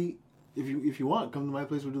 Maybe if you want, come to my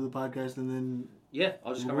place. We'll do the podcast and then. Yeah,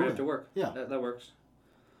 I'll just come right after work. Yeah, that works.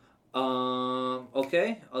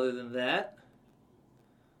 Okay. Other than that,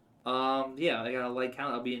 yeah, I got a light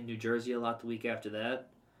count. I'll be in New Jersey a lot the week after that,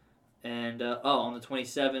 and on the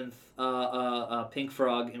 27th, Pink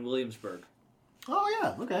Frog in Williamsburg. Oh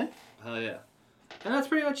yeah. Okay. Hell yeah. And that's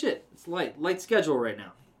pretty much it. It's light schedule right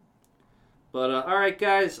now. But all right,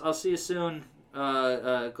 guys. I'll see you soon.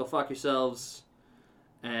 Go fuck yourselves,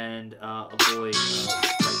 and avoid.